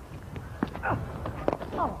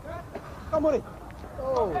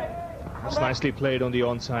 It's nicely played on the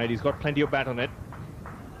onside. He's got plenty of bat on it.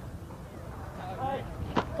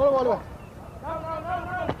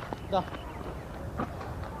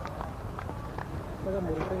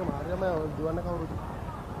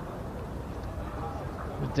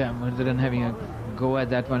 Muralitharan having a go at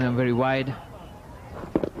that one, very wide.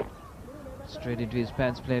 Straight into his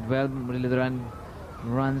pads, played well. Muralitharan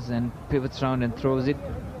runs and pivots round and throws it.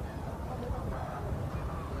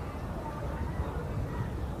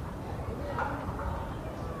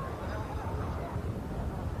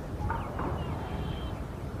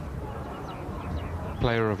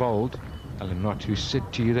 Player of old, Alan Knott, who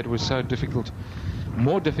said to you that it was so difficult,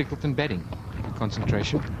 more difficult than batting,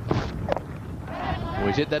 concentration. Oh,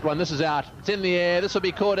 he's hit that one. This is out. It's in the air. This will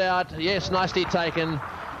be caught out. Yes, nicely taken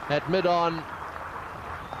at mid-on.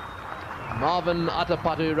 Marvin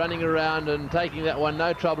Atapatu running around and taking that one,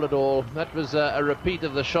 no trouble at all. That was a repeat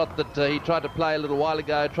of the shot that he tried to play a little while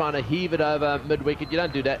ago, trying to heave it over mid-wicket. You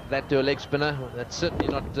don't do that to a leg spinner. That's certainly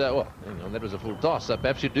not... well, hang on, that was a full toss, so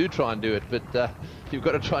perhaps you do try and do it, but you've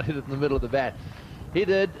got to try and hit it in the middle of the bat. He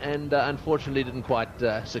did, and unfortunately didn't quite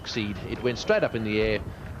succeed. It went straight up in the air,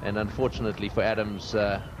 and unfortunately for Adams,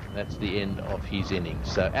 that's the end of his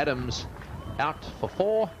innings. So Adams out for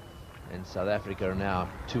 4. And South Africa are now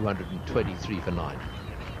 223 for 9.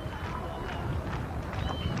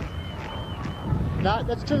 No,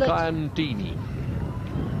 that's too late. Kayandini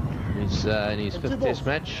is in his 5th Test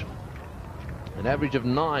match. An average of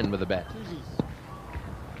 9 with the bat.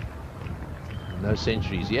 No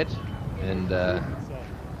centuries yet. And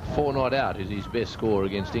 4 not out is his best score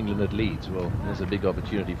against England at Leeds. Well, there's a big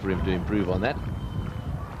opportunity for him to improve on that.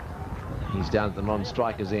 He's down at the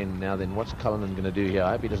non-strikers end now. Then what's Cullinan going to do here?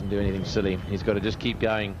 I hope he doesn't do anything silly. He's got to just keep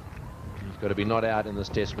going. He's got to be not out in this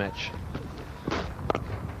test match.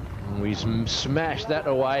 And we smashed that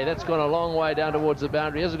away. That's gone a long way down towards the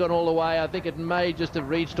boundary. Hasn't gone all the way. I think it may just have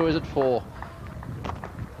reached, or is it 4?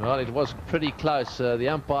 Well, it was pretty close. The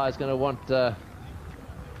umpire's going to want...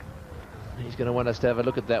 he's going to want us to have a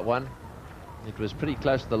look at that one. It was pretty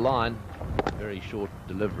close to the line. Very short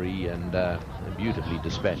delivery and beautifully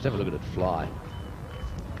dispatched. Have a look at it fly.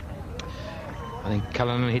 I think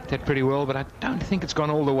Cullinan hit that pretty well, but I don't think it's gone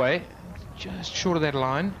all the way. Just short of that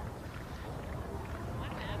line.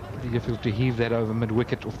 Pretty difficult to heave that over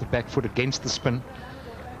mid-wicket off the back foot against the spin.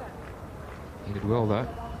 He did well, though.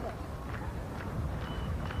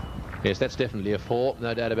 Yes, that's definitely a 4,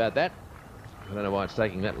 no doubt about that. I don't know why it's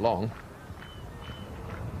taking that long.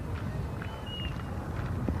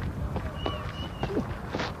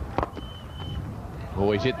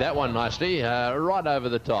 Oh, he's hit that one nicely, right over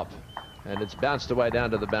the top. And it's bounced away down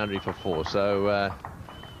to the boundary for 4. So,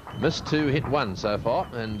 missed 2, hit 1 so far.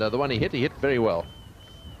 And the one he hit very well.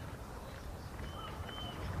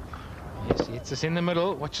 Yes, he hits us in the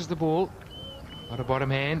middle, watches the ball. Got a bottom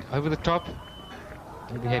hand, over the top.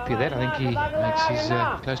 He'll be happy with that. I think he makes his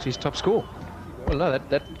close to his top score. Well, no,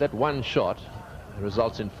 that one shot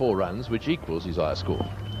results in 4 runs, which equals his highest score.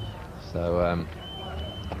 So,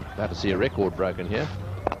 about to see a record broken here.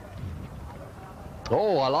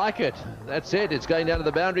 Oh, I like it. That's it. It's going down to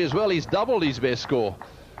the boundary as well. He's doubled his best score.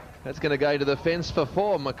 That's going to go to the fence for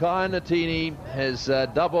 4. Muttiah Muralitharan has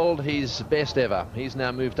doubled his best ever. He's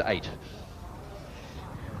now moved to 8.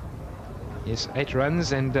 Yes, 8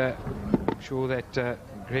 runs, and I'm sure that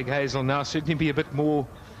Greg Hayes will now certainly be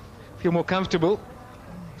feel more comfortable.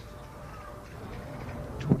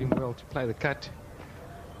 Taught him well to play the cut.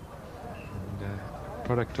 And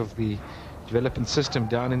product of the development system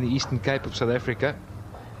down in the Eastern Cape of South Africa.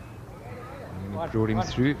 And he brought him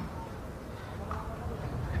through.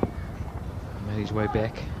 Made his way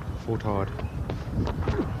back, fought hard.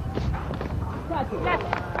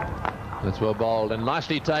 That's well bowled and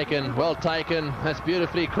nicely taken, well taken. That's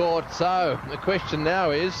beautifully caught. So the question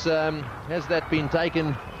now is, has that been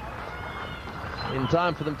taken in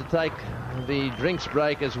time for them to take the drinks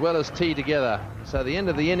break as well as tea together? So the end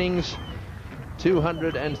of the innings,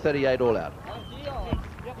 238 all out.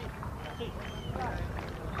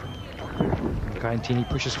 Muralitharan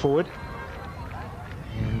pushes forward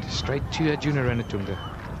and straight to Arjuna Ranatunga.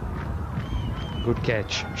 Good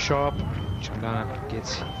catch, sharp. Chandana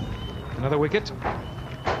gets another wicket.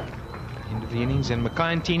 End of the innings, and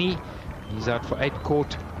Muralitharan, he's out for 8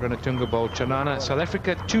 caught. Ranatunga bowled Chandana. South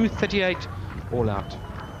Africa 238 all out.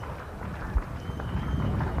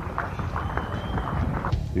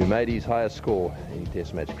 Who made his highest score in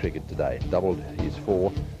Test match cricket today, doubled his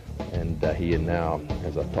 4, and he now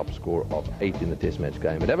has a top score of 8 in the Test match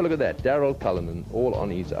game. But have a look at that, Daryll Cullinan, all on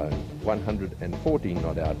his own, 114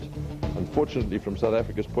 not out. Unfortunately, from South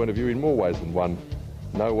Africa's point of view, in more ways than one,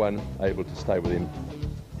 no one able to stay with him.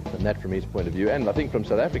 And that from his point of view, and I think from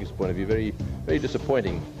South Africa's point of view, very, very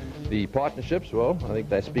disappointing. The partnerships, well, I think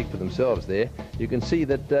they speak for themselves there. You can see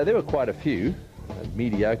that there were quite a few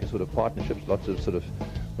mediocre sort of partnerships, lots of sort of,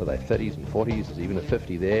 what are they, 30s and 40s, there's even a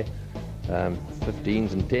 50 there,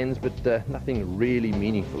 15s and 10s, but nothing really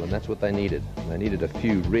meaningful, and that's what they needed. They needed a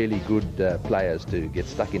few really good players to get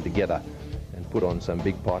stuck in together and put on some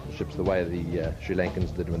big partnerships the way the Sri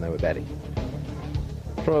Lankans did when they were batting.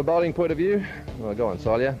 From a bowling point of view, well, go on,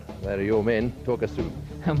 Salia, they are your men, talk us through.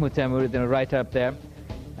 Muttiah Muralitharan right up there,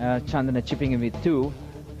 Chandana chipping in with 2,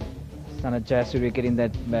 Sanath Jayasuriya getting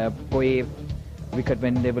that Boye wicket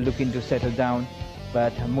when they were looking to settle down.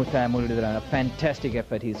 But Muttiah Muralitharan, a fantastic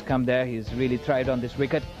effort. He's come there, he's really tried on this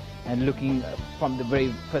wicket, and looking from the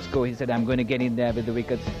very first go, he said, I'm going to get in there with the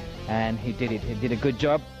wickets, and he did it. He did a good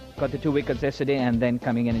job, got the 2 wickets yesterday, and then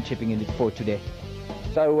coming in and chipping in with 4 today.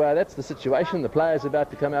 So that's the situation. The players are about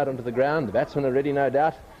to come out onto the ground, the batsmen are ready, no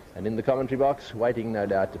doubt, and in the commentary box, waiting, no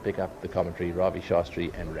doubt, to pick up the commentary, Ravi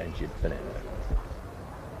Shastri and Ranjit Fernando.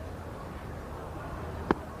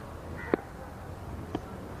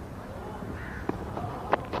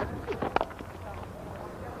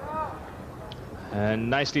 And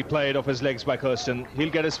nicely played off his legs by Kirsten. He'll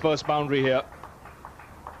get his first boundary here.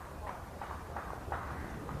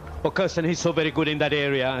 Well, Kirsten, he's so very good in that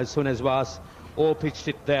area. As soon as Vas pitched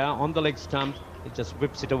it there on the leg stump, it just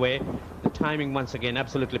whips it away. The timing, once again,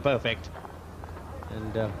 absolutely perfect.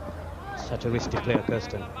 And such a risky player,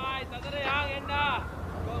 Kirsten.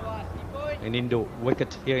 an Indo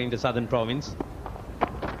wicket here in the southern province.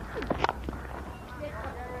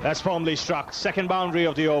 That's firmly struck. Second boundary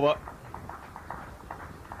of the over.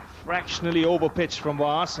 Fractionally over pitched from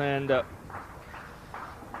Vas, and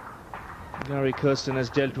Gary Kirsten has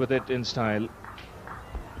dealt with it in style.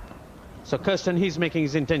 So Kirsten, he's making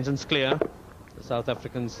his intentions clear. The South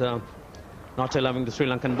Africans not allowing the Sri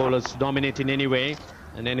Lankan bowlers to dominate in any way,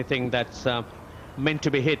 and anything that's meant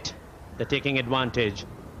to be hit, they're taking advantage.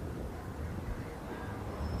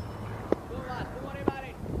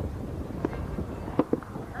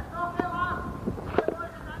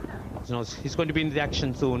 So he's going to be in the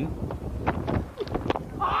action soon.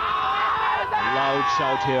 A loud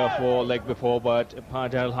shout here for leg before, but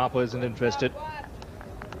Daryll Harper isn't interested.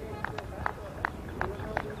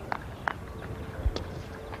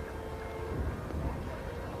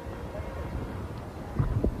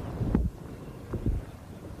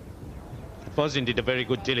 It was indeed a very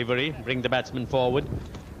good delivery, bring the batsman forward,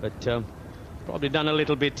 but probably done a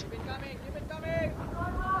little bit.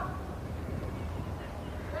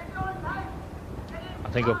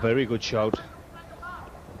 I think a very good shout.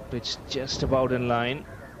 Pitch just about in line.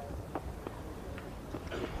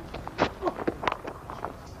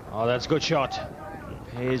 Oh, that's a good shot.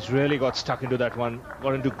 He's really got stuck into that one.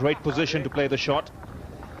 Got into great position to play the shot.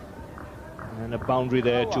 And a boundary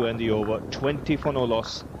there to end the over. 20 for no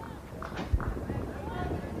loss.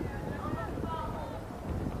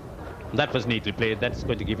 That was neatly played. That's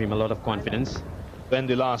going to give him a lot of confidence. Then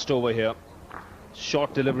the last over here.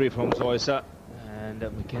 Short delivery from Zoysa. And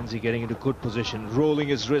McKenzie getting into good position, rolling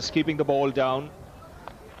his wrist, keeping the ball down,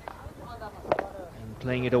 and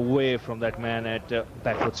playing it away from that man at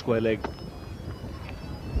backward square leg.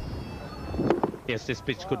 Yes, this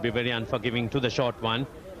pitch could be very unforgiving to the short one.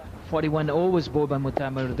 41 overs bowled by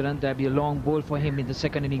Muttiah Muralitharan. There'll be a long ball for him in the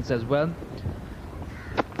second innings as well.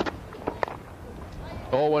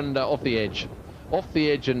 Oh, and off the edge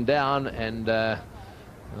and down, and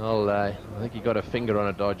well, I think he got a finger on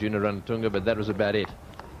it, Arjuna Ranatunga, but that was about it.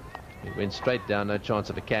 He went straight down, no chance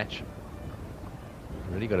of a catch.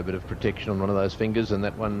 Really got a bit of protection on one of those fingers, and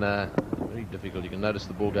that one very difficult. You can notice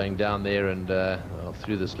the ball going down there and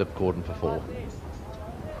through the slip cordon for 4.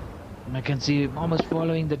 McKenzie almost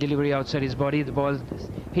following the delivery outside his body. The ball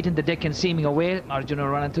hitting the deck and seaming away. Arjuna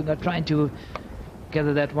Ranatunga trying to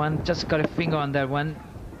gather that one. Just got a finger on that one.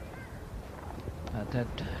 That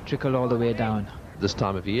trickled all the way down. This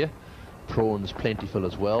time of year, prawns plentiful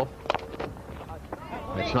as well.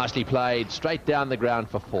 That's nicely played, straight down the ground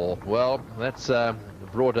for 4. Well, that's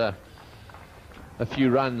brought a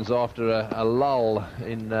few runs after a lull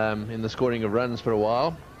in the scoring of runs for a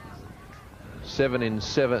while. 7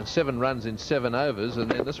 runs in 7 overs,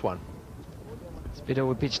 and then this one. It's a bit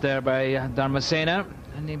over pitch there by Dharmasena,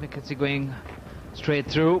 and McKenzie going straight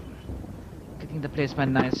through, getting the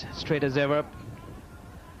placement nice, straight as ever,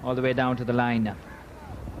 all the way down to the line,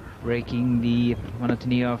 breaking the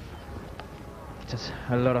monotony of just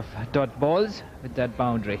a lot of dot balls with that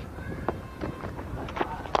boundary.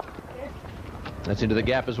 That's into the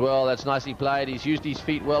gap as well. That's nicely played. He's used his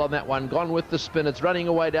feet well on that one. Gone with the spin. It's running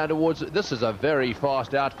away down towards... This is a very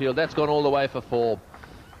fast outfield. That's gone all the way for 4.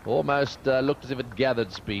 Almost looked as if it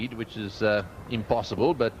gathered speed, which is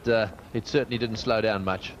impossible, but it certainly didn't slow down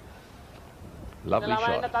much. Lovely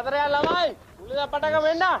shot.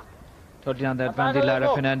 Totally on that boundary.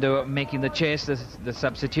 Lara Fernando making the chase, the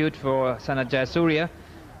substitute for Sanath Jayasuriya.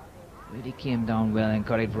 Really came down well and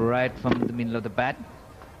got it right from the middle of the bat.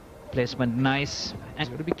 Placement nice. And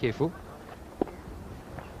got to be careful.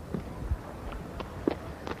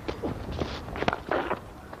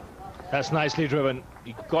 That's nicely driven.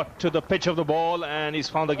 He got to the pitch of the ball and he's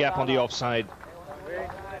found the gap on the offside.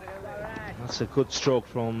 That's a good stroke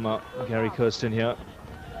from Gary Kirsten here.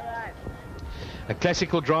 A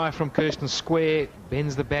classical drive from Kirsten, square,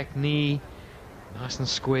 bends the back knee, nice and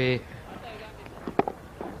square.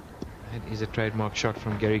 That is a trademark shot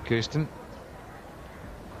from Gary Kirsten.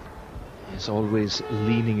 He's always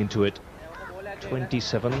leaning into it.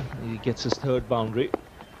 27, he gets his 3rd boundary.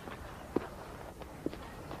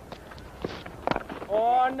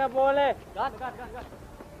 On the ball.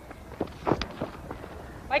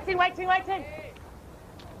 Waiting.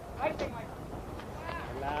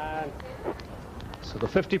 So the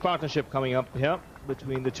 50 partnership coming up here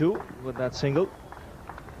between the two with that single.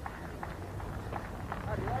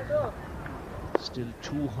 Still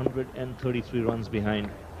 233 runs behind.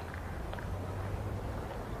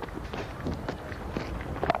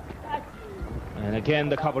 And again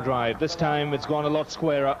the cover drive. This time it's gone a lot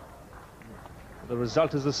squarer. The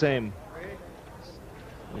result is the same.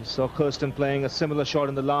 We saw Kirsten playing a similar shot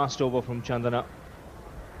in the last over from Chandana.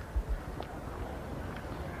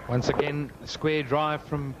 Once again, a square drive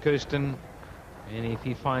from Kirsten, and if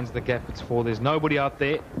he finds the gap, it's 4. There's nobody out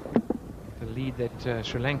there. The lead that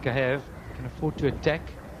Sri Lanka have can afford to attack.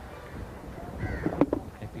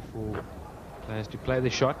 Happy for players to play the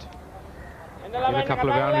shot. Give a couple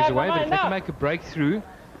of boundaries away, but if they can make a breakthrough,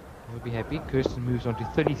 we'll be happy. Kirsten moves on to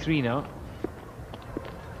 33 now.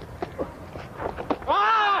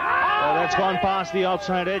 That's gone past the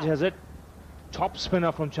outside edge, has it? Top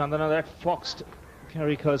spinner from Chandana. That foxed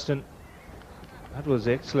Kerry Kirsten. That was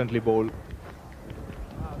excellently bowled.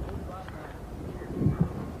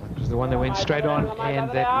 That was the one that went straight on, and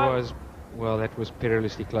that was, well, that was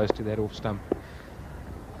perilously close to that off stump.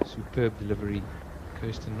 Superb delivery.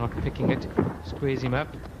 Kirsten not picking it. Squares him up.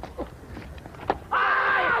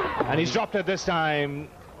 And he's dropped it this time.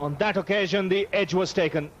 On that occasion, the edge was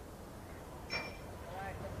taken.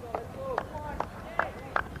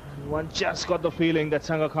 One just got the feeling that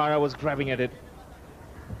Sangakkara was grabbing at it.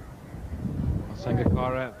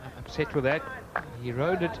 Sangakkara upset with that. He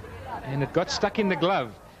rode it, and it got stuck in the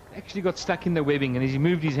glove. Actually got stuck in the webbing, and as he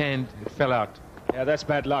moved his hand, it fell out. Yeah, that's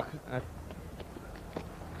bad luck.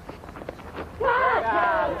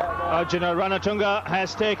 Arjuna Ranatunga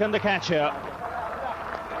has taken the catch here.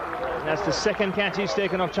 That's the second catch he's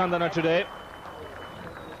taken of Chandana today.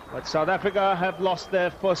 But South Africa have lost their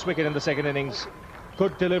first wicket in the second innings.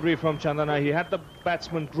 Good delivery from Chandana. He had the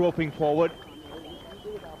batsman groping forward.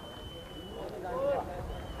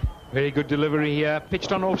 Very good delivery here.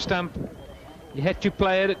 Pitched on off stump. He had to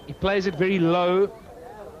play it. He plays it very low.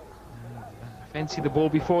 Fancy the ball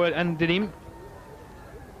before it undid him.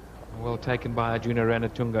 Well taken by Arjuna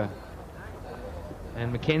Ranatunga.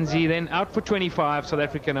 And McKenzie then out for 25. South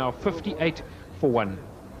Africa now 58 for 1.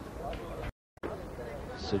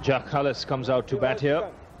 So Jack Hullis comes out to bat here.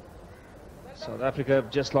 South Africa have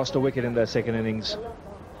just lost a wicket in their second innings.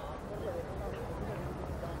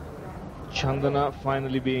 Chandana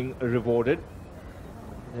finally being rewarded.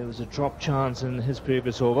 There was a drop chance in his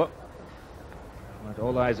previous over. But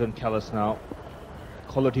all eyes on Callis now.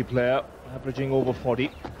 Quality player, averaging over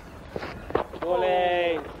 40.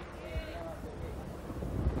 Bowling.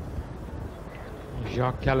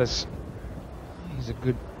 Jacques Callis, he's a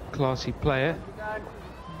good, classy player.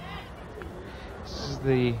 This is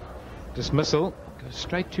the dismissal. Goes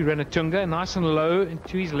straight to Ranatunga, nice and low, and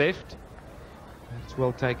to his left. That's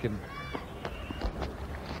well taken.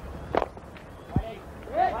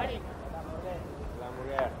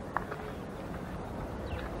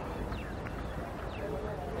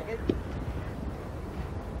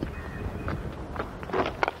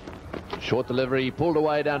 Short delivery, pulled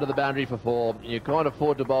away down to the boundary for 4. You can't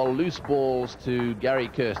afford to bowl loose balls to Gary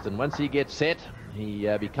Kirsten. Once he gets set, he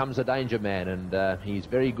becomes a danger man, and he's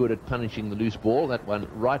very good at punishing the loose ball. That one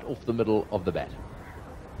right off the middle of the bat.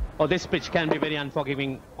 Oh, this pitch can be very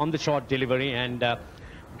unforgiving on the short delivery, and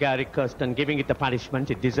Gary Kirsten giving it the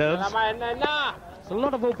punishment it deserves. So a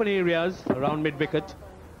lot of open areas around mid-wicket.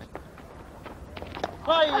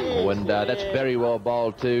 Oh, and that's very well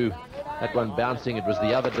bowled too. That one bouncing, it was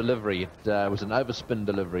the other delivery. It was an overspin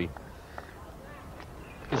delivery.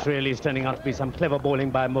 This really is turning out to be some clever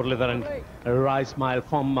bowling by Muralitharan. A wry smile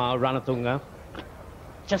from Ranatunga.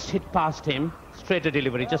 Just hit past him. Straight to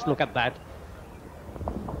delivery. Just look at that.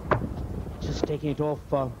 Just taking it off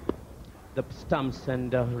the stumps,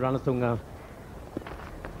 and Ranatunga.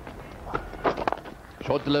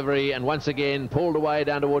 Short delivery, and once again pulled away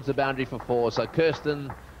down towards the boundary for 4. So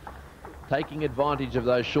Kirsten taking advantage of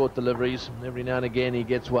those short deliveries. Every now and again he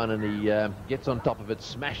gets one, and he gets on top of it,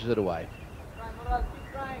 smashes it away.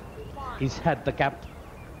 He's had the cap,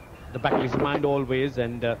 the back of his mind always,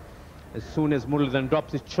 and as soon as Muralitharan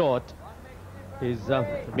drops it short, he's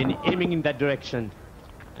been aiming in that direction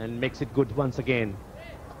and makes it good once again.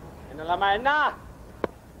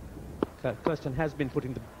 Kirsten has been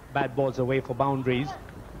putting the bad balls away for boundaries,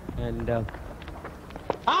 and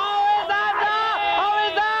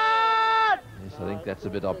I think that's a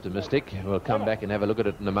bit optimistic. We'll come back and have a look at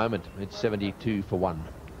it in a moment. It's 72 for 1.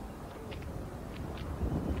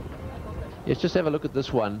 Yes, just have a look at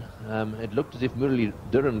this one. It looked as if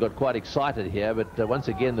Muralitharan got quite excited here, but once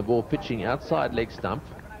again the ball pitching outside leg stump.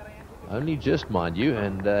 Only just, mind you,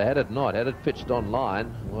 and had it pitched on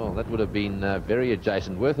line, well, that would have been very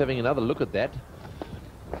adjacent. Worth having another look at that.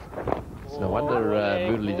 It's no wonder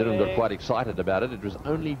Muralitharan got quite excited about it. It was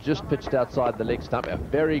only just pitched outside the leg stump. A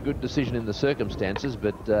very good decision in the circumstances,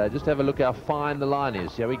 but just have a look how fine the line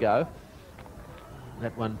is. Here we go.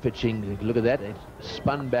 That one pitching, look at that. It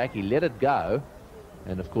spun back, he let it go,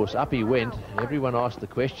 and of course up he went. Everyone asked the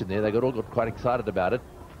question there. They all got quite excited about it.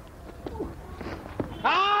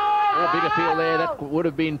 Oh, big appeal there. That would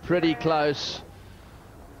have been pretty close.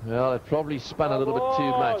 Well, it probably spun a little bit too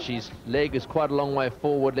much. His leg is quite a long way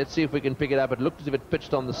forward. Let's see if we can pick it up. It looked as if it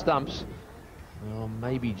pitched on the stumps. Well,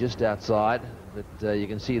 maybe just outside, but you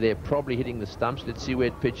can see they're probably hitting the stumps. Let's see where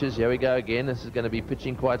it pitches. Here we go again. This is going to be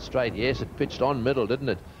pitching quite straight. Yes, it pitched on middle, didn't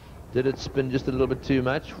it? Did it spin just a little bit too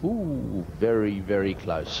much? Ooh, very, very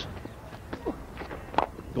close.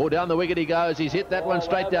 Go down the wicket he goes. He's hit that one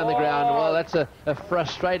straight down the ground. Well, that's a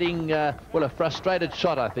frustrating, a frustrated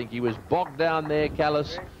shot, I think. He was bogged down there,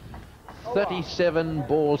 Callis. 37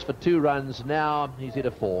 balls for 2 runs. Now he's hit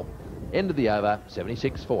a 4. End of the over,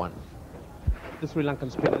 76 for 1. The Sri Lankan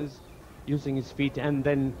spinners using his feet and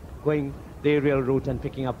then going the aerial route and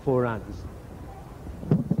picking up 4 runs.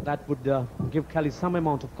 That would give Callis some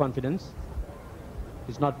amount of confidence.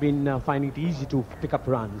 He's not been finding it easy to pick up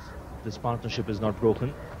runs. This partnership is not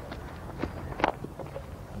broken.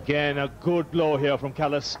 Again, a good blow here from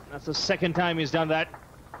Callis. That's the second time he's done that.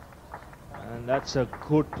 And that's a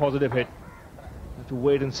good positive hit. Have to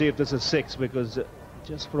wait and see if this is 6, because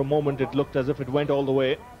just for a moment it looked as if it went all the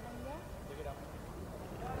way.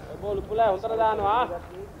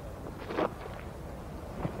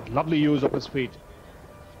 Lovely use of his feet.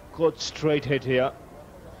 Good straight hit here.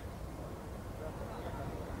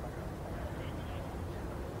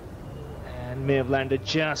 And may have landed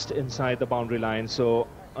just inside the boundary line. So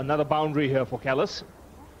another boundary here for Callis.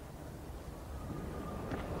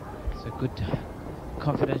 It's a good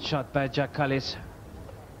confident shot by Jack Callis.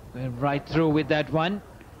 Went right through with that one.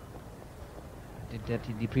 Did that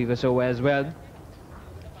in the previous over as well.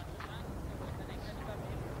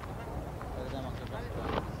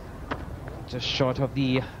 Just short of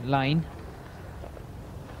the line.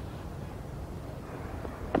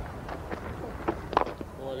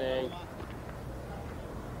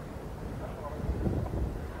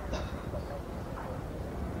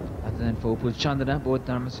 Other than for Chandana, both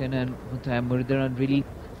Dharmasena and Muttiah Muralitharan really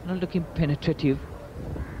not looking penetrative.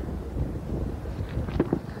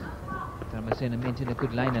 Dharmasena maintained a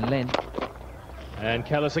good line and length. And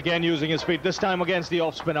Callis again using his feet, this time against the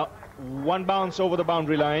off spinner. 1 bounce over the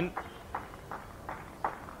boundary line.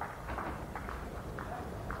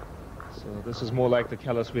 So this is more like the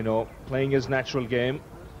Callis we know, playing his natural game.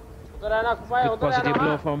 Good positive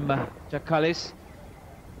blow from Jack Callis.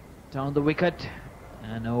 Down the wicket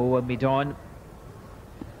and over mid-on.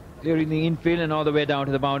 Clearing the infield and all the way down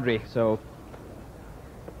to the boundary. So.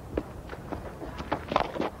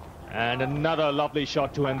 And another lovely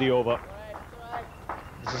shot to end the over.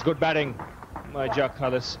 This is good batting by Jack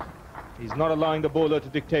Callis. He's not allowing the bowler to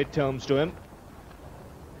dictate terms to him.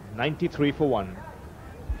 93 for 1.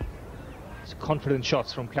 It's confident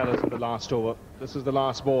shots from Callis in the last over. This is the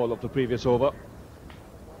last ball of the previous over.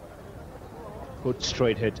 Good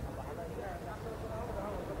straight hit.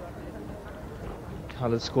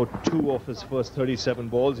 Callis scored 2 of his first 37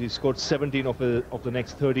 balls. He scored 17 of the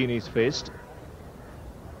next 13 he's faced.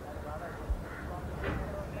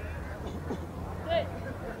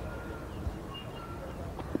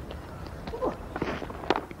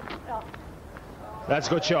 That's a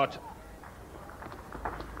good shot.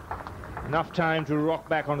 Enough time to rock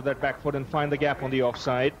back onto that back foot and find the gap on the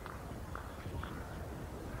offside.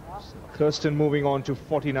 Kirsten moving on to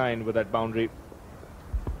 49 with that boundary.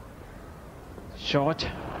 Short.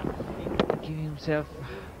 Giving himself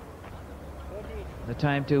the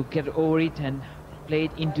time to get over it and play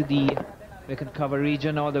it into the wicket cover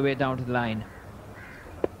region all the way down to the line.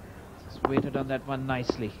 Just waited on that one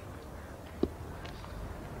nicely.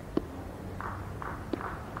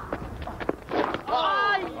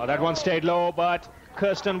 Oh, that one stayed low, but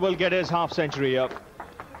Kirsten will get his half century up.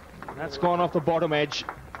 That's gone off the bottom edge.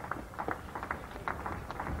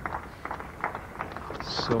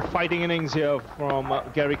 So fighting innings here from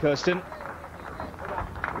Gary Kirsten.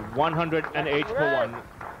 108 for 1.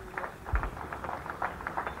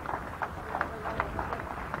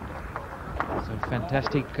 So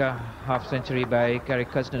fantastic half century by Gary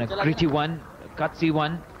Kirsten. A gritty one, a gutsy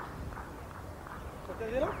one.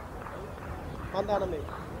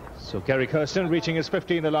 So Gary Kirsten reaching his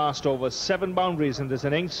 50 in the last over. 7 boundaries in this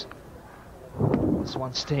innings. This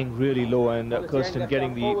one staying really low, and Kirsten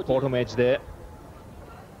getting the bottom edge there.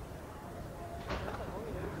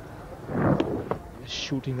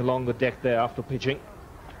 Shooting along the deck there after pitching.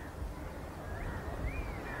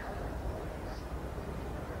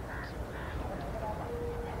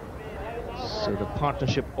 So the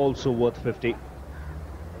partnership also worth 50.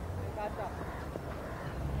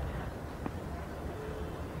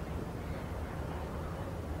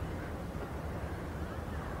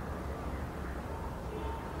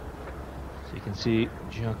 So you can see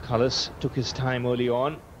Jack Callis took his time early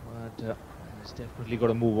on, but he's definitely got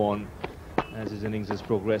to move on. as his innings has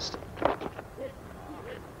progressed.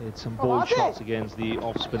 It's some bold shots against the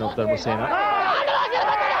off-spin of Dharmasena.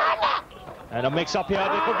 And a mix-up here,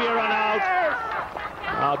 there could be a run out.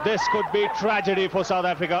 Now this could be tragedy for South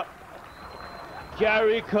Africa.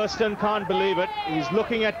 Gary Kirsten can't believe it. He's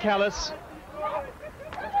looking at Callis.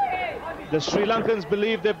 The Sri Lankans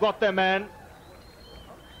believe they've got their man.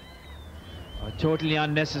 Totally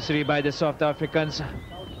unnecessary by the South Africans.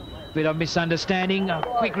 Bit of misunderstanding. A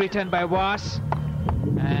quick return by Was.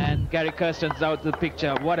 And Gary Kirsten's out of the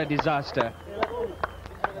picture. What a disaster.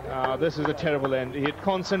 This is a terrible end. He had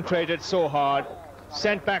concentrated so hard.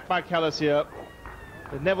 Sent back by Callis here.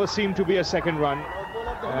 There never seemed to be a second run.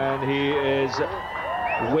 And he is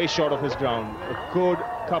way short of his ground. A good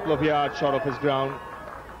couple of yards short of his ground.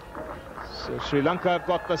 So Sri Lanka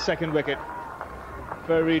got the second wicket.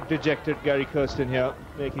 Very dejected Gary Kirsten here,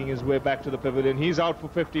 making his way back to the pavilion. He's out for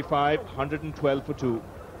 55, 112 for 2.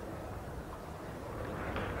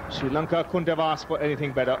 Sri Lanka couldn't have asked for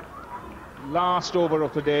anything better. Last over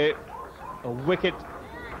of the day, a wicket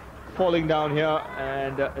falling down here,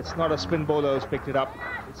 and it's not a spin bowler who's picked it up.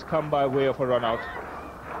 It's come by way of a run out.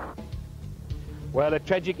 Well, a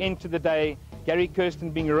tragic end to the day. Gary Kirsten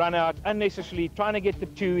being run out unnecessarily, trying to get the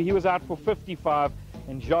 2. He was out for 55,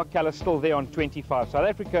 and Jacques Callis still there on 25. South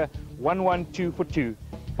Africa 1-1-2 for 2.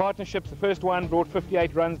 Partnerships, the first one brought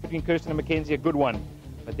 58 runs between Kirsten and McKenzie, a good one.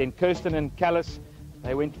 But then Kirsten and Callis,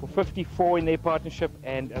 they went for 54 in their partnership,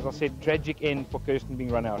 and as I said, tragic end for Kirsten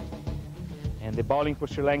being run out. And the bowling for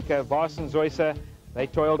Sri Lanka, Vas and Zoysa, they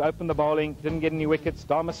toiled, opened the bowling, didn't get any wickets.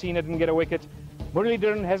 Dharmasena didn't get a wicket.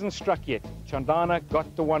 Muralitharan hasn't struck yet. Chandana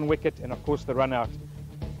got the 1 wicket, and of course the run out.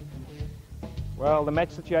 Well, the match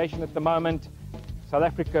situation at the moment, South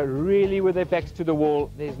Africa really with their backs to the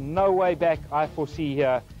wall. There's no way back, I foresee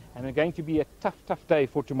here, and it's going to be a tough day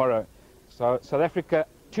for tomorrow. So South Africa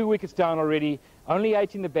 2 wickets down already, only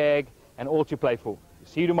 8 in the bag, and all to play for.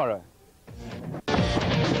 See you tomorrow.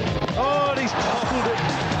 Oh, he's toppled it.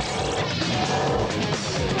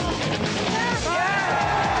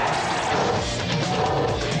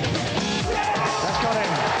 That's got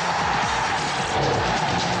him.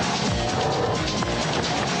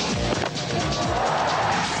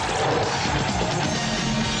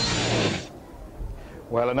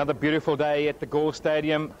 Well, another beautiful day at the Galle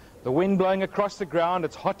Stadium. The wind blowing across the ground,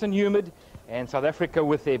 it's hot and humid, and South Africa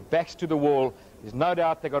with their backs to the wall. There's no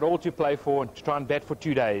doubt they've got all to play for and to try and bat for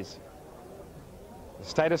 2 days. The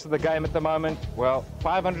status of the game at the moment, well,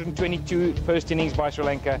 522 first innings by Sri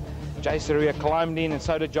Lanka. Jayasuriya climbed in and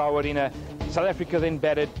so did Jayawardene. South Africa then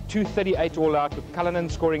batted 238 all out with Cullinan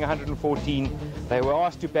scoring 114. They were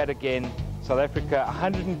asked to bat again. South Africa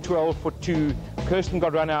 112 for 2. Kirsten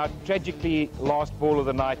got run out, tragically last ball of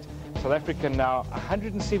the night. South Africa now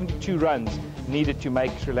 172 runs needed to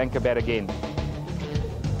make Sri Lanka bat again.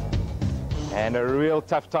 And a real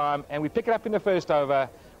tough time, and we pick it up in the first over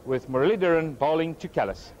with Muralitharan bowling to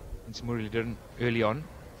Callis. It's Muralitharan early on.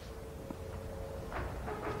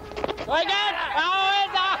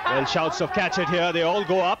 Well, shouts of catch it here, they all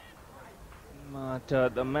go up.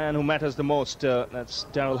 But the man who matters the most, that's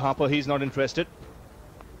Daryll Harper, he's not interested.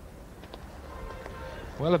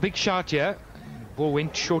 Well, a big shot here. Ball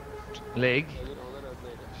went short leg.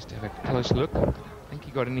 Just have a close look. I don't think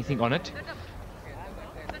he got anything on it.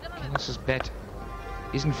 Callis's bat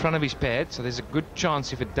is in front of his pad, so there's a good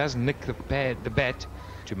chance if it does nick the bat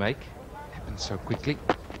to make. Happens so quickly.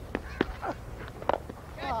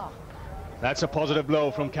 That's a positive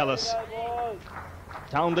blow from Callis.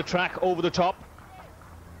 Down the track, over the top.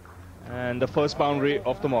 And the first boundary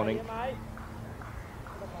of the morning.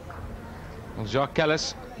 Well, Jacques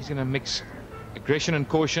Callis, he's going to mix aggression and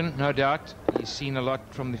caution, no doubt. He's seen a lot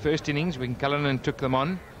from the first innings when Cullinan took them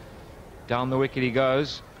on. Down the wicket he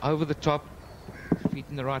goes, over the top, feet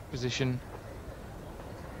in the right position.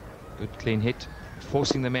 Good clean hit,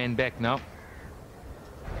 forcing the man back now.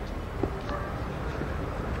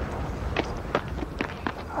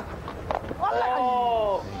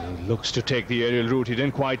 He looks to take the aerial route, he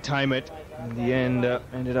didn't quite time it. In the end,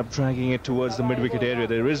 ended up dragging it towards the mid-wicket area.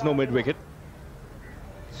 There is no mid-wicket.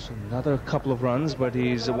 So another couple of runs, but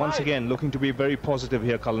he's once again looking to be very positive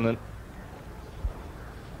here, Cullinan.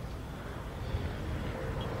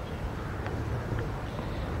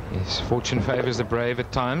 Yes, fortune favours the brave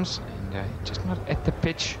at times, and just not at the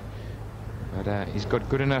pitch. But he's got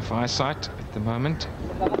good enough eyesight at the moment,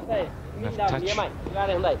 enough touch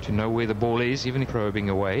to know where the ball is, even if probing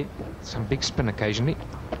away. Some big spin occasionally.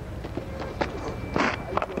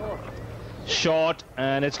 Short,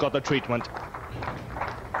 and it's got the treatment.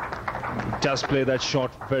 He does play that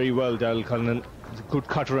shot very well, Daryll Cullinan. He's a good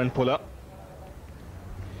cutter and puller.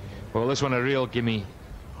 Well, this one a real gimme.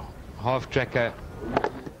 Half tracker,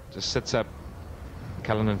 just sits up.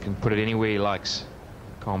 Cullinan can put it anywhere he likes.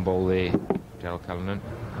 Calm ball there, Daryll Cullinan.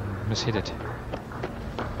 Mishit it.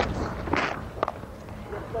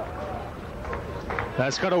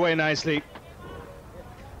 That's cut away nicely.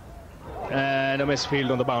 And a misfield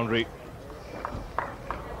on the boundary.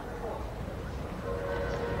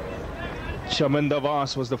 Shaminda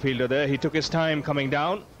Vas was the fielder there. He took his time coming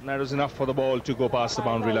down, and that was enough for the ball to go past the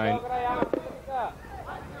boundary line.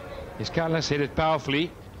 His Cullinan hit it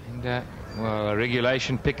powerfully, and well, a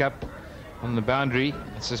regulation pickup on the boundary.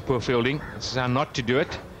 This is poor fielding. This is how not to do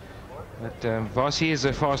it. But Vasi is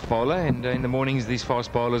a fast bowler, and in the mornings these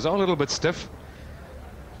fast bowlers are a little bit stiff.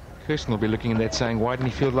 Kirsten will be looking at that saying, why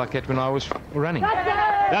didn't he field like that when I was running?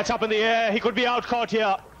 That's up in the air. He could be out caught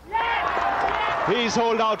here. He's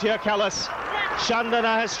holed out here, Callis.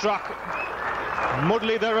 Chandana has struck.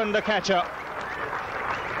 Muralitharan the catcher.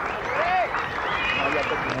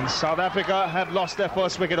 And South Africa have lost their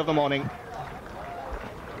first wicket of the morning.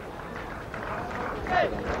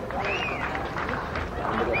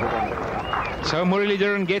 So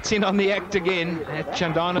Muralitharan gets in on the act again.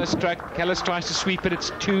 Chandana struck. Callis tries to sweep it.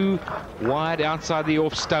 It's too wide outside the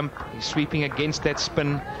off stump. He's sweeping against that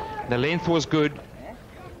spin. The length was good.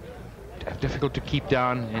 Difficult to keep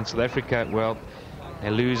down. And South Africa, well, they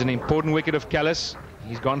lose an important wicket of Callis.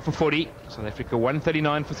 He's gone for 40. South Africa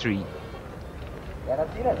 139 for 3.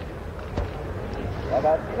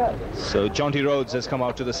 So Jonty Rhodes has come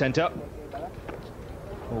out to the centre.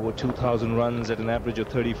 Over 2,000 runs at an average of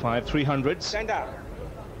 35, 300s.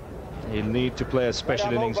 He'll need to play a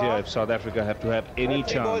special innings here if South Africa have to have any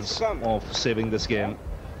chance of saving this game.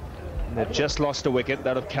 They've just lost a wicket,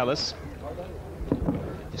 that of Callis.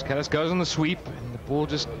 Yes, Callis goes on the sweep, and the ball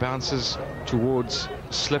just bounces towards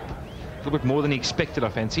slip. A little bit more than he expected, I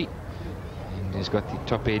fancy. And he's got the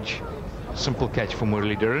top edge. Simple catch for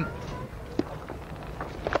Muralitharan.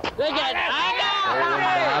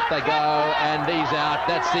 Up they go, and he's out.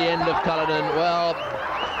 That's the end of Cullinan. Well,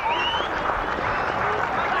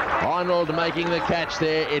 Arnold making the catch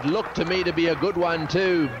there. It looked to me to be a good one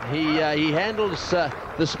too. He handles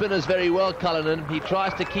the spinners very well, Cullinan. He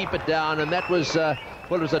tries to keep it down, and that was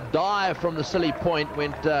well, it was a dive from the silly point,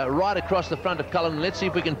 went right across the front of Cullinan. Let's see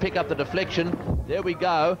if we can pick up the deflection. There we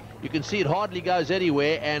go. You can see it hardly goes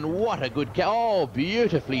anywhere, and what a good catch. Oh,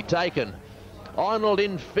 beautifully taken. Arnold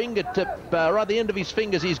in fingertip, right at the end of his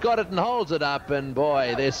fingers, he's got it and holds it up, and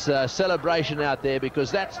boy, there's celebration out there because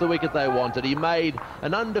that's the wicket they wanted. He made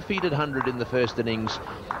an undefeated 100 in the first innings,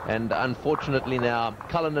 and unfortunately now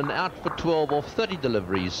Cullinan out for 12 off 30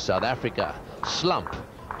 deliveries. South Africa slump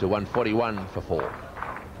to 141 for 4.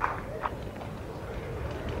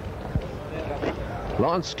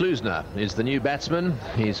 Lance Klusener is the new batsman.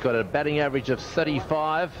 He's got a batting average of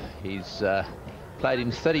 35. He's played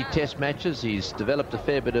in 30 test matches. He's developed a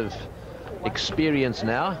fair bit of experience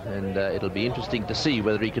now, and it'll be interesting to see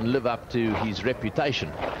whether he can live up to his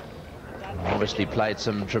reputation. Obviously played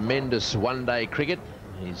some tremendous one-day cricket.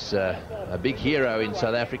 He's a big hero in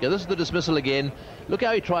South Africa. This is the dismissal again. Look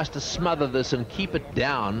how he tries to smother this and keep it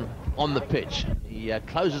down on the pitch. He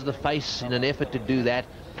closes the face in an effort to do that,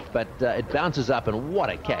 but it bounces up, and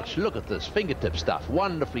what a catch. Look at this fingertip stuff,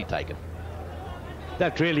 wonderfully taken.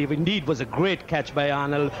 That really indeed was a great catch by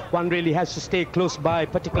Arnold. One really has to stay close by,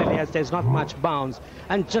 particularly as there's not much bounce,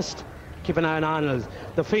 and just keep an eye on Arnold.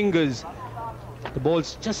 The fingers, the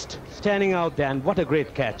ball's just standing out there, and what a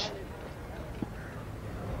great catch.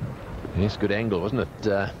 Yes, good angle, wasn't it?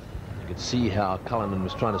 You could see how Cullinan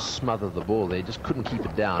was trying to smother the ball there, just couldn't keep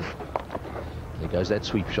it down. There goes that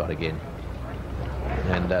sweep shot again.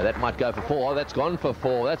 And that might go for 4. Oh, that's gone for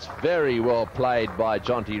 4. That's very well played by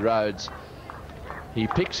Jonty Rhodes. He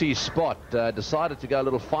picks his spot, decided to go a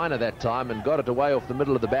little finer that time and got it away off the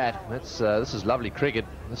middle of the bat. This is lovely cricket.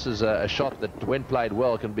 This is a shot that, when played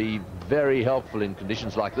well, can be very helpful in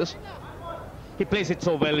conditions like this. He plays it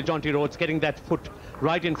so well, Jonty Rhodes, getting that foot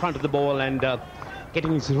right in front of the ball and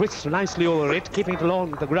getting his wrist nicely over it, keeping it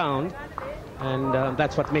along the ground. And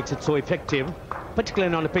that's what makes it so effective,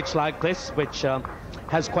 particularly on a pitch like this, which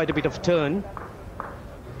has quite a bit of turn.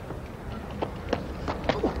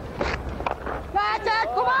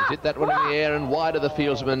 Hit that one in the air and wide of the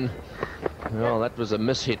fieldsman. Well, that was a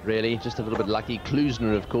mishit, really. Just a little bit lucky.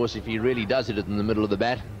 Klusener, of course, if he really does hit it in the middle of the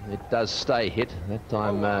bat, it does stay hit. That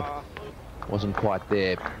time wasn't quite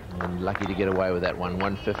there. And lucky to get away with that one.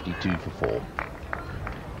 152 for 4.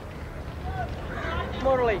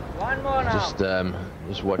 One more now.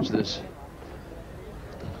 Just watch this.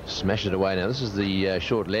 Smash it away now. This is the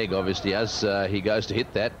short leg, obviously, as he goes to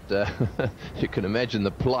hit that. You can imagine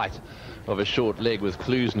the plight of a short leg with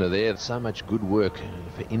Klusener there. So much good work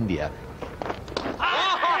for India.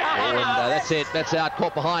 And that's it. That's out.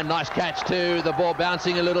 Caught behind. Nice catch too. The ball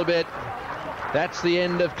bouncing a little bit. That's the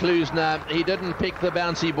end of Klusener. He didn't pick the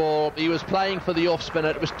bouncy ball. He was playing for the off spin.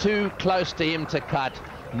 It was too close to him to cut.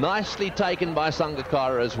 Nicely taken by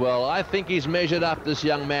Sangakkara as well. I think he's measured up, this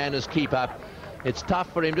young man, as keeper. It's tough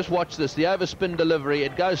for him. Just watch this. The overspin delivery.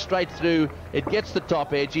 It goes straight through. It gets the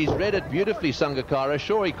top edge. He's read it beautifully, Sangakkara.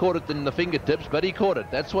 Sure, he caught it in the fingertips, but he caught it.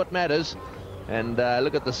 That's what matters. And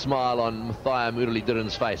look at the smile on Muttiah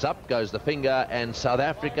Muralitharan's face. Up goes the finger, and South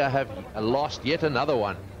Africa have lost yet another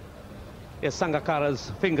one. Yes,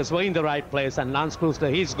 Sangakkara's fingers were in the right place, and Lance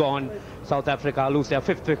Klusener, he's gone. South Africa lose their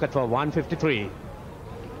 5th wicket for 153.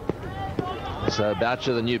 So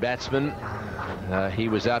Boucher, the new batsman, he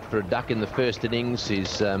was out for a duck in the first innings.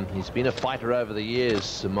 He's been a fighter over the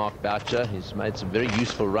years, Mark Boucher. He's made some very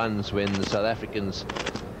useful runs when the South Africans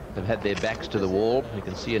have had their backs to the wall. You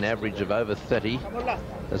can see an average of over 30.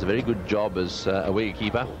 Does a very good job as a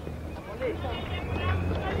wicketkeeper.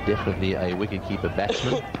 Definitely a wicketkeeper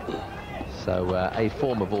batsman. So a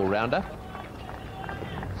form of all-rounder.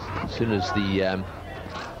 As soon as the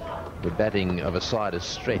batting of a side is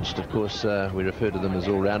stretched, of course, we refer to them as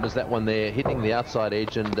all-rounders. That one there hitting the outside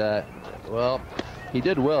edge, and well, he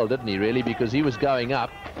did well, didn't he, really, because he was going up.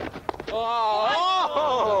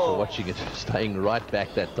 So watching it staying right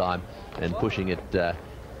back that time and pushing it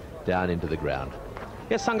down into the ground.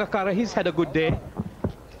 Yes, Sangakkara, he's had a good day.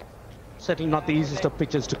 Certainly not the easiest of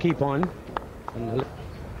pitches to keep on.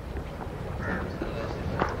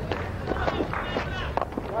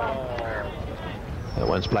 That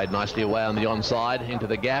one's played nicely away on the onside into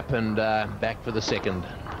the gap, and back for the second.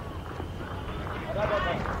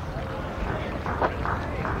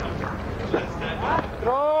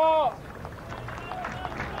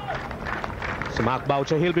 So Mark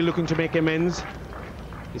Boucher, he'll be looking to make amends.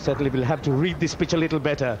 He certainly will have to read this pitch a little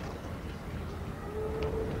better.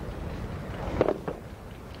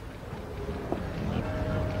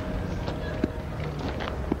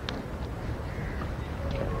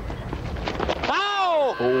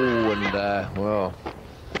 Well,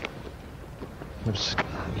 I was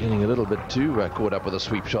getting a little bit too caught up with a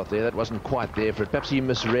sweep shot there. That wasn't quite there for it. Perhaps he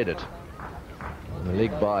misread it. The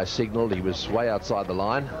leg by signalled he was way outside the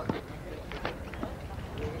line.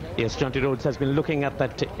 Yes, Jonty Rhodes has been looking at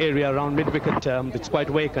that area around mid-wicket. It's quite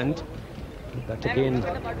vacant. But again,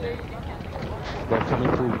 ball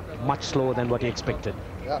coming through much slower than what he expected.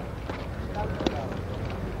 Yeah.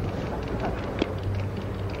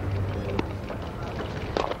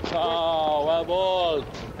 Oh, well ball.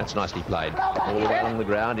 That's nicely played. All the way along the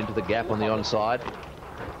ground into the gap on the onside.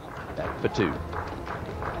 Back for 2.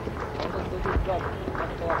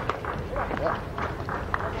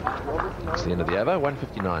 That's the end of the over.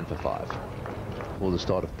 159 for 5. All the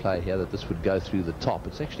start of play here that this would go through the top.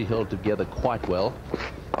 It's actually held together quite well.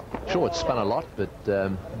 Sure, it's spun a lot, but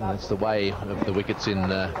that's the way of the wickets in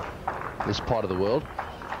this part of the world.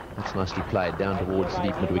 That's nicely played down towards the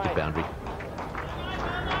deep mid-wicket boundary.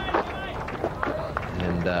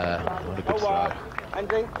 And what a good throw.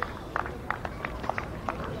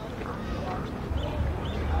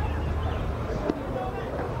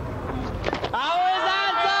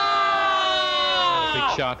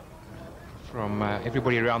 Big shot from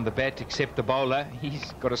everybody around the bat except the bowler.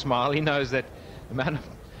 He's got a smile. He knows that the amount of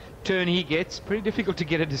turn he gets, pretty difficult to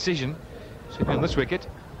get a decision. Certainly on this wicket,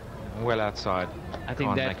 well outside. I think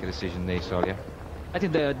Can't that make a decision there, Solia. I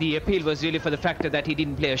think the appeal was really for the factor that he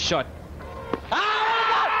didn't play a shot.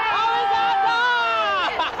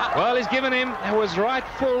 Well, he's given him. It was right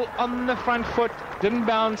full on the front foot. Didn't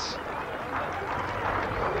bounce.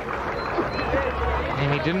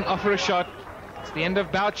 And he didn't offer a shot. It's the end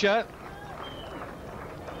of Boucher.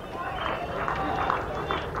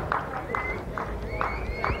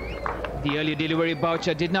 The early delivery,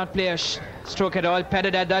 Boucher did not play a stroke at all,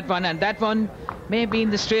 padded at that one, and that one may have been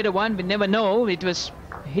the straighter one. We never know. It was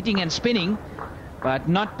hitting and spinning, but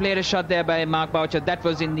not played a shot there by Mark Boucher. That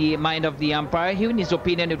was in the mind of the umpire. In his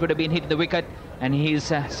opinion, it would have been hitting the wicket, and he's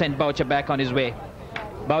sent Boucher back on his way.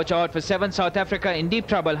 Boucher out for 7. South Africa in deep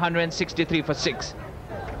trouble, 163 for 6.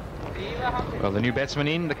 Well, the new batsman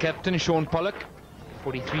in, the captain, Sean Pollock.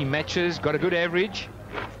 43 matches, got a good average.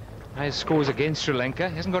 His scores against Sri Lanka.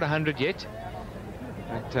 He hasn't got 100 yet,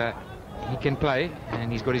 but he can play,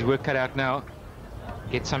 and he's got his work cut out now.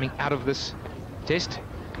 Get something out of this test.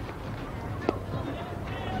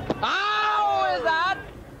 How is that?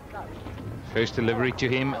 First delivery to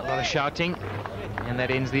him, a lot of shouting, and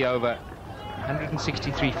that ends the over.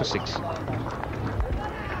 163 for 6.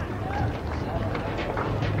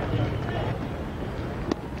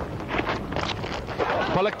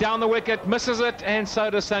 Pollock down the wicket, misses it, and so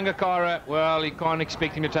does Sangakkara. Well, you can't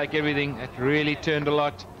expect him to take everything. It really turned a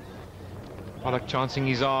lot. Pollock chancing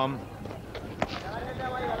his arm.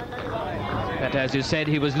 But as you said,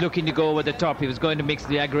 he was looking to go over the top. He was going to mix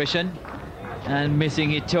the aggression and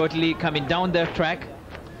missing it totally, coming down the track.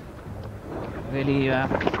 Really,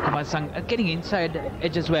 Kumar Sangakkara getting inside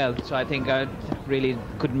edge as well. So I think I really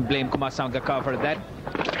couldn't blame Kumar Sangakkara for that.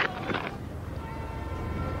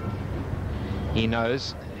 He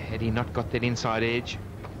knows, had he not got that inside edge,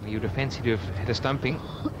 he would have fancied to have had a stumping.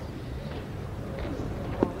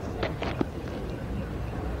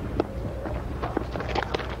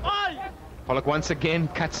 Pollock once again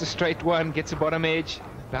cuts the straight one, gets a bottom edge,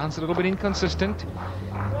 bounce a little bit inconsistent.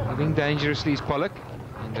 Moving dangerously is Pollock.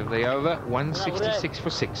 End of the over, 166 for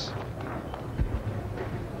 6.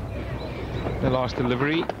 The last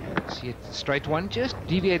delivery, see it, straight one, just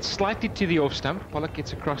deviates slightly to the off stump. Pollock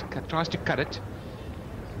gets across, tries to cut it.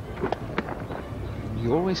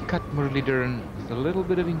 You always cut Muralitharan with a little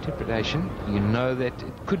bit of interpretation. You know that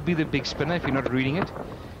it could be the big spinner if you're not reading it.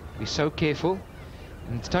 Be so careful.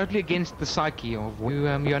 And it's totally against the psyche of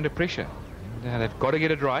you're under pressure. And, they've got to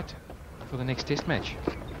get it right for the next test match.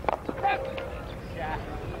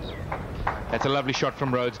 That's a lovely shot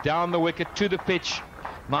from Rhodes. Down the wicket to the pitch.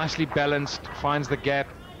 Nicely balanced. Finds the gap.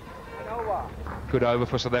 Good over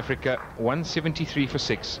for South Africa. 173 for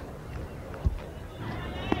 6.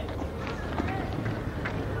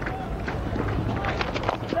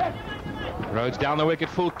 Rhodes down the wicket,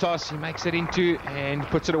 full toss. He makes it into and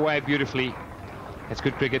puts it away beautifully. That's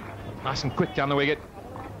good cricket. Nice and quick down the wicket.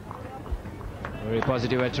 Very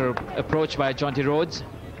positive approach by Jonty Rhodes.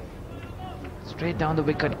 Straight down the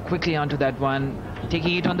wicket, quickly onto that one.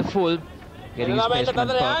 Taking it on the full. Getting his placement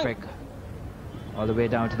perfect. All the way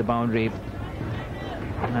down to the boundary.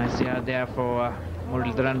 Nice yard there for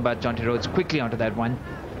Muralitharan, but Jonty Rhodes quickly onto that one.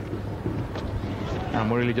 Now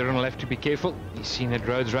Muralitharan will have to be careful. He's seen that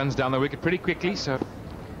Rhodes runs down the wicket pretty quickly, so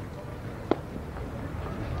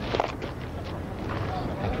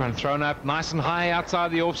that one thrown up nice and high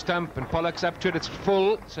outside the off stump, and Pollock's up to it. It's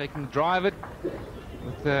full, so he can drive it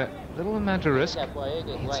with a little amount of risk.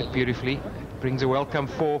 Hits it beautifully. Brings a welcome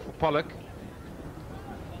 4 for Pollock.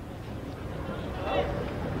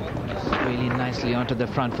 Really nicely onto the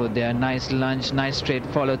front foot there. Nice lunge, nice straight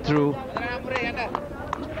follow through.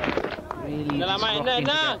 Really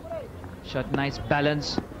shot, nice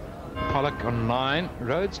balance. Pollock on 9.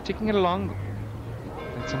 Rhodes ticking it along.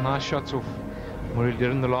 That's some nice shots off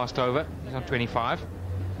Muralitharan the last over. He's on 25.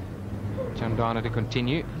 Chandana to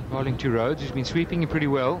continue. Bowling to Rhodes, who's been sweeping him pretty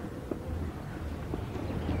well.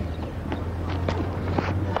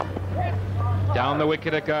 Down the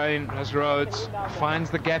wicket again as Rhodes finds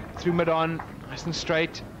the gap through mid-on, nice and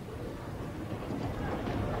straight.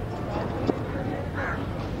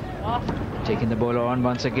 Taking the bowler on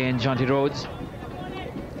once again, Jonty Rhodes.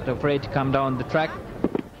 Not afraid to come down the track.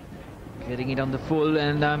 Getting it on the full,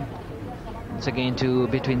 and once again to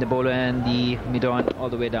between the bowler and the mid-on, all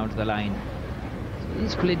the way down to the line. So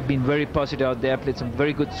he's been very positive out there, played some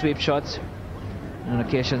very good sweep shots. On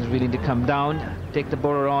occasions willing to come down, take the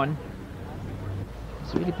bowler on.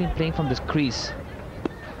 He's really been playing from this crease.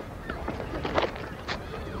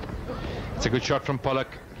 It's a good shot from Pollock.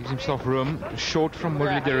 Gives himself room. Short from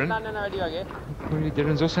Muralitharan.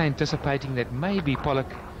 Muralitharan's also anticipating that maybe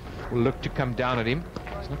Pollock will look to come down at him.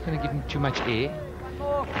 He's not going to give him too much air.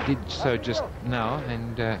 He did so just now,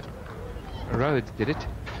 and Rhodes did it.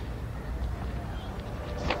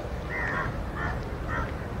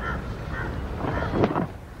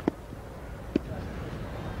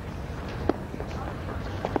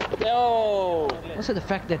 Also the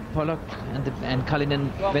fact that Pollock and Cullinan,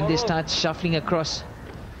 when they start shuffling across,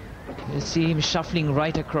 you see him shuffling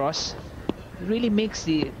right across, it really makes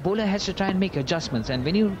the bowler has to try and make adjustments, and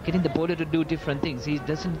when you're getting the bowler to do different things, he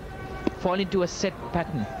doesn't fall into a set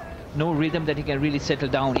pattern, no rhythm that he can really settle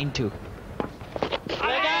down into.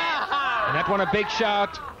 And that one a big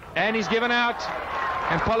shout, and he's given out,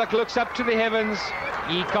 and Pollock looks up to the heavens.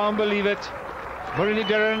 He can't believe it.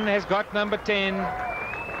 Muralitharan has got number 10,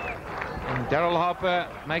 and Daryll Harper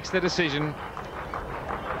makes the decision.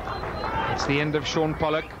 It's the end of Sean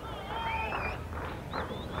Pollock.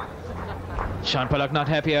 Sean Pollock not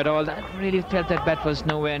happy at all. I really felt that bat was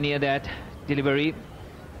nowhere near that delivery.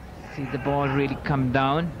 See the ball really come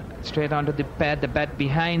down straight onto the pad, the bat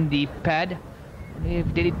behind the pad.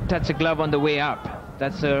 Did it touch the glove on the way up?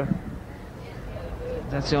 That's the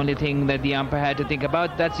only thing that the umpire had to think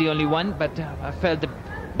about. That's the only one, but I felt the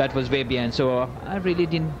that was way behind. So I really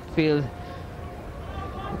didn't feel,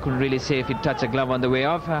 couldn't really say if it touched a glove on the way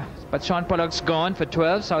off. But Sean Pollock's gone for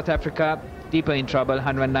 12. South Africa deeper in trouble,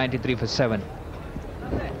 193 for 7.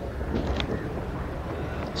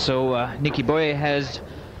 So Nicky Boy has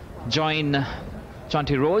joined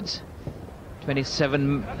Jonty Rhodes,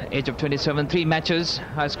 27, age of 27, 3 matches,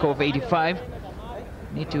 high score of 85.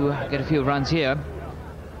 Need to get a few runs here.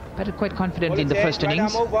 Batted quite confidently in the first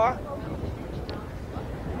innings.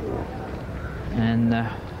 And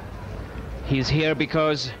he's here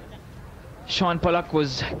because Sean Pollock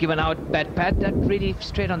was given out bad pad. That really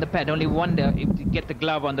straight on the pad. Only wonder if to get the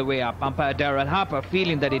glove on the way up. Umpire Daryll Harper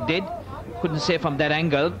feeling that it did. Couldn't say from that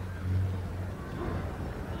angle.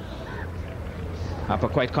 Harper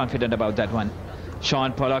quite confident about that one.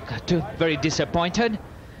 Sean Pollock too very disappointed.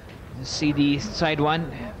 You see the side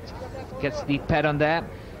one. Gets the pad on there.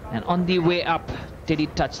 And on the way up, did he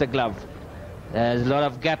touch the glove? There's a lot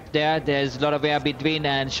of gap there. There's a lot of air between.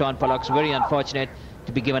 And Sean Pollock's very unfortunate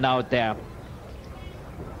to be given out there.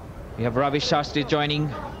 We have Ravi Shastri joining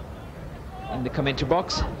in the commentary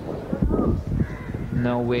box.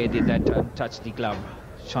 No way did that touch the glove.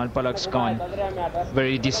 Sean Pollock's gone.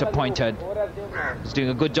 Very disappointed. He's doing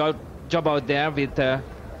a good job out there with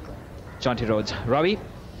Jonty Rhodes. Ravi,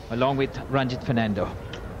 along with Ranjit Fernando.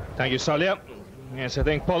 Thank you, Salia. Yes, I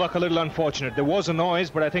think Pollock a little unfortunate. There was a noise,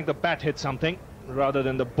 but I think the bat hit something rather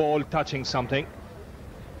than the ball touching something.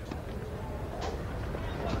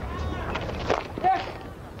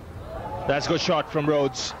 That's a good shot from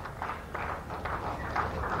Rhodes.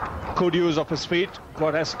 Good use of his feet,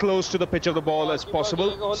 got as close to the pitch of the ball as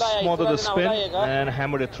possible, smothered the spin and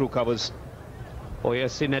hammered it through covers. Oh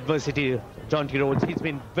yes, in adversity, Jonty Rhodes, he's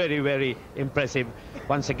been very, very impressive.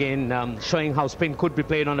 Once again, showing how spin could be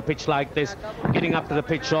played on a pitch like this. Getting up to the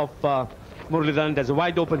pitch of Muralitharan, there's a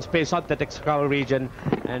wide open space at that extra cover region,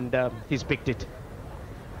 and he's picked it.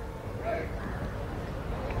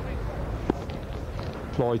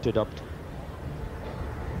 Floyd up.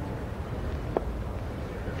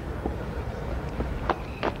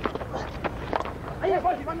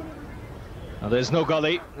 Now there's no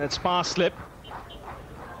gully, that's pass slip.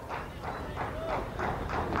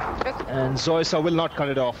 And Zoysa will not cut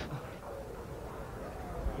it off.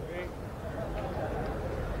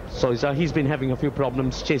 Zoysa, he's been having a few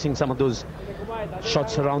problems chasing some of those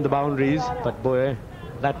shots around the boundaries, but boy,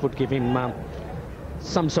 that would give him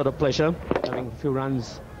some sort of pleasure, having a few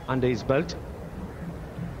runs under his belt.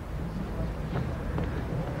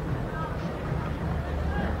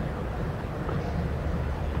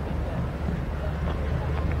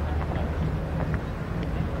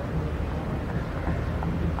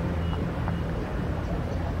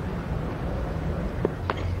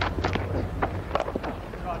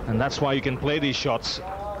 And that's why you can play these shots.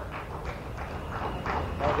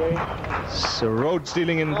 So Rhodes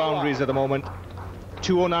dealing in boundaries at the moment.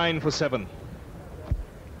 209 for 7.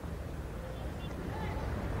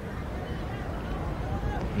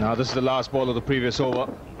 Now this is the last ball of the previous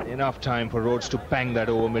over. Enough time for Rhodes to bang that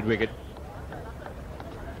over mid-wicket.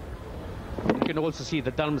 You can also see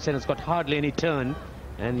that Dharmasen has got hardly any turn,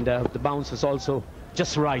 and the bounce is also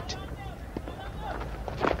just right.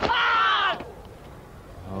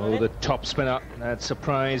 Oh, the top spinner, that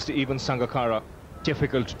surprised even Sangakkara.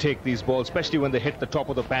 Difficult to take these balls, especially when they hit the top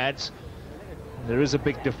of the pads. There is a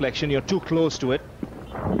big deflection, you're too close to it.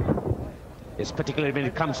 Yes, particularly when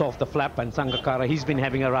it comes off the flap, and Sangakkara, he's been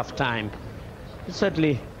having a rough time.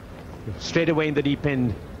 Certainly, straight away in the deep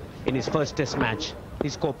end in his first test match, he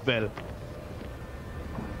scoped well.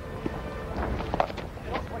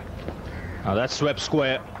 Now that's swept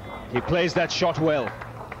square. He plays that shot well.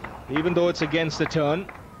 Even though it's against the turn,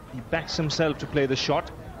 he backs himself to play the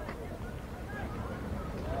shot.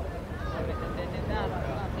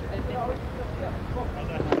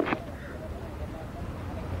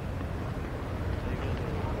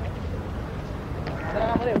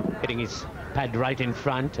 Getting his pad right in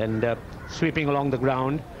front and sweeping along the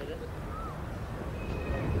ground.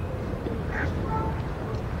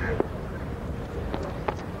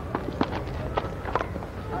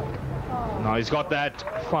 Now he's got that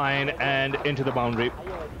fine and into the boundary.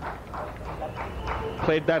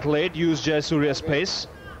 Played that late, used Jayasuriya's pace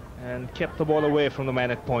and kept the ball away from the man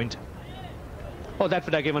at point. Oh, that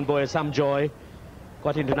would have given Boyer some joy.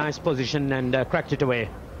 Got into nice position and cracked it away.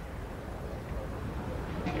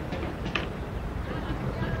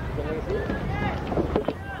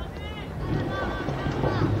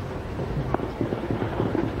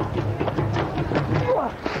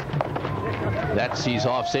 That's his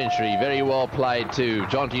half century. Very well played too.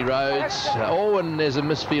 Jonty Rhodes. Oh, and there's a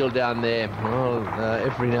misfield down there. Well,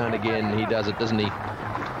 every now and again he does it, doesn't he?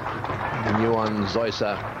 Yuan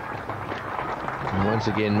Zoysa. And once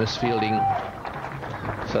again, misfielding.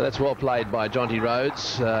 So that's well played by Jonty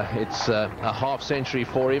Rhodes. It's a half century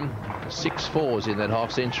for him. 6 fours in that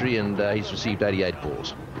half century, and he's received 88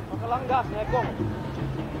 balls.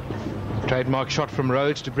 Trademark shot from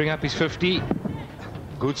Rhodes to bring up his 50.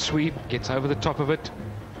 Good sweep, gets over the top of it.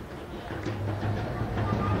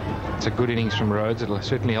 It's a good innings from Rhodes. It'll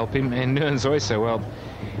certainly help him. And Nguyen Zoysa, well,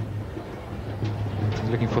 he's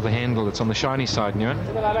looking for the handle. It's on the shiny side, Nguyen.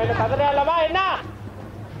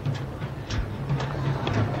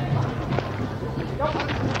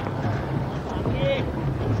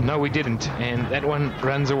 No, we didn't, and that one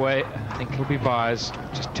runs away. I think he'll be byes.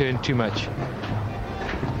 Just turned too much.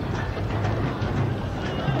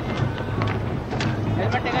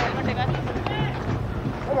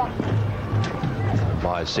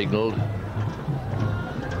 Byes signalled.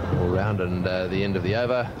 All round and the end of the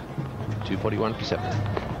over. 2:41 for 7.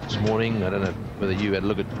 This morning, I don't know whether you had a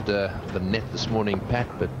look at the net this morning, Pat,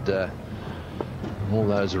 but all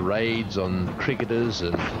those raids on cricketers,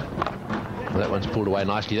 and that one's pulled away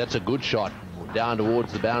nicely. That's a good shot down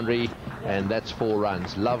towards the boundary, and that's 4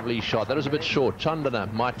 runs. Lovely shot. That was a bit short.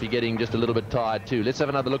 Chandana might be getting just a little bit tired too. Let's have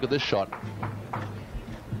another look at this shot.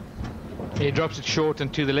 He drops it short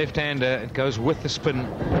and to the left-hander. It goes with the spin,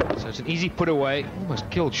 so it's an easy put away. Almost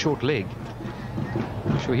killed short leg.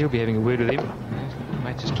 I'm sure he'll be having a word with him.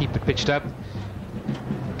 Might just keep it pitched up.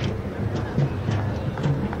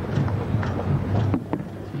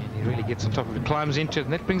 And he really gets on top of it, climbs into it,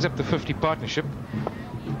 and that brings up the 50 partnership.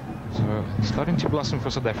 So starting to blossom for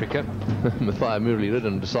South Africa. Muttiah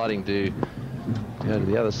Muralitharan deciding to go to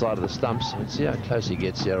the other side of the stumps. Let's see how close he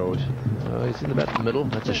gets here. Oh, he's in about the middle.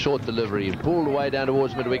 That's a short delivery. Pulled away down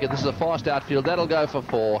towards mid-wicket. This is a fast outfield. That'll go for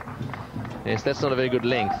 4. Yes, that's not a very good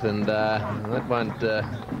length, and that won't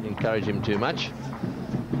encourage him too much.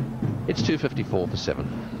 It's 2:54 for 7.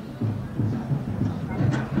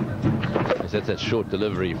 Yes, that's that short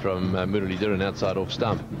delivery from Muralitharan outside off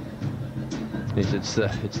stump. Yes, it's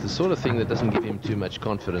the sort of thing that doesn't give him too much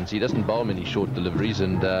confidence. He doesn't bowl many short deliveries,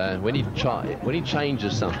 and when he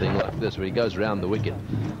changes something like this, where he goes round the wicket,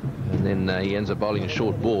 and then he ends up bowling a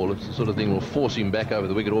short ball, it's the sort of thing that will force him back over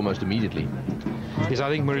the wicket almost immediately. Yes, I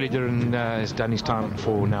think Muralitharan has done his time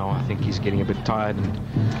for now. I think he's getting a bit tired, and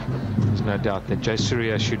there's no doubt that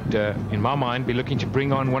Jayasuriya should, in my mind, be looking to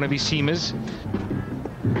bring on one of his seamers. And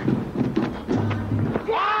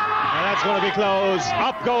that's going to be close.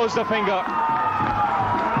 Up goes the finger.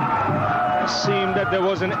 It seemed that there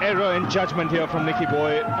was an error in judgment here from Nicky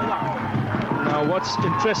Boy. Now, what's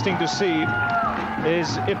interesting to see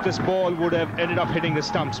is if this ball would have ended up hitting the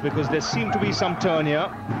stumps, because there seemed to be some turn here.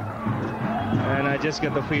 And I just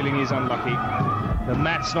get the feeling he's unlucky. The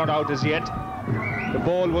mat's not out as yet. The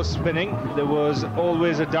ball was spinning. There was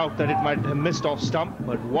always a doubt that it might have missed off stump,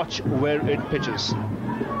 but watch where it pitches.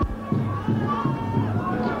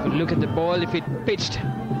 Look at the ball. If it pitched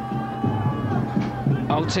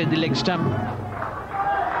outside the leg stump,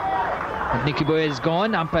 but Nicky Boy is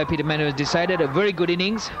gone. Umpire Peter Manu has decided a very good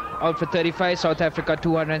innings. Out for 35. South Africa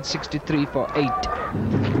 263 for 8.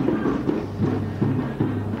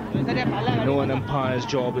 No, an umpire's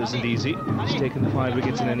job isn't easy. He's taken 5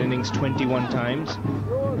 wickets in an innings 21 times.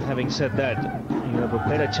 Having said that, you have a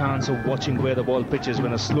better chance of watching where the ball pitches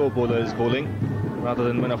when a slow bowler is bowling rather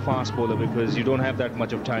than when a fast bowler, because you don't have that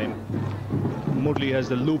much of time. Murli has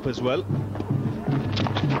the loop as well.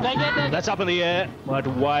 That's up in the air, but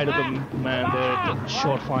wide of the man there, the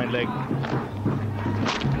short fine leg.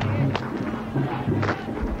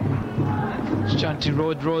 Jonty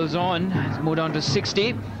Rhodes rolls on. He's moved on to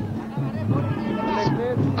 60.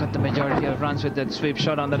 Got the majority of runs with that sweep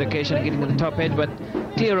shot on that occasion, getting to the top edge, but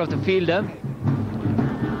clear of the fielder.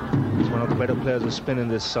 He's one of the better players with spin in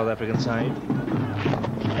this South African side.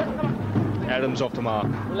 Adams off the mark.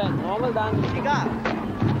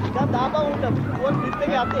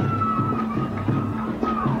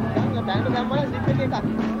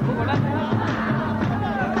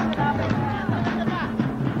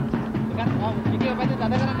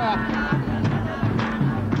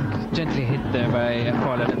 Gently hit there by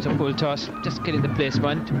Paul Adams, a full toss, just getting the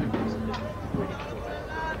placement.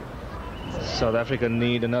 South Africa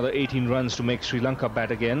need another 18 runs to make Sri Lanka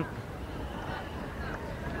bat again.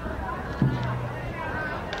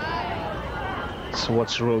 So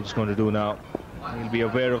what's Rhodes going to do now? He'll be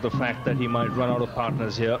aware of the fact that he might run out of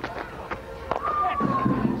partners here.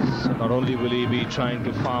 So not only will he be trying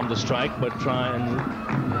to farm the strike, but try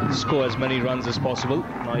and score as many runs as possible.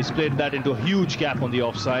 Now he's played that into a huge gap on the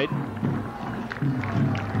offside.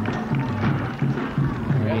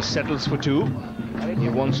 And he settles for 2. He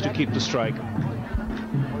wants to keep the strike.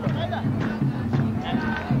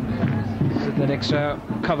 with that extra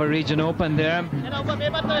cover region open there. Coming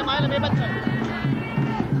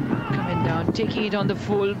down, taking it on the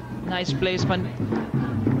full. Nice placement.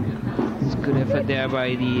 It's good effort there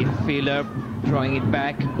by the fielder, drawing it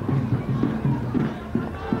back.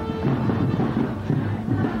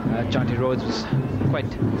 Jonty Rhodes was quite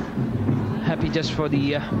happy just for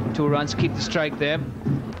the 2 runs, keep the strike there.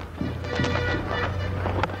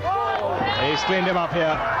 He's cleaned him up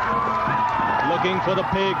here. Looking for the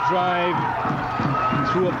big drive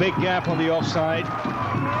through a big gap on the offside.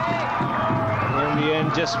 In the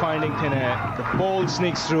end, just finding thin air. The ball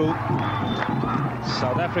sneaks through.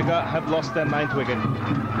 South Africa have lost their 9th wicket.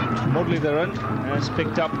 Muralitharan has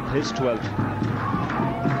picked up his 12th.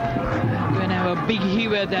 Going to have a big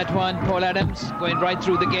heave at that one. Paul Adams going right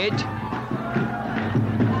through the gate.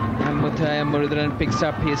 And Muttiah Muralitharan picks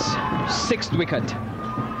up his 6th wicket.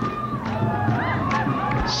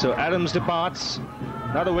 So Adams departs.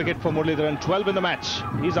 Another wicket for Muralitharan. 12 in the match.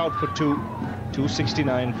 He's out for 2.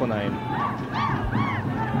 269 for 9.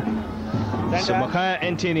 So Mahela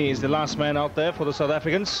Ntini is the last man out there for the South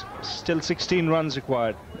Africans. Still 16 runs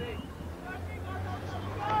required.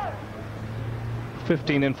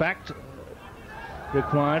 15 in fact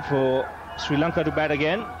required for Sri Lanka to bat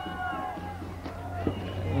again.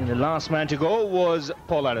 And the last man to go was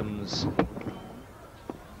Paul Adams.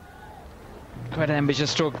 Quite an ambitious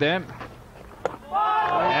stroke there.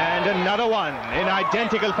 And another one in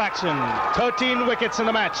identical fashion. 13 wickets in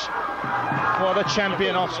the match for the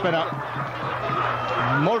champion off-spinner.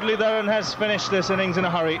 Muralitharan has finished this innings in a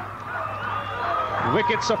hurry.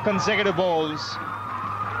 Wickets of consecutive balls.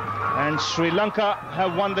 And Sri Lanka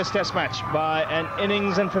have won this test match by an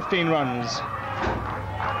innings and 15 runs.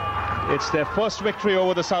 It's their first victory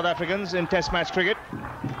over the South Africans in test match cricket.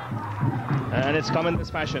 And it's come in this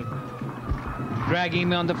fashion. Dragging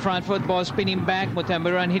him on the front foot, ball spinning back. Muttiah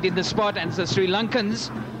Muralitharan hitting the spot, and the Sri Lankans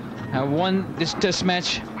have won this test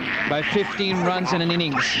match by 15 runs in an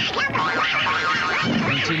innings.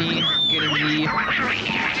 Ntini getting the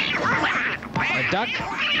duck.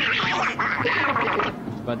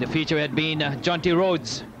 But the feature had been Jonty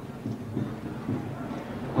Rhodes,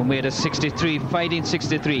 who made a 63, fighting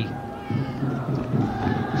 63.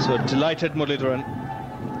 So delighted Muralitharan.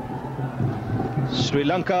 Sri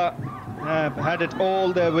Lanka have had it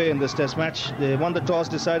all their way in this test match. They won the toss,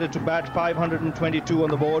 decided to bat 522 on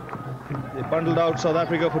the board. They bundled out South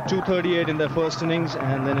Africa for 238 in their first innings,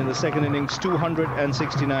 and then in the second innings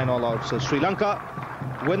 269 all out. So Sri Lanka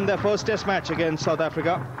win their first test match against South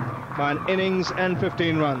Africa by an innings and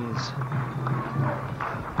 15 runs.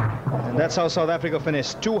 And that's how South Africa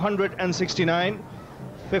finished. 269,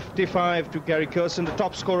 55 to Gary Kirsten. The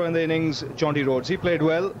top scorer in the innings, Jonty Rhodes. He played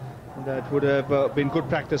well. That would have been good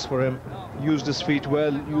practice for him. Used his feet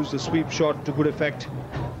well, used the sweep shot to good effect,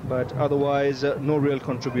 but otherwise no real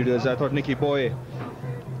contributors. I thought Nicky Boy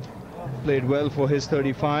played well for his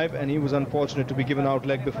 35, and he was unfortunate to be given out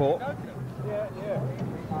leg before.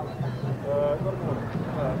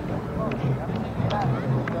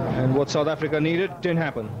 And what South Africa needed didn't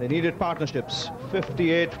happen. They needed partnerships.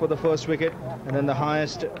 58 for the first wicket, and then the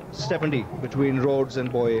highest 70 between Rhodes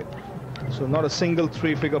and Boye. So not a single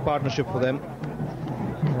 3-figure partnership for them,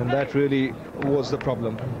 and that really was the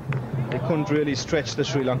problem. They couldn't really stretch the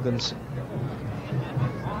Sri Lankans.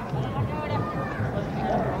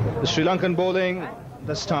 The Sri Lankan bowling,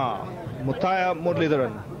 the star, Muttiah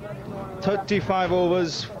Muralitharan. 35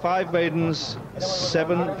 overs, 5 maidens,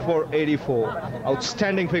 7 for 84.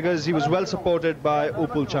 Outstanding figures. He was well supported by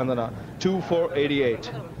Upul Chandana, 2 for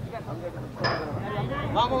 88.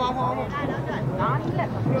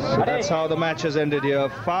 So that's how the match has ended here.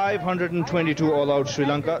 522 all out Sri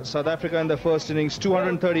Lanka. South Africa in the first innings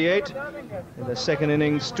 238. In the second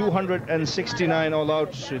innings 269 all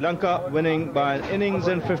out. Sri Lanka winning by an innings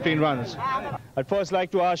and 15 runs. I'd first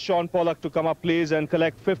like to ask Sean Pollock to come up please and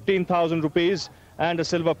collect 15,000 rupees and a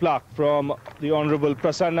silver plaque from the Honourable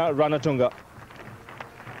Prasanna Ranatunga,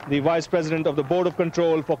 the Vice President of the Board of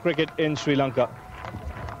Control for Cricket in Sri Lanka.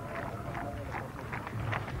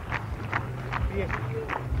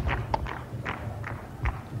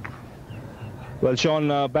 Well, Sean,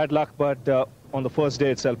 bad luck, but on the first day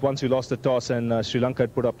itself, once you lost the toss and Sri Lanka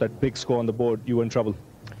had put up that big score on the board, you were in trouble.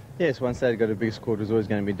 Yes, once they got a big score, it was always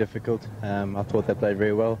going to be difficult. I thought they played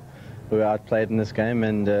very well. We were outplayed in this game,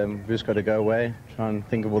 and we just got to go away, try and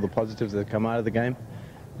think of all the positives that come out of the game,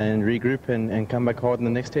 and regroup and come back hard in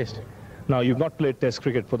the next test. Now, you've not played Test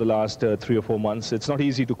cricket for the last 3 or 4 months. It's not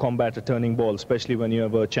easy to combat a turning ball, especially when you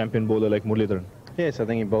have a champion bowler like Muralitharan. Yes, I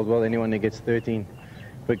think he bowled well. Anyone who gets 13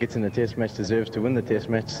 wickets in the Test match deserves to win the Test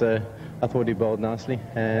match. So I thought he bowled nicely,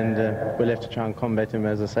 and we'll have to try and combat him,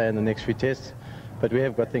 as I say, in the next few tests. But we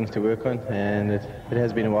have got things to work on, and it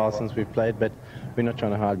has been a while since we've played, but we're not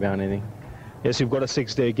trying to hide behind anything. Yes, you've got a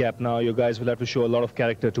 6-day gap now. You guys will have to show a lot of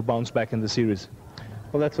character to bounce back in the series.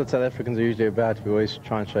 Well, that's what South Africans are usually about. We always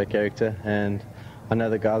try and show character, and I know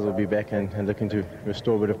the guys will be back and looking to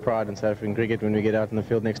restore a bit of pride in South African cricket when we get out in the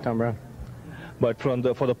field next time around. But for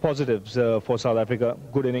the positives for South Africa,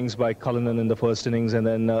 good innings by Cullinan in the first innings and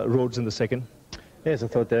then Rhodes in the second. Yes, I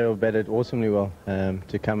thought Daryll batted awesomely well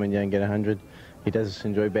to come in here and get 100. He does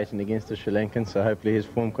enjoy batting against the Sri Lankans, so hopefully his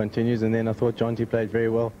form continues. And then I thought Jonty played very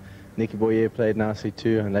well. Nicky Boyer played nicely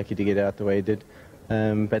too, and lucky to get out the way he did.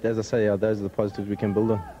 But as I say, those are the positives we can build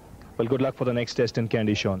on. Well, good luck for the next test in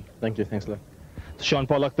Kandy, Sean. Thank you. Thanks a lot. Sean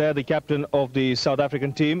Pollock there, the captain of the South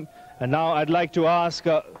African team. And now I'd like to ask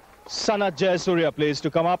Sanath Jayasuriya, please, to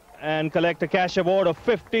come up and collect a cash award of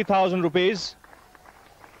 50,000 rupees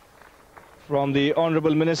from the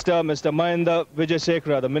Honourable Minister, Mr. Mahela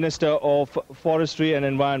Vijaysekara, the Minister of Forestry and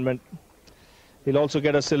Environment. He'll also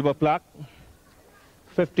get a silver plaque.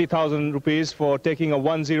 50,000 rupees for taking a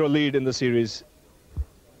 1-0 lead in the series.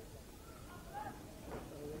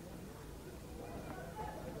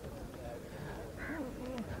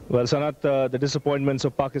 Well, Sanath, the disappointments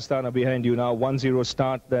of Pakistan are behind you now. 1-0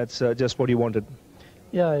 start, that's just what you wanted.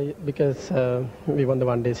 Yeah, because we won the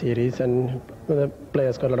one-day series and the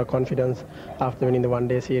players got a lot of confidence after winning the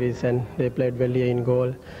one-day series, and they played well in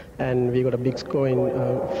goal, and we got a big score in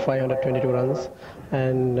 522 runs,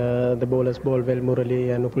 and the bowlers bowled well,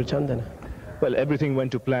 Murali and Chandana. Well, everything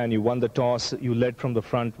went to plan. You won the toss, you led from the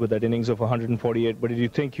front with that innings of 148, but did you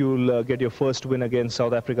think you'll get your first win against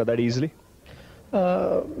South Africa that easily?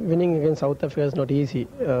 Winning against South Africa is not easy,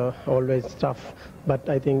 always tough, but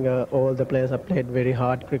I think all the players have played very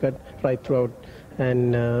hard cricket right throughout,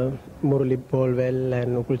 and Murali bowled well,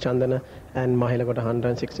 and Chandana and Mahela got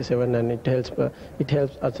 167, and it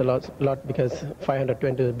helps us a lot because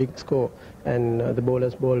 520 is a big score, and the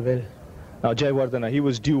bowlers bowled well. Now, Jayawardene, he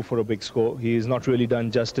was due for a big score. He's not really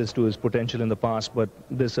done justice to his potential in the past, but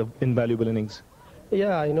this is an invaluable innings.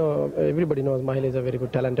 Yeah, you know, everybody knows Mahela is a very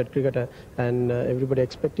good, talented cricketer, and everybody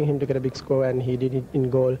expecting him to get a big score, and he did it in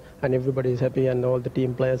goal, and everybody is happy, and all the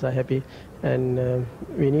team players are happy, and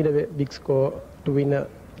we need a big score to win a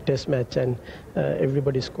test match, and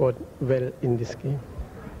everybody scored well in this game.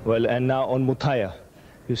 Well, and now on Muttiah,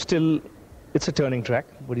 it's a turning track,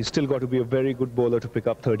 but he's still got to be a very good bowler to pick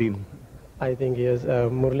up 13. I think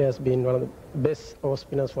Murali has been one of the best off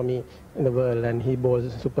spinners for me in the world, and he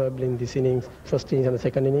bowls superbly in this innings, first innings and the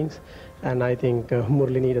second innings. And I think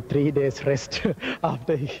Murali needed 3 days rest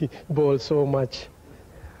after he bowled so much.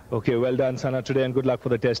 Okay, well done, Sanath, today, and good luck for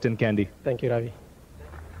the test in Kandy. Thank you, Ravi.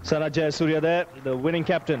 Sanath Jayasuriya there, the winning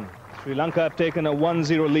captain. Sri Lanka have taken a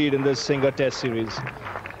 1-0 lead in this Singer Test series.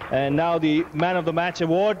 And now the Man of the Match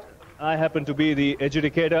award. I happen to be the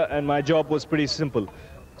adjudicator, and my job was pretty simple.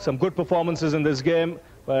 Some good performances in this game,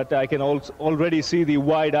 but I can already see the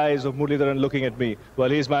wide eyes of Muralitharan looking at me. Well,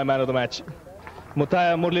 he's my man of the match.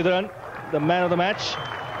 Muttiah Muralitharan, the man of the match.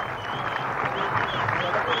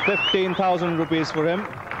 15,000 rupees for him.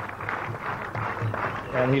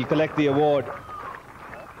 And he'll collect the award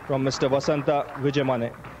from Mr. Vasanta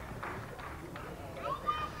Vijayamane.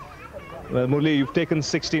 Well, Murli, you've taken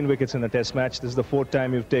 16 wickets in a test match. This is the 4th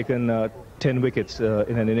time you've taken 10 wickets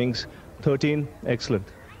in an innings. 13, excellent.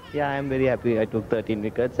 Yeah, I'm very happy I took 13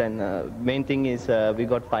 wickets, and main thing is we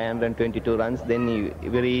got 522 runs, then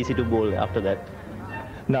very easy to bowl after that.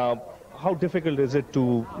 Now, how difficult is it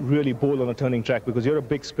to really bowl on a turning track? Because you're a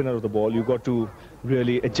big spinner of the ball, you've got to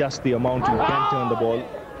really adjust the amount you can turn the ball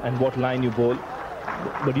and what line you bowl,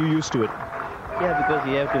 but you're used to it. Yeah, because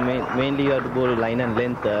you have to mainly you have to bowl line and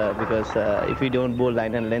length, because if you don't bowl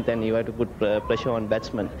line and length, then you have to put pressure on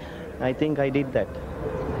batsmen. I think I did that.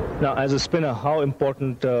 Now, as a spinner, how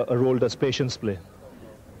important a role does patience play?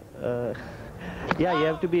 Yeah, you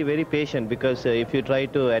have to be very patient, because if you try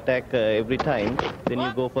to attack every time, then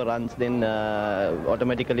you go for runs, then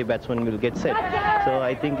automatically batsman will get set. So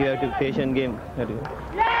I think you have to be patient game.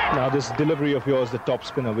 Now, this delivery of yours, the top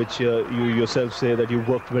spinner, which you yourself say that you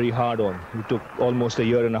worked very hard on. You took almost a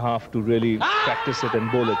year and a half to really practice it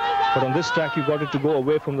and bowl it. But on this track, you got it to go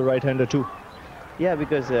away from the right-hander too. Yeah,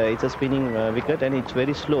 because it's a spinning wicket, and it's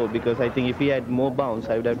very slow, because I think if he had more bounce,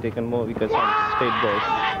 I would have taken more wickets on straight balls.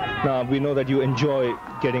 Now, we know that you enjoy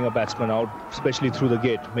getting a batsman out, especially through the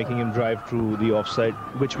gate, making him drive through the offside.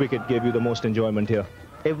 Which wicket gave you the most enjoyment here?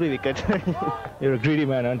 Every wicket. You're a greedy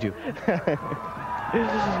man, aren't you?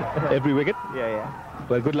 Every wicket? Yeah.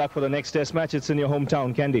 Well, good luck for the next test match. It's in your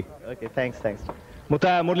hometown, Kandy. Okay, thanks.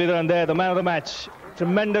 Muttiah Muralitharan there, the man of the match.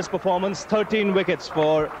 Tremendous performance, 13 wickets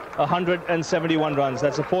for 171 runs.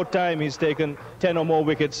 That's the 4th time he's taken 10 or more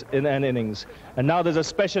wickets in an innings. And now there's a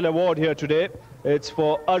special award here today. It's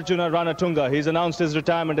for Arjuna Ranatunga. He's announced his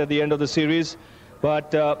retirement at the end of the series,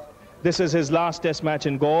 but this is his last test match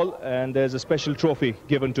in Galle, and there's a special trophy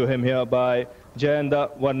given to him here by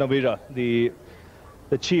Jayawardene Varnavira, the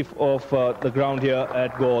chief of the ground here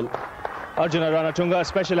at Galle. Arjuna Ranatunga, a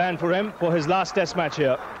special hand for him for his last test match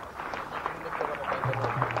here.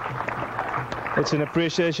 It's an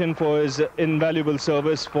appreciation for his invaluable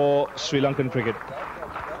service for Sri Lankan cricket.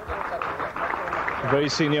 A very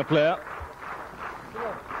senior player.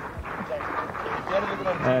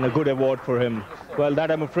 And a good award for him. Well,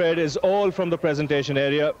 that, I'm afraid, is all from the presentation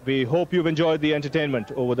area. We hope you've enjoyed the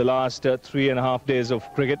entertainment over the last 3.5 days of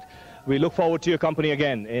cricket. We look forward to your company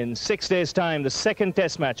again in 6 days' time, the 2nd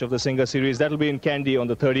test match of the Singer series. That'll be in Kandy on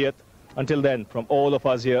the 30th. Until then, from all of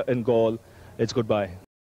us here in Galle, it's goodbye.